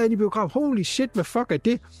 Jeg sad i biograf, holy shit, hvad fuck er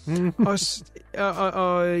det?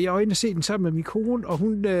 og jeg var inde og se den sammen med min kone, og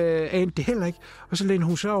hun anede det heller ikke. Og så læner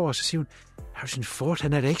hun sig over, og så siger hun, Harrison Ford,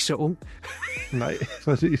 han er da ikke så ung. Nej,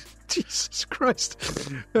 præcis. Jesus Christ.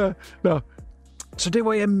 Ja, nå. Så det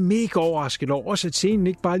var jeg mega overrasket over. Også at scenen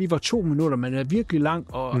ikke bare lige var 2 minutter, men er virkelig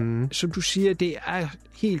lang. Og som du siger, det er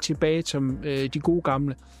helt tilbage som de gode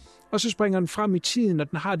gamle. Og så springer den frem i tiden,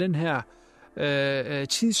 og den har den her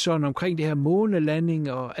tidsånd omkring det her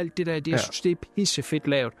månelanding og alt det der. Det, jeg synes, det er pissefedt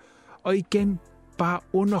lavet. Og igen, bare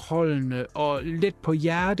underholdende og let på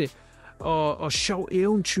hjerte og sjov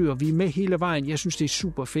eventyr. Vi er med hele vejen. Jeg synes, det er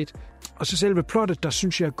super fedt. Og så selve plottet, der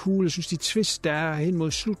synes jeg er cool. Jeg synes, de twist, der er hen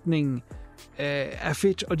mod slutningen, er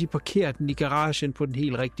fedt, og de parkerer den i garagen på den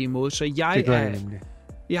helt rigtige måde. Så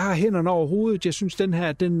jeg har hænderne over hovedet. Jeg synes, den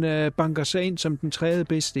her, den banker sig ind som den 3.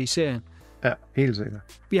 bedste i serien. Ja, helt sikkert.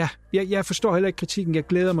 Ja, jeg forstår heller ikke kritikken. Jeg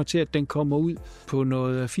glæder mig til, at den kommer ud på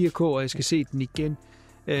noget 4K, og jeg skal se den igen.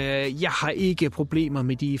 Jeg har ikke problemer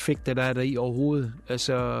med de effekter, der er der i overhovedet.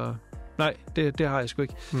 Altså, nej, det har jeg sgu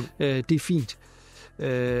ikke. Det er fint.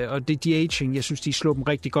 Og det de-aging, jeg synes, de slår dem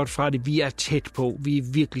rigtig godt fra det. Vi er tæt på. Vi er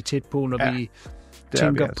virkelig tæt på, når vi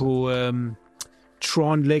tænker på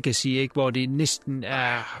Tron Legacy, ikke? Hvor det næsten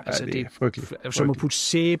er... Altså, det er frygteligt. Som at putte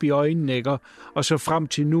sæbe i øjnene, ikke? Og så frem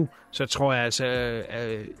til nu, så tror jeg altså,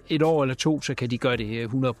 1 år eller 2, så kan de gøre det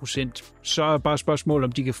 100%. Så er bare spørgsmål,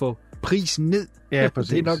 om de kan få prisen ned. Ja, præcis.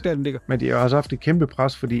 Det er nok der, den ligger. Men de har også haft et kæmpe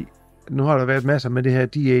pres, fordi nu har der været masser med det her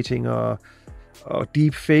de-aging og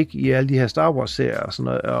deepfake i alle de her Star Wars-serier og sådan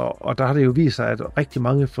noget, og der har det jo vist sig, at rigtig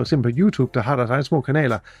mange, for eksempel på YouTube, der har deres egne små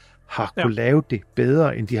kanaler, har kunne lave det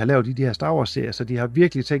bedre, end de har lavet i de her Star Wars-serier, så de har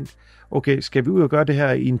virkelig tænkt, okay, skal vi ud og gøre det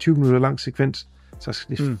her i en 20 minutter lang sekvens, så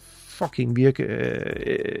skal det fucking virke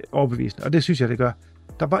overbevisende, og det synes jeg, det gør.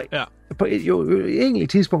 Der var på et enkelt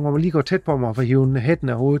tidspunkt, hvor man lige går tæt på mig for at hive hætten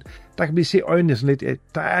af hovedet, der kan vi se øjnene sådan lidt,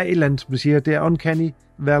 der er et eller andet, som du siger, det er uncanny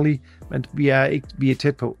valley, men vi er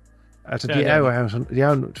tæt på. Altså, de er jo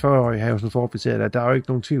 40-årige, har jo sådan forudbetalt, der er jo ikke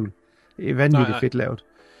nogen tvivl. Det er vanvittigt fedt lavet.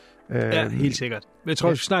 Ja, helt sikkert. Jeg tror,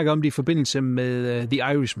 vi snakker om det i forbindelse med The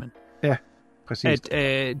Irishman. Ja, præcis.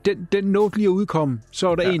 At den note lige er udkommet, så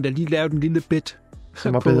var der en, der lige lavede en lille bit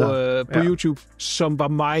på YouTube, som var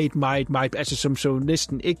meget, altså som så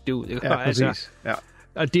næsten ægte ud. Ja, præcis. Altså,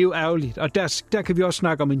 Og det er jo ærgerligt. Og der kan vi også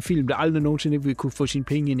snakke om en film, der aldrig nogensinde vil kunne få sine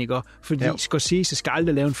penge ind, ikke? Fordi Scorsese skal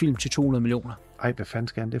aldrig lave en film til 200 millioner. Ej, hvad fanden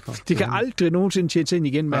skal han det for? Det kan aldrig nogensinde tjene til ind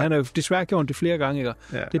igen, men han har jo desværre gjort det flere gange, ikke?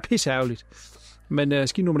 Ja. Det er pisseærgerligt. Men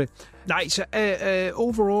skidt nu med det. Nej, så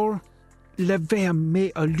overall, lad være med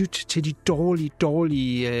at lytte til de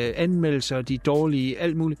dårlige anmeldelser, de dårlige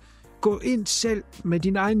alt muligt. Gå ind selv med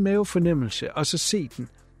din egen mavefornemmelse, og så se den.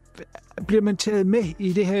 Bliver man taget med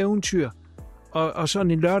i det her eventyr, og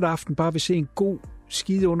sådan en lørdag aften bare vil se en god,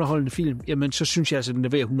 skide underholdende film, jamen så synes jeg altså, den er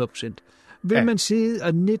værd 100%. Vil man sidde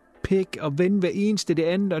og nitpick og vende hver eneste det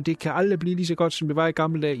andet, og det kan aldrig blive lige så godt, som det var i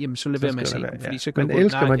gamle dage, jamen så lad være med at se den. Fordi så men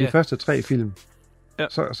elsker man de første 3 film,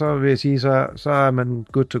 så vil jeg sige, så er man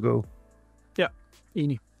good to go. Ja,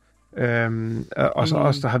 enig. Og så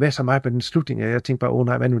også, der har været så meget med den slutning, jeg tænkte bare,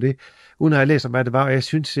 nej, hvad nu det? Uden at jeg læser, hvad det var, og jeg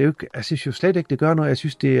synes jo slet ikke, det gør noget. Jeg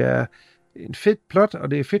synes, det er en fedt plot,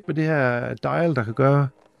 og det er fedt med det her dial, der kan gøre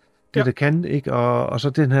det, det kan, ikke? Og så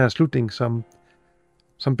den her slutning,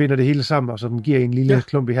 som binder det hele sammen, og som giver en lille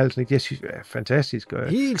klump i halsen, ikke? Jeg synes, det er fantastisk.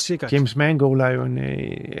 Helt sikkert. James Mangold er jo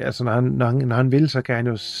altså når han vil, så kan han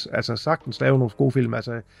jo altså sagtens lave nogle gode film.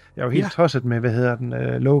 Altså, jeg er jo helt tosset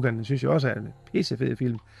med, Logan, jeg synes jo også er en pissefed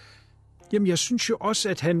film. Jamen, jeg synes jo også,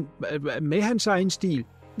 at han med hans egen stil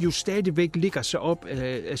jo stadigvæk ligger sig op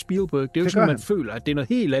af Spielberg. Det er jo sådan, man føler, at det er noget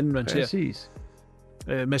helt andet, man ser. Præcis.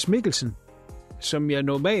 Mads Mikkelsen, som jeg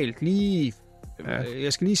normalt lige...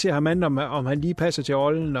 Jeg skal lige se ham an, om han lige passer til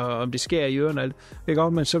rollen, og om det sker i ørerne. Ikke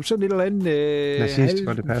om, men som sådan et eller andet... nazist,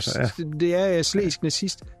 hvor det passer, Det er slæsk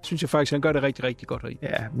nazist, synes jeg faktisk, han gør det rigtig, rigtig godt.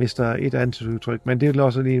 Ja, mister et ansigtsudtryk, men det er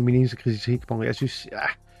også lige min eneste kritikpunkt. Jeg synes,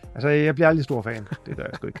 altså, jeg bliver aldrig stor fan. Det gør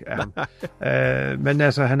jeg sgu ikke af ham. Men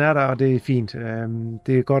altså, han er der, og det er fint.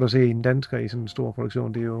 Det er godt at se en dansker i sådan en stor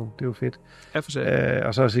produktion. Det er jo fedt. Ja, for sig.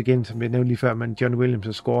 Og så også igen, som jeg nævnte lige før, men John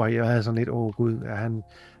Williams' score, jeg havde sådan lidt, gud,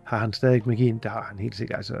 har han stadig magien? Det har han helt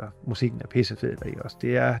sikkert. Altså, musikken er pissefed. Også.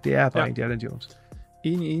 Det er bare Indiana Jones.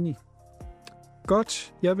 Enig.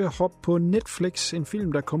 Godt. Jeg vil hoppe på Netflix, en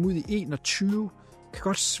film, der kom ud i 21. Jeg kan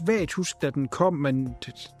godt svagt huske, da den kom, men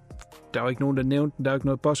der er jo ikke nogen, der nævnte den. Der er jo ikke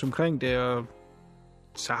noget boss omkring det, og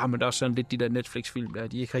så har man da også sådan lidt de der Netflix-film, der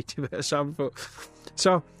de ikke rigtig været sammen på.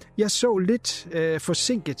 Så jeg så lidt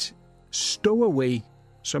forsinket Stowaway,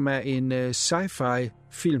 som er en sci-fi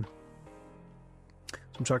film,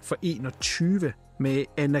 som sagt fra 21, med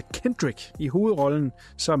Anna Kendrick i hovedrollen,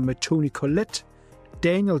 sammen med Toni Collette,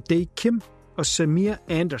 Daniel Day Kim og Samir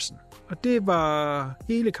Anderson. Og det var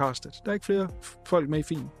hele castet. Der er ikke flere folk med i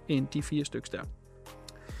film end de 4 stykker der.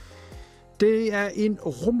 Det er en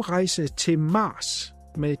rumrejse til Mars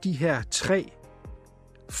med de her 3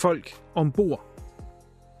 folk ombord,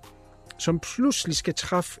 som pludselig skal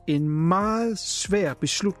træffe en meget svær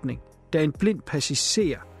beslutning, da en blind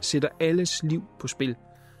passager sætter alles liv på spil.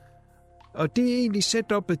 Og det er egentlig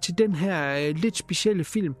sat op til den her lidt specielle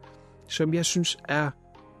film, som jeg synes er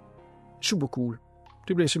super cool.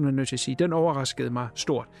 Det bliver jeg simpelthen nødt til at sige. Den overraskede mig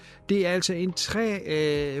stort. Det er altså en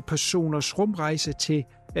 3 personers rumrejse til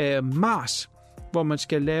Mars, hvor man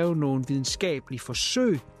skal lave nogle videnskabelige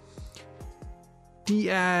forsøg.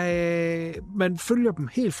 Man følger dem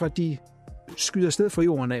helt fra de skyder afsted fra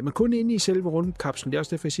jorden af, men kun inde i selve rumkapslen. Det er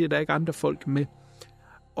også derfor, jeg siger, at der er ikke andre folk med.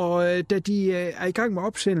 Og da de er i gang med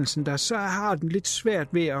opsendelsen der, så har den lidt svært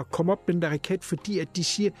ved at komme op med den der raket, fordi at de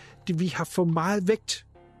siger, at vi har for meget vægt.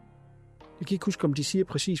 Jeg kan ikke huske, om de siger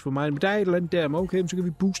præcis hvor meget, men der er et eller andet der, okay, så kan vi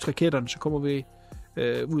booste raketterne, så kommer vi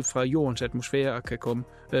ud fra jordens atmosfære og kan komme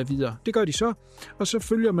videre. Det gør de så, og så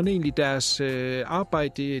følger man egentlig deres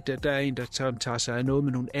arbejde. Der er en, der tager sig af noget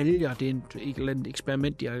med nogle alger, det er et eller andet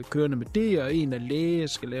eksperiment, de har kørende med det, og en af læger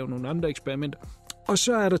skal lave nogle andre eksperimenter. Og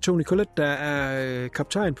så er der Toni Collette, der er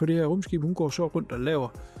kaptajn på det her rumskib. Hun går så rundt og laver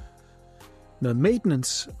noget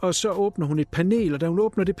maintenance, og så åbner hun et panel, og da hun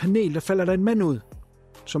åbner det panel, der falder der en mand ud,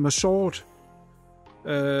 som er såret,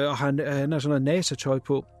 og han har sådan noget NASA-tøj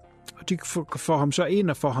på. Og de får ham så ind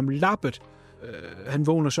og får ham lappet. Han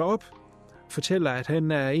vågner så op, fortæller, at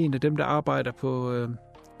han er en af dem, der arbejder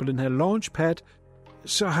på den her launchpad.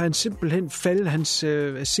 Så har han simpelthen faldet, hans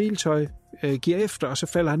seletøj giver efter, og så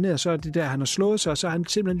falder han ned, og så er det der, han har slået sig, og så har han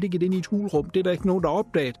simpelthen ligget inde i et hulrum. Det er der ikke nogen, der har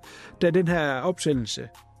opdaget, da den her opsendelse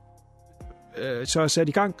så er sat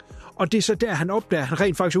i gang. Og det er så der, han opdager, at han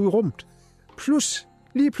rent faktisk er ude i rummet. Plus,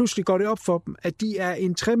 lige pludselig går det op for dem, at de er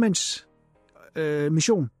en 3-mands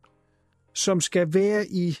mission, som skal være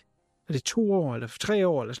i, er det 2 år, eller 3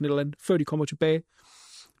 år, eller sådan et eller andet, før de kommer tilbage.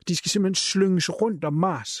 De skal simpelthen slynges rundt om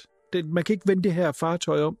Mars. Man kan ikke vende det her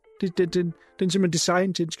fartøj om. Den er simpelthen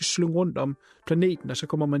designet til, at den skal slynge rundt om planeten, og så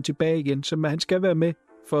kommer man tilbage igen. Så han skal være med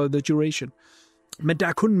for the duration. Men der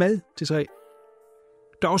er kun mad til 3.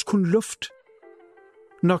 Der er også kun luft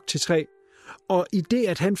nok til 3. Og i det,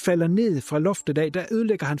 at han falder ned fra loftet af, der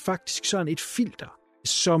ødelægger han faktisk sådan et filter,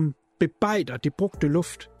 som bearbejder det brugte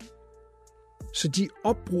luft. Så de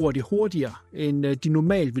opbruger det hurtigere, end de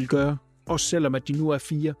normalt vil gøre, også selvom at de nu er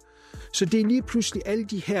 4. Så det er lige pludselig alle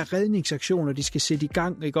de her redningsaktioner, de skal sætte i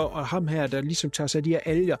gang, ikke? Og ham her, der ligesom tager sig af de her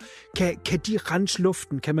alger, kan de rense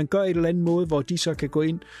luften? Kan man gøre et eller andet måde, hvor de så kan gå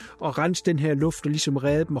ind og rense den her luft og ligesom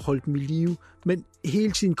redde dem og holde dem i live? Men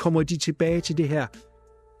hele tiden kommer de tilbage til det her,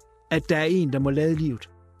 at der er en, der må lade livet,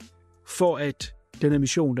 for at den her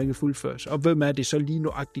mission, den kan fuldføres. Og hvem er det så lige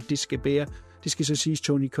nuagtigt, det skal bære? Det skal så siges,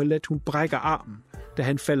 Toni Collette, hun brækker armen, da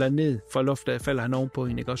han falder ned fra loftet, falder han ovenpå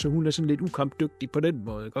hende, ikke? Og så hun er sådan lidt ukampdygtig på den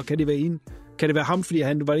måde, ikke? Og kan det være en? Kan det være ham, fordi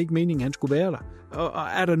det var ikke meningen, han skulle være der?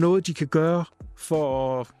 Og er der noget, de kan gøre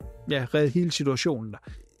for at redde hele situationen der?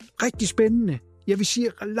 Rigtig spændende. Jeg vil sige,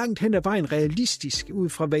 langt hen ad vejen realistisk, ud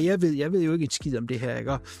fra hvad jeg ved. Jeg ved jo ikke et skid om det her,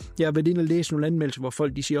 ikke? Jeg har været inde og læse nogle anmeldelser, hvor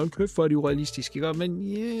folk de siger, hold kæft, hvor er det urealistisk, ikke? Men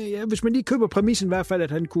hvis man lige køber præmissen i hvert fald,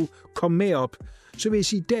 at han kunne komme med op, så vil jeg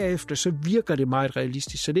sige, derefter, så virker det meget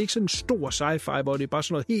realistisk. Så det er ikke sådan en stor sci-fi, hvor det er bare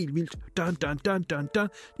sådan noget helt vildt. Dun, dun, dun, dun, dun.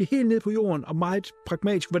 Det er helt nede på jorden, og meget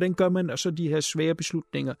pragmatisk. Hvordan gør man? Og så de her svære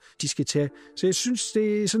beslutninger, de skal tage. Så jeg synes,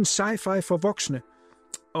 det er sådan sci-fi for voksne.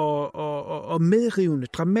 Og medrivende,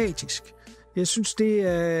 dramatisk. Jeg synes, det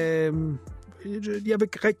er... Jeg vil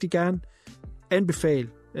rigtig gerne anbefale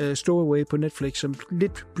Stowaway på Netflix, som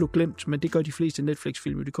lidt blev glemt, men det gør de fleste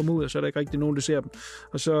Netflix-film. De kommer ud, og så er der ikke rigtig nogen, der ser dem.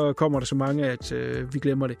 Og så kommer der så mange, at vi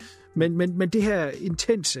glemmer det. Men det her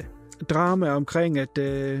intense drama omkring, at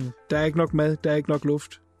der er ikke nok mad, der er ikke nok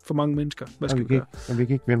luft for mange mennesker. Hvad skal vi gøre? Og vi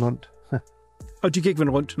kan ikke vende rundt. Og de kan ikke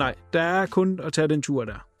vende rundt, nej. Der er kun at tage den tur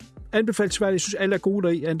der. Anbefalesværdigt, jeg synes, alle er gode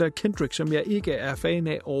deri. Andrew Kendrick, som jeg ikke er fan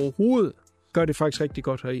af overhovedet, gør det faktisk rigtig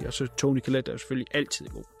godt heri. Og så Toni Collette er selvfølgelig altid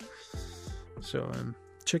god. Så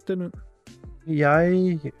tjek den ud.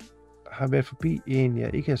 Jeg har været forbi en,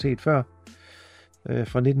 jeg ikke har set før,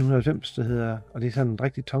 fra 1990, der hedder, og det er sådan en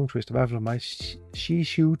rigtig tongue twister, i hvert fald for mig, She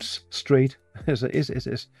Shoots Straight, altså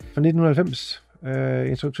SSS. Fra 1990,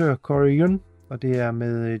 instruktør Corey Yun, og det er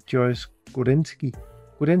med Joyce Godensi,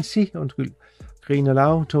 Karina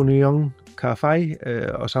Lau, Tony Young, Karfai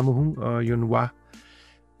og Sammo Hung og Yun Hwa.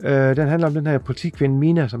 Den handler om den her politikvinde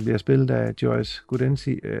Mina, som bliver spillet af Joyce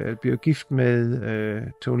Godensi, bliver gift med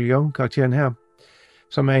Tony Young, karakteren her,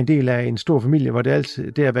 som er en del af en stor familie, hvor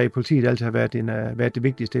det at være i politiet altid har været det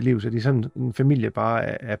vigtigste i livet. Så det er sådan en familie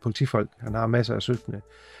bare af politifolk. Han har masser af søskende,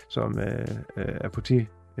 som er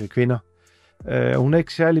politikvinder. Hun er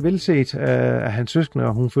ikke særlig velset af hans søskende,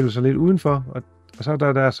 og hun føler sig lidt udenfor. Og så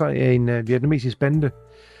der så er en vietnamesisk bande,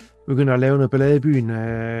 begynder at lave noget ballade i byen,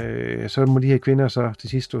 så må de her kvinder så til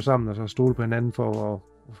sidst stå sammen og så stole på hinanden for at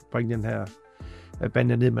bringe den her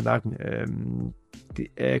bande ned med nakken.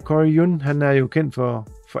 Corey Yun, han er jo kendt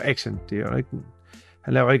for action. Det er jo ikke,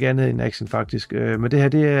 han laver ikke andet end action faktisk. Men det her,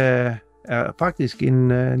 det er faktisk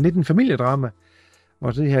lidt en familiedrama,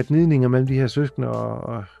 hvor det her gnidninger mellem de her søskende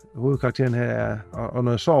og hovedkarakteren her og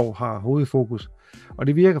noget sorg har hovedfokus. Og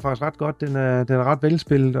det virker faktisk ret godt. Den er ret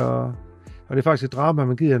velspillet, og det er faktisk et drama,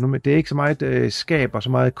 man gider nu. Det er ikke så meget skab og så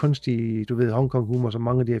meget kunstig, Hongkong-humor, som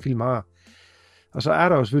mange af de her film har. Og så er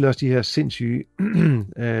der jo selvfølgelig også de her sindssyge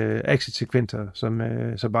action-sekvenser, som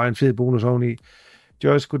så bare en fed bonus oveni.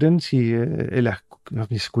 Joyce Godensi,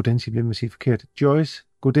 Joyce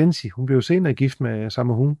Godensi, hun blev senere gift med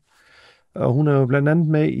Sammo Hung. Og hun er jo blandt andet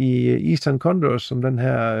med i Eastern Condors, som den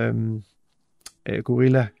her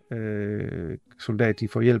gorilla-soldat, de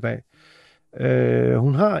får hjælp af.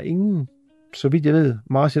 Hun har ingen, så vidt jeg ved,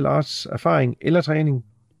 martial arts erfaring eller træning.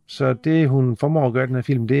 Så det, hun formår at gøre i den her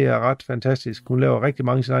film, det er ret fantastisk. Hun laver rigtig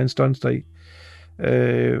mange sine egne stunts deri.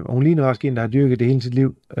 Og hun ligner også en, der har dyrket det hele sit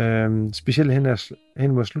liv. Specielt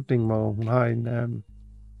hen mod slutningen, hvor hun har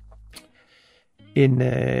en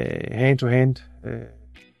hand-to-hand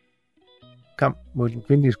kamp mod den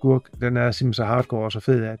kvindelige skurk. Den er simpelthen så hardcore og så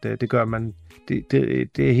fed, at det gør man.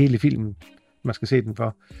 Det er hele filmen, man skal se den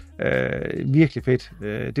for. Virkelig fedt.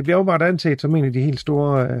 Det bliver åbenbart anset som en af de helt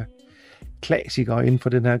store klassikere inden for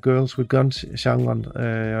den her Girls with Guns-genren.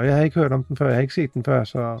 Og jeg har ikke hørt om den før, jeg har ikke set den før,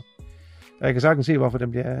 så jeg kan sagtens se, hvorfor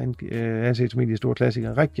den bliver anset som en af de store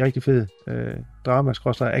klassikere. Rigtig, rigtig fed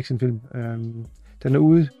drama-actionfilm. Den er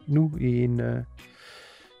ude nu i en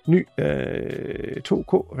ny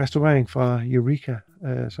 2K-restaurering fra Eureka,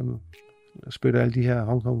 som spytter alle de her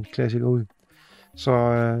Hongkong-klassikere ud.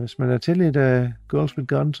 Så hvis man er til lidt Girls with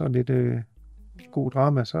Guns og lidt god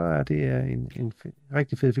drama, så er det en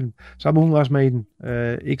rigtig fed film. Så er hun også med i den.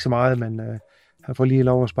 Ikke så meget, men han får lige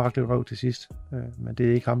lov at sparke lidt røv til sidst. Men det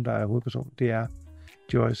er ikke ham, der er hovedpersonen. Det er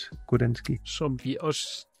Joyce Godansky. Som vi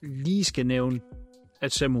også lige skal nævne,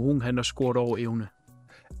 at Sammo Hung, han har scoret over evne.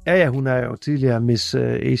 Ja, hun er jo tidligere Miss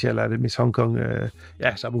Asia, eller Miss Hong Kong.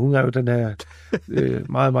 Sammo Hung er jo den her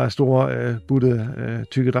meget, meget store, butte,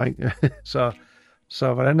 tykke dreng.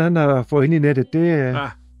 så hvordan han har fået ind i nettet,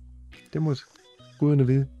 det må guderne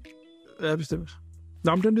vide. Ja, bestemt.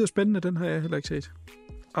 Nå, men den lyder spændende, den har jeg heller ikke set.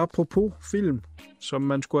 Apropos film, som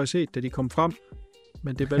man skulle have set, da de kom frem,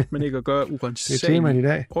 men det valgte man ikke at gøre urensageligt. Det er temaet i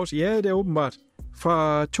dag. Ja, det er åbenbart.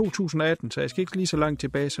 Fra 2018, så jeg skal ikke lige så langt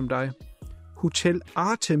tilbage som dig. Hotel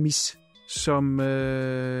Artemis, som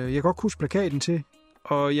jeg godt huske plakaten til,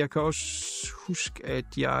 og jeg kan også huske, at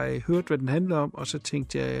jeg hørte, hvad den handler om, og så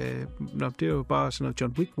tænkte jeg, det er jo bare sådan noget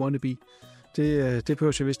John Wick wannabe. Det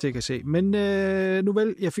behøver jeg vist ikke at se. Men nu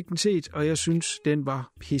vel, jeg fik den set, og jeg synes, den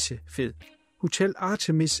var pissefed. Hotel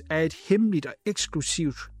Artemis er et hemmeligt og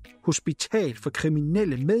eksklusivt hospital for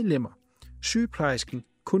kriminelle medlemmer. Sygeplejersken,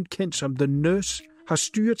 kun kendt som The Nurse, har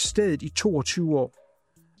styret stedet i 22 år.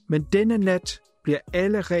 Men denne nat bliver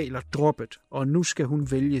alle regler droppet, og nu skal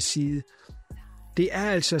hun vælge side. Det er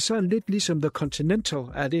altså sådan lidt ligesom The Continental,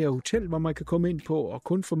 er det her hotel, hvor man kan komme ind på og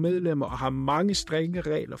kun få medlemmer og har mange strenge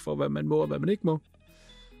regler for, hvad man må og hvad man ikke må.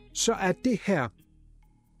 Så er det her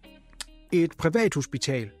et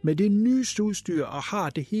privathospital med det nyeste udstyr og har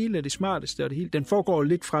det hele, det smarteste og det hele. Den foregår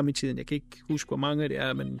lidt frem i tiden. Jeg kan ikke huske, hvor mange det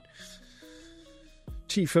er, men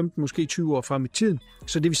 10, 15, måske 20 år frem i tiden.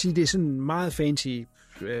 Så det vil sige, det er sådan meget fancy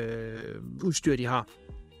udstyr, de har.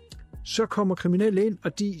 Så kommer kriminelle ind,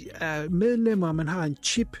 og de er medlemmer, man har en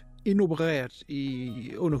chip indopereret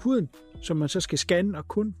under huden, som man så skal scanne, og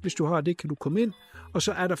kun hvis du har det, kan du komme ind. Og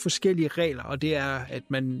så er der forskellige regler, og det er, at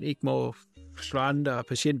man ikke må slå andre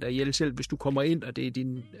patienter ihjel selv. Hvis du kommer ind, og det er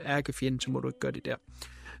din ærkefjende, så må du ikke gøre det der.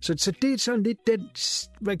 Så det er sådan lidt den,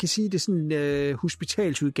 man kan sige, det er sådan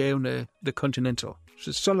hospitalsudgaven af The Continental.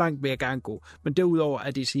 Så langt vil jeg gerne gå. Men derudover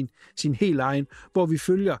er det sin helt egen, hvor vi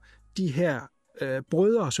følger de her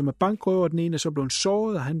brødre, som er bankrøver. Den ene er så blevet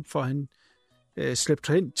såret, og han får slæbt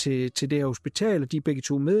hen til det her hospital, og de er begge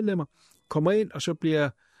to medlemmer, kommer ind, og så bliver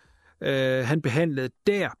han behandlet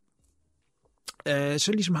der.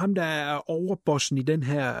 Så ligesom ham, der er overbossen i den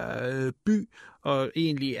her by, og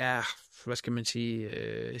egentlig er, hvad skal man sige,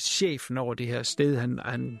 chefen over det her sted,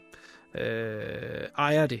 han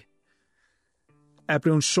ejer det, er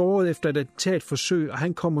blevet såret efter et attentatforsøg, og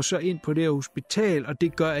han kommer så ind på det her hospital, og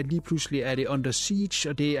det gør, at lige pludselig er det under siege,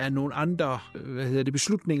 og det er nogle andre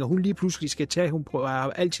beslutninger, hun lige pludselig skal tage. Hun har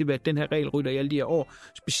altid været den her regelrytter i alle de her år.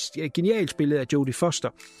 Genialt spillet af Jodie Foster,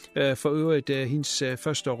 for øvrigt hendes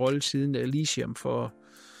første rolle siden Elysium for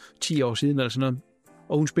 10 år siden, eller sådan noget.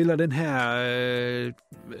 Og hun spiller den her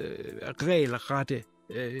regelrette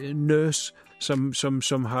nurse,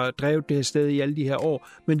 som har drevet det her sted i alle de her år,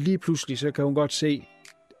 men lige pludselig så kan hun godt se,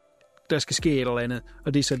 der skal ske et eller andet,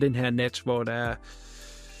 og det er så den her nat, hvor der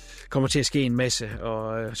kommer til at ske en masse,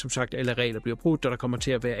 og som sagt, alle regler bliver brudt, og der kommer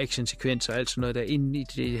til at være actionsekvenser og alt sådan noget der inde i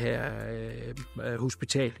det her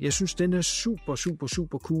hospital. Jeg synes, den er super, super,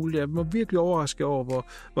 super cool. Jeg var virkelig overrasket over,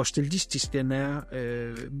 hvor stilistisk den er.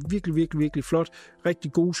 Virkelig, virkelig, virkelig flot.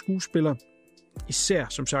 Rigtig gode skuespillere. Især,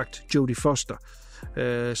 som sagt, Jodie Foster,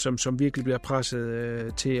 som virkelig bliver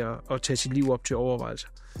presset til at tage sit liv op til overvejelse.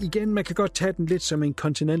 Igen, man kan godt tage den lidt som en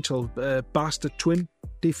Continental Bastard Twin.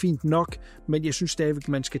 Det er fint nok, men jeg synes stadigvæk,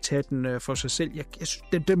 man skal tage den for sig selv. Jeg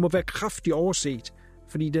synes, den må være kraftigt overset,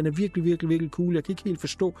 fordi den er virkelig, virkelig, virkelig cool. Jeg kan ikke helt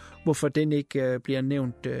forstå, hvorfor den ikke bliver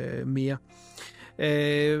nævnt mere.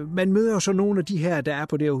 Man møder jo så nogle af de her, der er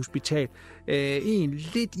på det her hospital. En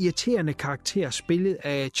lidt irriterende karakter, spillet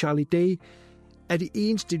af Charlie Day, er det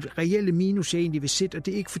eneste reelle minus, jeg egentlig vil sætte, og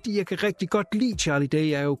det er ikke, fordi jeg kan rigtig godt lide Charlie Day.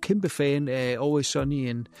 Jeg er jo kæmpe fan af Always Sunny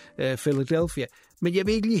in Philadelphia, men jeg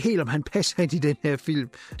ved ikke lige helt, om han passer ind i den her film,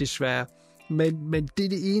 desværre. Men det er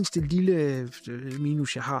det eneste lille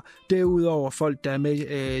minus, jeg har. Derudover folk, der er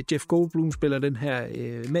med, Jeff Goldblum spiller den her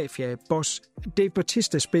mafia-boss. Dave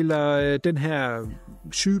Bautista spiller den her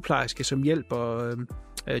sygeplejerske, som hjælper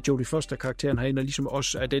Jodie Foster-karakteren herinde, og ligesom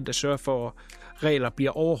også er den, der sørger for, at regler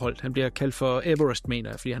bliver overholdt. Han bliver kaldt for Everest, mener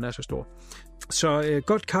jeg, fordi han er så stor. Så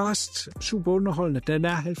godt cast, super underholdende. Den er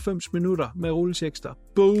 90 minutter med rulletekster.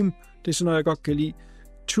 Boom! Det er sådan noget, jeg godt kan lide.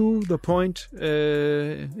 To the point,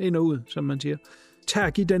 ind og ud, som man siger. Tag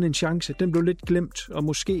og giv den en chance. Den blev lidt glemt, og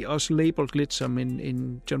måske også labeled lidt som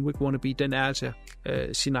en John Wick wannabe. Den er altså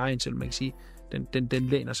sin egen, selv man kan sige. Den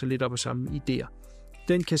læner sig lidt op af samme idéer.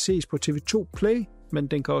 Den kan ses på TV2 Play, men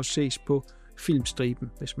den kan også ses på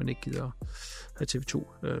Filmstriben, hvis man ikke gider have TV2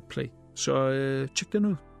 Play. Så tjek den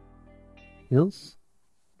ud. Yes.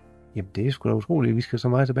 Jamen, det er sgu da utroligt. Vi skal så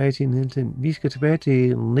meget tilbage i tiden hele tiden. Vi skal tilbage til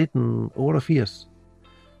 1988.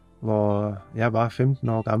 hvor jeg var 15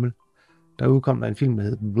 år gammel. Der udkom der en film, der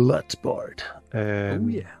hed Bloodsport.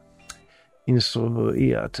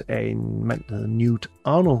 Instrueret af en mand, der hedder Newt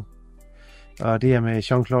Arnold. Og det er med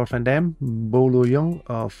Jean-Claude Van Damme, Bolo Young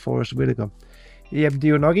og Forrest Whitaker. Jamen, det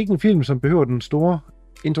er jo nok ikke en film, som behøver den store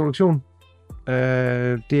introduktion.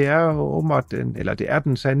 Det er jo åbenbart det er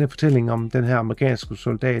den sande fortælling om den her amerikanske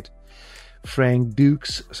soldat, Frank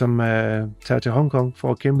Dukes, som tager til Hongkong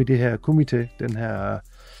for at kæmpe i det her komité. Den her,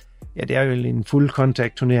 det er jo en full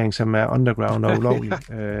contact turnering, som er underground og ulovlig,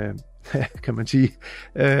 kan man sige.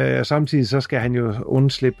 Og samtidig så skal han jo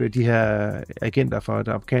undslippe de her agenter for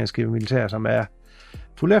det amerikanske militær, som er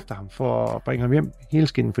fuld efter ham for at bringe ham hjem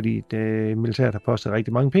helskindet, fordi det militæret har postet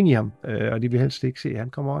rigtig mange penge i ham, og de vil helst ikke se, at han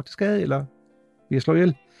kommer til skade eller bliver slået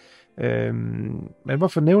ihjel. Men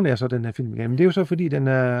hvorfor nævner jeg så den her film igen? Men det er jo så, fordi den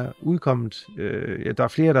er udkommet, der er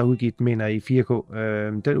flere, der er udgivet, mener i 4K.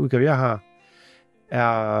 Den udgave, jeg har,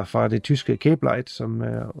 er fra det tyske Cape Light, som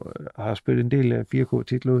har spillet en del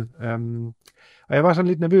 4K-titler ud. Og jeg var sådan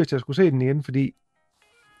lidt nervøs til at skulle se den igen, fordi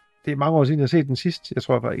det er mange år siden, jeg har set den sidst. Jeg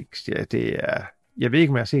tror bare ikke, jeg ved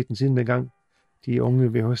ikke, om jeg har set den siden dengang, de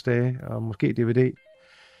unge VHS-dage, og måske DVD.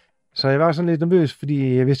 Så jeg var sådan lidt nervøs,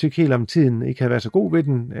 fordi jeg vidste ikke helt, om tiden ikke havde været så god ved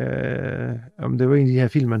den. Om det var en af de her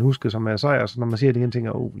film, man husker, som er sejr, så når man ser det igen,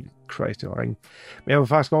 tænker oh Christ, det var ringe. Men jeg var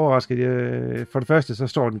faktisk overrasket. For det første, så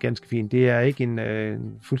står den ganske fint. Det er ikke en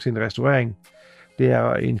fuldstændig restaurering. Det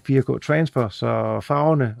er en 4K-transfer, så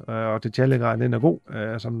farverne og detaljegraden, den er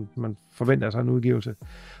god, som man forventer sig en udgivelse.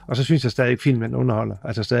 Og så synes jeg stadig, at filmen underholder.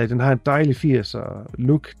 Altså stadig, den har en dejlig 80'er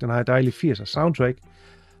look, den har en dejlig 80'er soundtrack,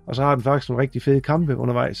 og så har den faktisk nogle rigtig fede kampe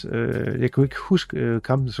undervejs. Jeg kunne ikke huske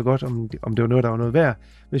kampen så godt, om det var noget, der var noget værd.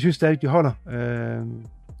 Men jeg synes stadig, de holder.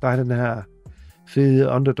 Der er den her fede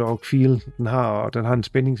underdog feel, den har, og den har en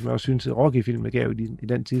spænding, som jeg også synes, at Rocky-filmen gav i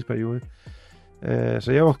den tidsperiode.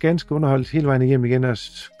 Så jeg var ganske underholdt hele vejen igennem igen, og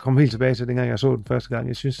kom helt tilbage til dengang, jeg så den første gang.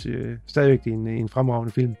 Jeg synes stadigvæk, det er en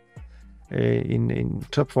fremragende film. En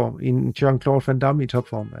topform, en Jean-Claude Van Damme i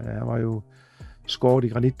topform. Han var jo skåret i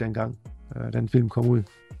granit dengang, den film kom ud.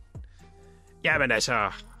 Ja, men altså,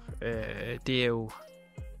 det er jo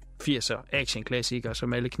 80'er action-klassikere,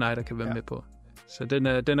 som alle knejder kan være med på. Så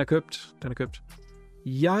den er købt. Den er købt.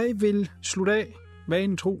 Jeg vil slutte af,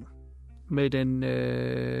 vanen tro, med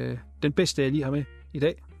den bedste, jeg lige har med i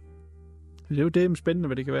dag. Det er jo det spændende,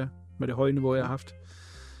 hvad det kan være, med det høje niveau, jeg har haft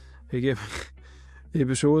igennem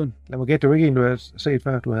episoden. Lad mig gætte, det var ikke en, du har set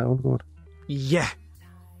før, du havde undgået. Ja,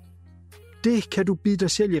 det kan du bide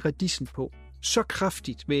dig selv i radissen på. Så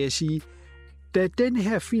kraftigt, vil jeg sige. Da den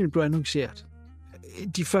her film blev annonceret,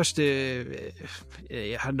 de første,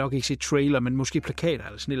 jeg har nok ikke set trailer, men måske plakater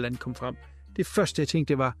eller sådan et eller andet kom frem. Det første, jeg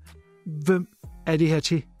tænkte, det var, hvem er det her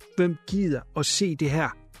til? Hvem gider at se det her?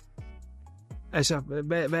 Altså,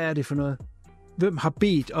 hvad er det for noget? Hvem har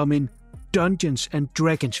bedt om en Dungeons and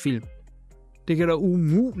Dragons film? Det kan da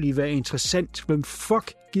umuligt være interessant. Hvem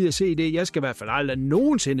fuck gider se det? Jeg skal i hvert fald aldrig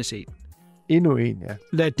nogensinde se den. Endnu en, ja.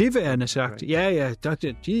 Lad det være sagt. Ja,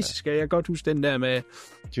 Jesus, skal jeg godt huske den der med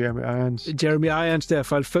Jeremy Irons der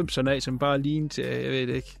fra 90'erne af, som bare lignede, jeg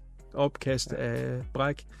ved ikke, opkast af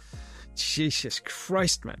bræk. Jesus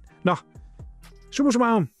Christ, mand. Nå, summa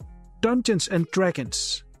summarum. Dungeons and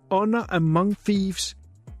Dragons, Honor Among Thieves,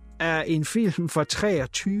 er en film fra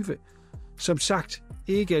 23, som sagt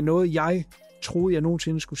ikke er noget, jeg troede, jeg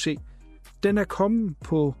nogensinde skulle se. Den er kommet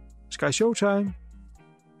på Sky Showtime.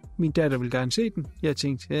 Min datter vil gerne se den. Jeg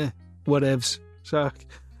tænkte, whatevs. Så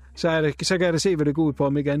kan jeg da se, hvad det går ud på.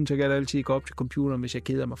 Om ikke andet, så kan jeg da altid gå op til computeren, hvis jeg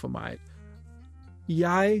keder mig for meget.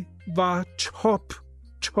 Jeg var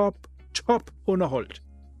top underholdt.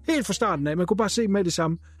 Helt fra starten af. Man kunne bare se med det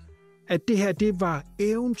samme, at det her, det var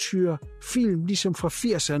eventyrfilm, ligesom fra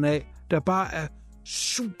 80'erne af, der bare er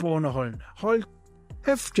super underholdende. Hold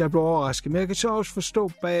kæft, jeg blev overrasket. Men jeg kan så også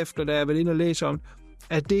forstå bagefter, da jeg var inde og læse om,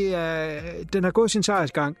 at den har gået sin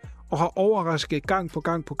sejrsgang, og har overrasket gang på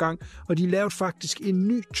gang, og de lavede faktisk en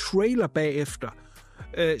ny trailer bagefter,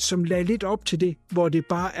 som lagde lidt op til det, hvor det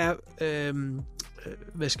bare er,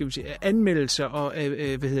 anmeldelser og,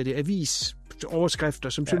 avis overskrifter,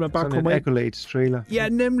 som simpelthen bare kommer ind. Accolades trailer. Ja,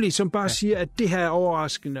 nemlig, som bare siger, at det her er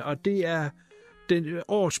overraskende, og det er den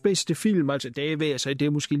årets bedste film, altså det er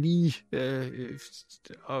måske lige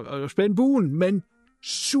at spænde buen, men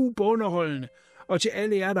super underholdende. Og til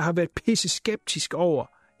alle jer, der har været pisse skeptisk over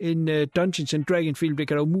en Dungeons and Dragons film, det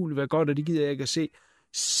kan da umuligt være godt, og det gider jeg ikke at se.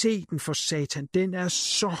 Se den for satan. Den er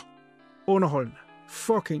så underholdende.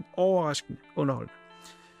 Fucking overraskende underholdende.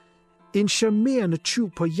 En charmerende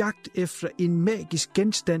tyv på jagt efter en magisk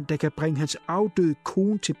genstand, der kan bringe hans afdøde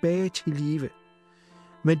kone tilbage til live.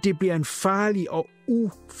 Men det bliver en farlig og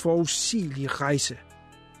uforudsigelig rejse.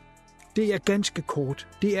 Det er ganske kort.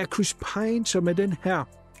 Det er Chris Pine, som er den her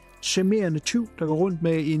charmerende tyv, der går rundt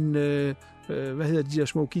med en, hvad hedder de der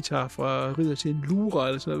små guitar fra ridder til en lure,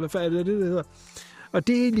 eller sådan noget. Hvad fanden er det hedder? Og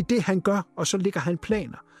det er egentlig det, han gør, og så ligger han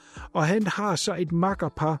planer. Og han har så et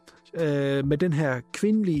makkerpar med den her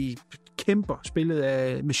kvindelige kæmper, spillet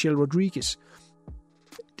af Michelle Rodriguez.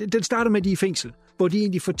 Den starter med, at de er i fængsel, hvor de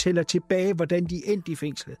egentlig fortæller tilbage, hvordan de endte i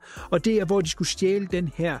fængslet. Og det er, hvor de skulle stjæle den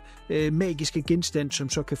her magiske genstand, som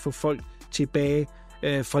så kan få folk tilbage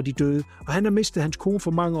fra de døde. Og han har mistet hans kone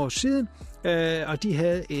for mange år siden, og de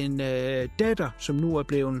havde en datter, som nu er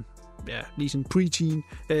blevet lige sådan preteen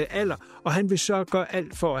alder, og han vil så gøre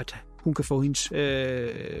alt for, at hun kan få hendes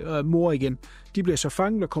mor igen. De bliver så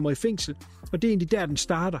fanget og kommer i fængsel, og det er egentlig der, den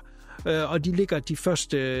starter. Og de ligger de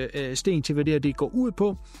første sten til, hvad det går ud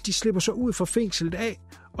på. De slipper så ud fra fængslet af,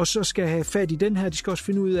 og så skal have fat i den her. De skal også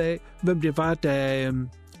finde ud af, hvem det var, der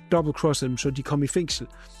double-crossede dem, så de kom i fængsel.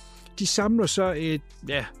 De samler så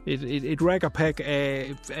et raggerpack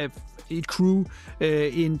af et crew.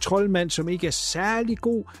 En troldmand, som ikke er særlig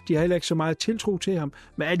god. De har heller ikke så meget tiltro til ham,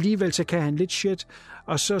 men alligevel så kan han lidt shit.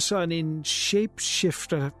 Og så sådan en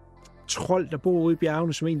shapeshifter trold, der bor ude i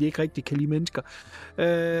bjergene, som egentlig ikke rigtig kan lide mennesker.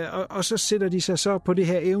 Og så sætter de sig så på det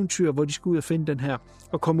her eventyr, hvor de skal ud og finde den her,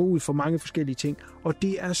 og komme ud for mange forskellige ting. Og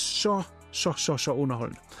det er så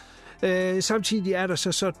underholdende. Samtidig er der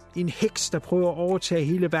så en heks, der prøver at overtage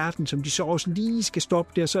hele verden, som de så også lige skal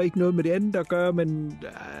stoppe. Det er så ikke noget med det andet at gøre, men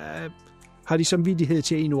har de samvittighed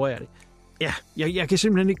til at ignorere det. Ja, jeg kan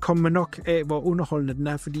simpelthen ikke komme med nok af, hvor underholdende den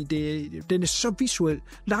er, fordi den er så visuel.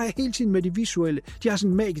 Leger hele tiden med det visuelle. De har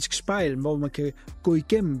sådan en magisk spejl, hvor man kan gå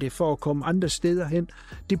igennem det for at komme andre steder hen.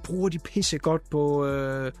 Det bruger de pisse godt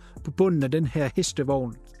på bunden af den her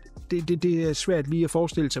hestevogn. Det er svært lige at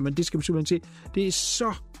forestille sig, men det skal man simpelthen se. Det er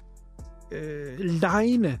så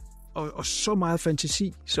legende og så meget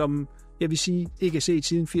fantasi, som jeg vil sige, ikke er set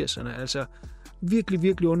siden 80'erne. Altså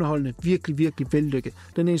virkelig underholdende, virkelig vellykket.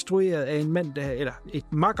 Den er instrueret af en mand, eller et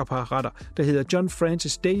makkerpar retter, der hedder John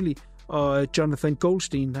Francis Daly og Jonathan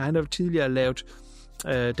Goldstein. Han har tidligere lavet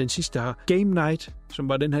den sidste her Game Night, som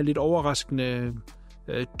var den her lidt overraskende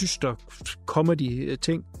dyster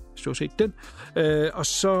comedy-ting. Hvis du har set den. Og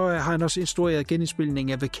så har han også instrueret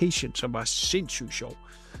genindspilningen af Vacation, som var sindssygt sjov.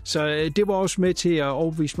 Så det var også med til at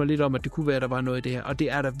overbevise mig lidt om, at det kunne være, at der var noget i det her. Og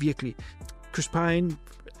det er der virkelig. Chris Pine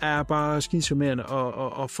er bare skidesommerende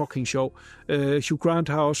og fucking sjov. Hugh Grant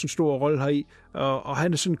har også en stor rolle heri, og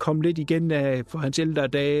han er sådan kommet lidt igen på hans ældre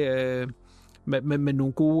dage med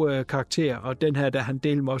nogle gode karakterer, og den her, der han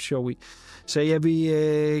deler mig også sjov i. Så jeg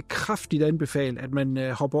vil kraftigt anbefale, at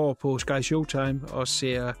man hopper over på Sky Showtime og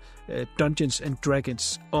ser Dungeons and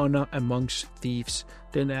Dragons Honor Amongst Thieves.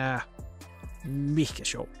 Den er mega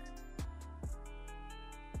sjov.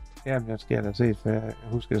 Jamen, jeg skal da se, for jeg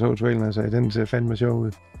husker, jeg så traileren, så den ser fandme sjov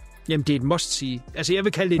ud. Jamen, det er et must-see. Altså, jeg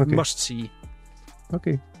vil kalde det et must-see.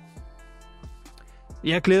 Okay.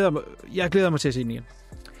 Jeg glæder mig til at se den igen.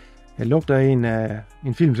 Jeg lugter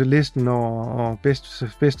en film til listen over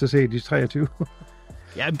bedst at se de 23.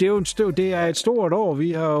 Jamen, det er et stort år.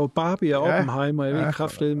 Vi har jo Barbie og Oppenheimer, jeg ved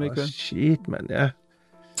kraftedeme ikke. Shit, mand, ja.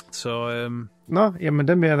 Så, Nå, jamen,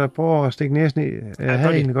 den vil jeg da prøve at stikke næsen i. Jeg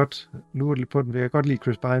havde egentlig godt luret lidt på den, for jeg kan godt lide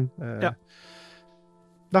Chris Pine. Ja.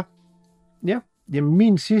 Nå, ja. Jamen,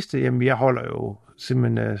 min sidste, jamen, jeg holder jo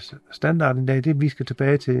simpelthen standarden i dag, det vi skal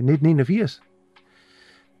tilbage til 1981.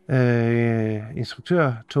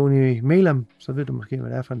 Instruktør Tony Maylam, så ved du måske, hvad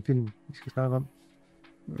det er for en film, vi skal snakke om.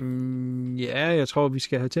 Ja, jeg tror, vi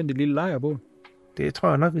skal have tændt et lille lejrbål. Det tror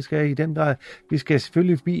jeg nok, vi skal i den grad. Vi skal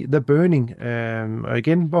selvfølgelig forbi The Burning. Og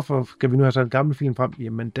igen, hvorfor skal vi nu have så en gammel film frem?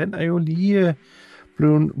 Jamen, den er jo lige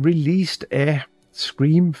blevet released af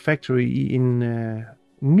Scream Factory i en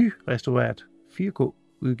ny restaureret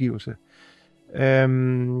 4K-udgivelse.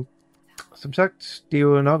 Som sagt, det er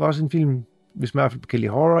jo nok også en film, hvis man kan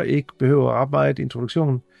lide horror, ikke behøver at arbejde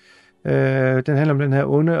introduktion. Den handler om den her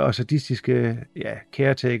onde og sadistiske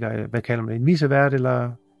caretaker, hvad kalder man det, en vicevært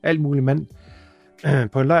eller alt muligt mand,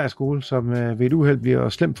 på en lejrskole, som ved et uheld bliver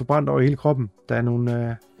slemt forbrændt over hele kroppen. Der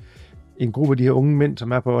er en gruppe af de her unge mænd,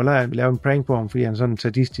 som er på lejren, vil lave en prank på ham, fordi han er sådan en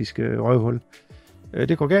sadistisk røvhul.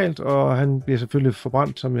 Det går galt, og han bliver selvfølgelig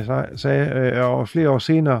forbrændt, som jeg sagde, og flere år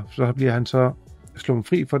senere, så bliver han så slået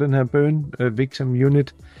fri for den her burn victim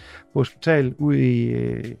unit på hospital ud i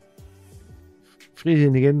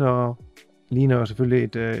friheden igen, og ligner jo selvfølgelig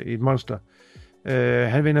et monster.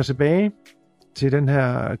 Han vender tilbage til den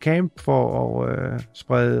her camp for at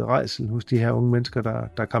sprede rædsel hos de her unge mennesker,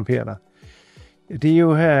 der camperer der. Det er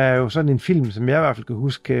jo her jo sådan en film, som jeg i hvert fald kan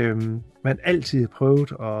huske, man altid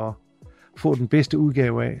prøvet at få den bedste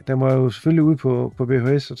udgave af. Der var jo selvfølgelig ude på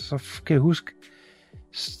VHS, og så kan jeg huske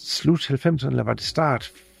slut 90'erne, eller var det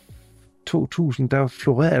start 2000, der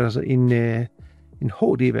florerede altså en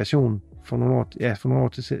HD-version for nogle år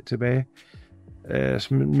tilbage,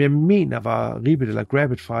 som jeg mener var ribbet eller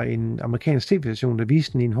grabbet fra en amerikansk tv-station, der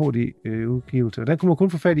viste den i en HD-udgivelse. Og den kunne man kun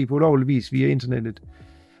få fat i på ulovlig vis via internettet.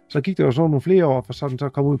 Så gik der jo så nogle flere år, for så den så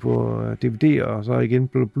kom ud på DVD og så igen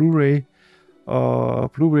på Blu-ray.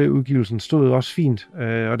 Og Blu-ray-udgivelsen stod også fint,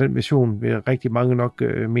 og den version vil rigtig mange nok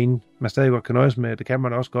mene, man stadig godt kan nøjes med, det kan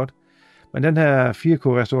man også godt. Men den her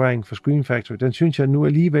 4K-restaurering fra Screen Factory, den synes jeg nu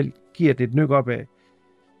alligevel giver det et nyk op af.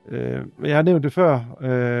 Jeg har nævnt det før,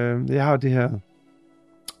 jeg har det her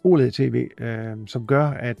OLED-TV, som gør,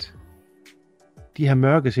 at de her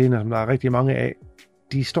mørke scener, som der er rigtig mange af,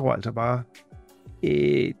 de står altså bare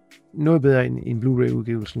noget bedre end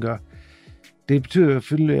Blu-ray-udgivelsen gør. Det betyder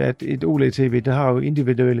selvfølgelig, at et OLED-TV, det har jo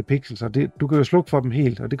individuelle pixels, og du kan jo slukke for dem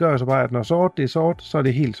helt, og det gør så bare, at når sort, det er sort, så er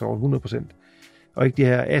det helt sort, 100%. Og ikke de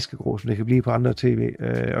her askegrå, som det kan blive på andre tv.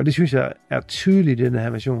 Og det synes jeg er tydeligt i den her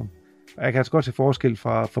version. Og jeg kan altså godt se forskel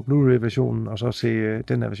fra Blu-ray-versionen, og så se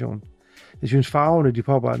den her version. Jeg synes farverne, de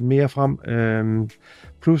popper mere frem,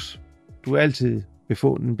 plus du altid vil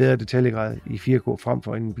få en bedre detaljegrad i 4K frem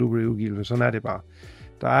for en Blu-ray-udgivelse. Sådan er det bare.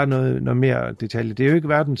 Der er noget mere detalje. Det er jo ikke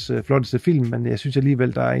verdens flotteste film, men jeg synes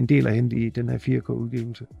alligevel, der er en del at hente i den her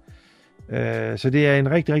 4K-udgivelse. Så det er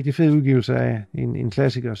en rigtig, rigtig fed udgivelse af en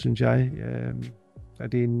klassiker, synes jeg.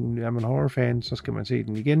 Er man horror-fan, så skal man se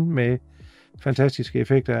den igen med fantastiske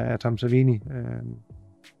effekter af Tom Savini.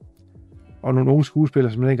 Og nogle unge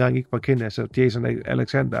skuespillere, som dengang ikke var kendt. Altså Jason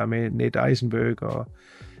Alexander med Nate Eisenberg og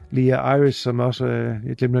Leah Iris, som også,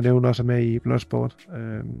 jeg glemte at nævne, også er med i Bloodsport.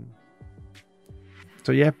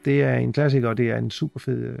 Så ja, det er en klassiker, og det er en super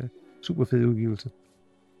fed udgivelse.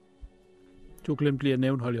 Du glemte lige at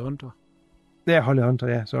nævne Holly Hunter. Ja, Holly Hunter,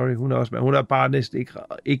 ja, sorry. Hun er også med. Hun er bare næsten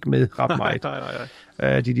ikke med ret meget.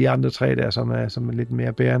 nej. De andre tre der, som er lidt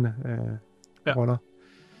mere bærende roller.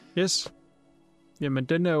 Yes. Jamen,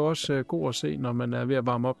 den er jo også god at se, når man er ved at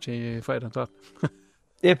varme op til fredag 13.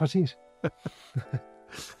 Ja, præcis.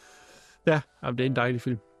 Ja, det er en dejlig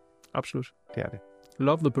film. Absolut. Det er det.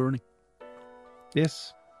 Love the Burning.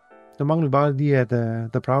 Yes. Der mangler bare lige, at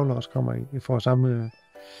The Prowler også kommer i for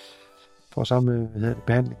samme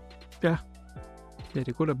behandling. Ja. Ja,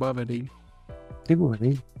 det kunne da bare være det hele. Det kunne være det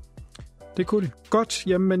hele. Det kunne det. Godt.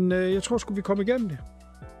 Jamen, jeg tror sgu, vi kom igennem det.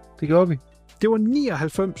 Det gjorde vi. Det var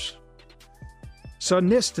 99. Så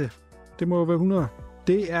næste, det må jo være 100.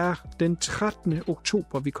 Det er den 13.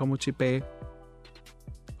 oktober, vi kommer tilbage.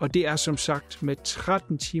 Og det er som sagt med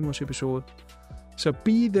 13 timers episode. Så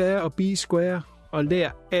be there og be square og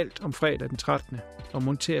lær alt om fredag den 13. Og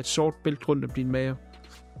monter et sort bælte rundt om din mave.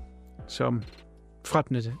 Som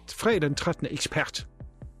fredag den 13. ekspert,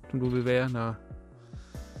 som du vil være, når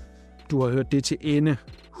du har hørt det til ende.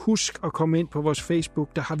 Husk at komme ind på vores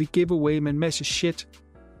Facebook, der har vi giveaway med en masse shit.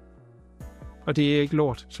 Og det er ikke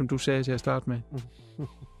lort, som du sagde til at starte med.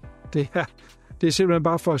 Det er simpelthen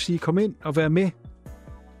bare for at sige, kom ind og vær med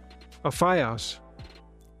og fejre os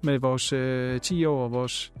med vores 10 år og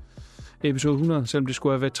vores episode 100, selvom det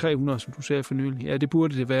skulle have været 300, som du sagde for nylig. Ja, det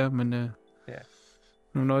burde det være, men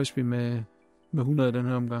nu nøjes vi med 100 den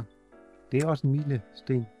her omgang. Det er også en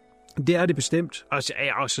milesten. Det er det bestemt.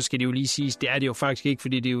 Og så skal det jo lige siges, det er det jo faktisk ikke,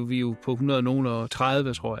 fordi vi er jo på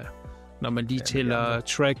 130, tror jeg. Når man lige tæller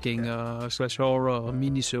tracking og slash horror og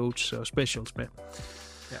minisodes og specials med.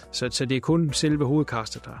 Ja. Så det er kun selve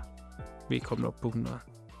hovedkastet, der vi er kommet op på 100.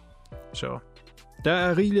 Så der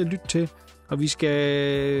er rigeligt at lytte til, og vi skal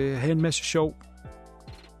have en masse sjov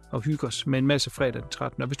og hygge os med en masse fredag den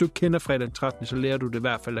 13. Og hvis du ikke kender fredag den 13, så lærer du det i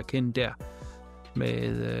hvert fald at kende der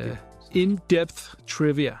med in-depth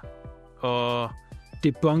trivia og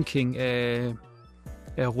debunking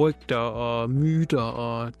af rygter og myter,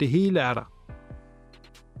 og det hele er der.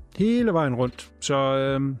 Hele vejen rundt.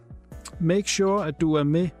 Så make sure, at du er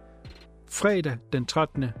med fredag den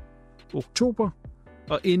 13. oktober,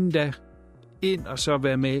 og inden da ind og så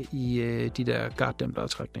være med i de der goddamn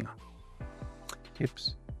bladtrækninger.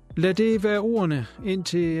 Jeps. Lad det være ordene,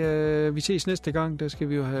 indtil vi ses næste gang. Der skal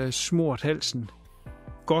vi jo have smurt halsen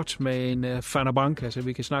godt med en Fanabranca, så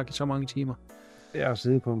vi kan snakke i så mange timer. Det er at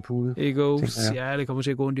sidde på en pude. Ikke ja, det kommer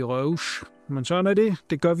til at gå ondt i røvs. Men sådan er det.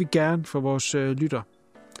 Det gør vi gerne for vores lytter.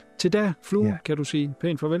 Til da, Flue, kan du sige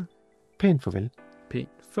pænt farvel? Pænt farvel. Pænt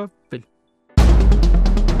farvel.